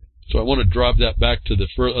 So I want to drop that back to the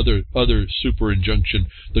other super injunction,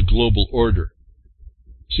 the global order.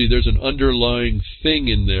 See, there's an underlying thing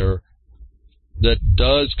in there that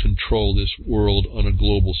does control this world on a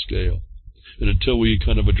global scale. And until we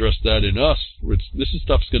kind of address that in us, this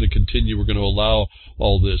stuff's going to continue. We're going to allow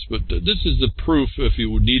all this. But this is the proof, if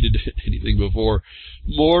you needed anything before,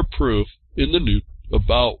 more proof in the Newt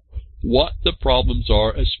about what the problems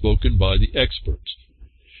are as spoken by the experts.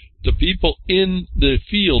 The people in the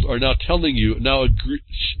field are now telling you,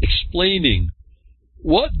 explaining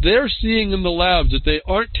what they're seeing in the labs that they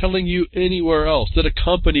aren't telling you anywhere else, that a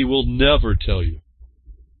company will never tell you.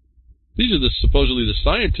 These are supposedly the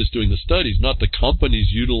scientists doing the studies, not the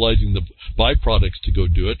companies utilizing the byproducts to go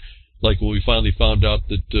do it, like when we finally found out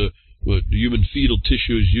that human fetal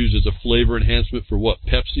tissue is used as a flavor enhancement for what,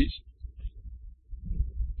 Pepsis?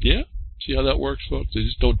 Yeah? See how that works, folks? They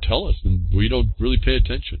just don't tell us, and we don't really pay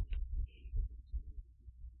attention.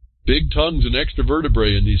 Big tongues and extra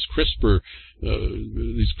vertebrae and these CRISPR,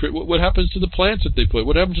 what happens to the plants that they put?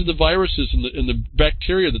 What happens to the viruses and the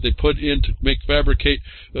bacteria that they put in to fabricate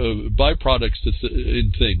byproducts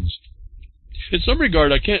in things? In some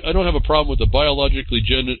regard, I don't have a problem with a biologically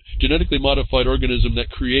genetically modified organism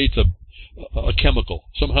that creates a chemical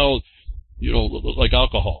somehow, like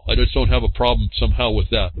alcohol. I just don't have a problem somehow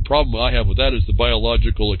with that. The problem I have with that is the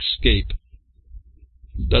biological escape.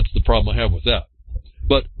 That's the problem I have with that.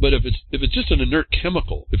 But if it's just an inert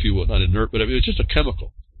chemical, if you will, not inert, but if it's just a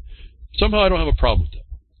chemical, somehow I don't have a problem with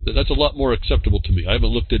that. That's a lot more acceptable to me. I haven't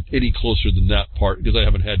looked at any closer than that part because I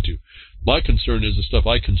haven't had to. My concern is the stuff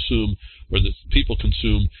I consume, or that people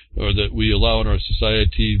consume, or that we allow in our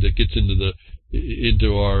society that gets into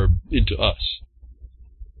us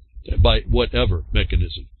by whatever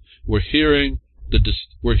mechanism. We're hearing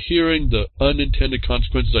the unintended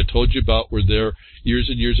consequences I told you about were there years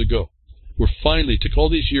and years ago. We're finally, took all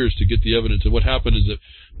these years to get the evidence, and what happened is that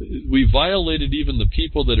we violated even the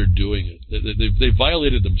people that are doing it. They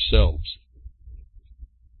violated themselves.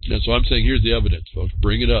 And so I'm saying, here's the evidence, folks.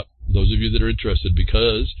 Bring it up, those of you that are interested,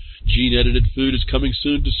 because gene-edited food is coming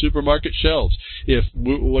soon to supermarket shelves.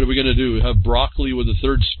 What are we going to do? Have broccoli with a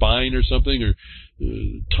third spine or something, or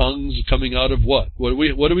tongues coming out of what? What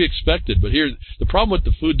do we expected? But here, the problem with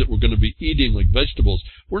the food that we're going to be eating, like vegetables,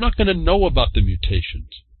 we're not going to know about the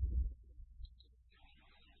mutations.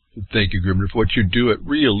 Thank you, Grimmer, for what you do at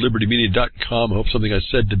reallibertymedia.com. I hope something I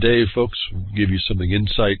said today, folks, will give you something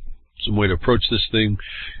insight, some way to approach this thing,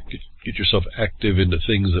 get yourself active into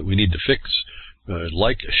things that we need to fix.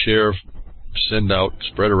 Like, share, send out,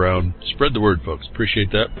 spread around. Spread the word, folks.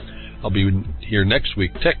 Appreciate that. I'll be here next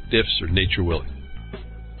week, tech diffs or nature willing.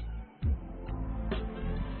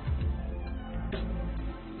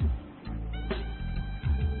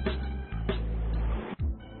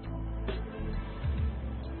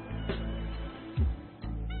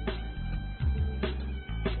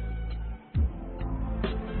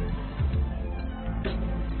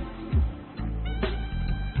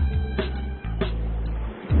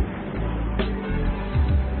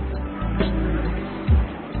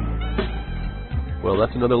 Well,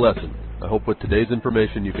 that's another lesson. I hope with today's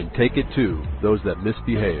information you can take it to those that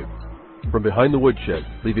misbehave. From behind the woodshed,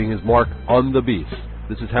 leaving his mark on the beast,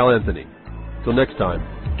 this is Hal Anthony. Till next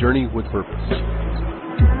time, journey with purpose.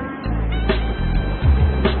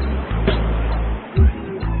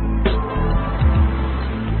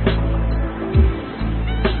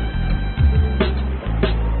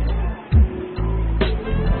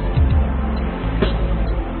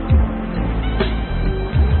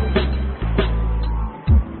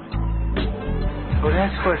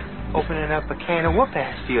 that's what opening up a can of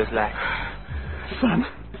whoop-ass feels like. Son,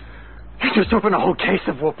 you just opened a whole case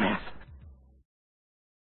of whoop-ass.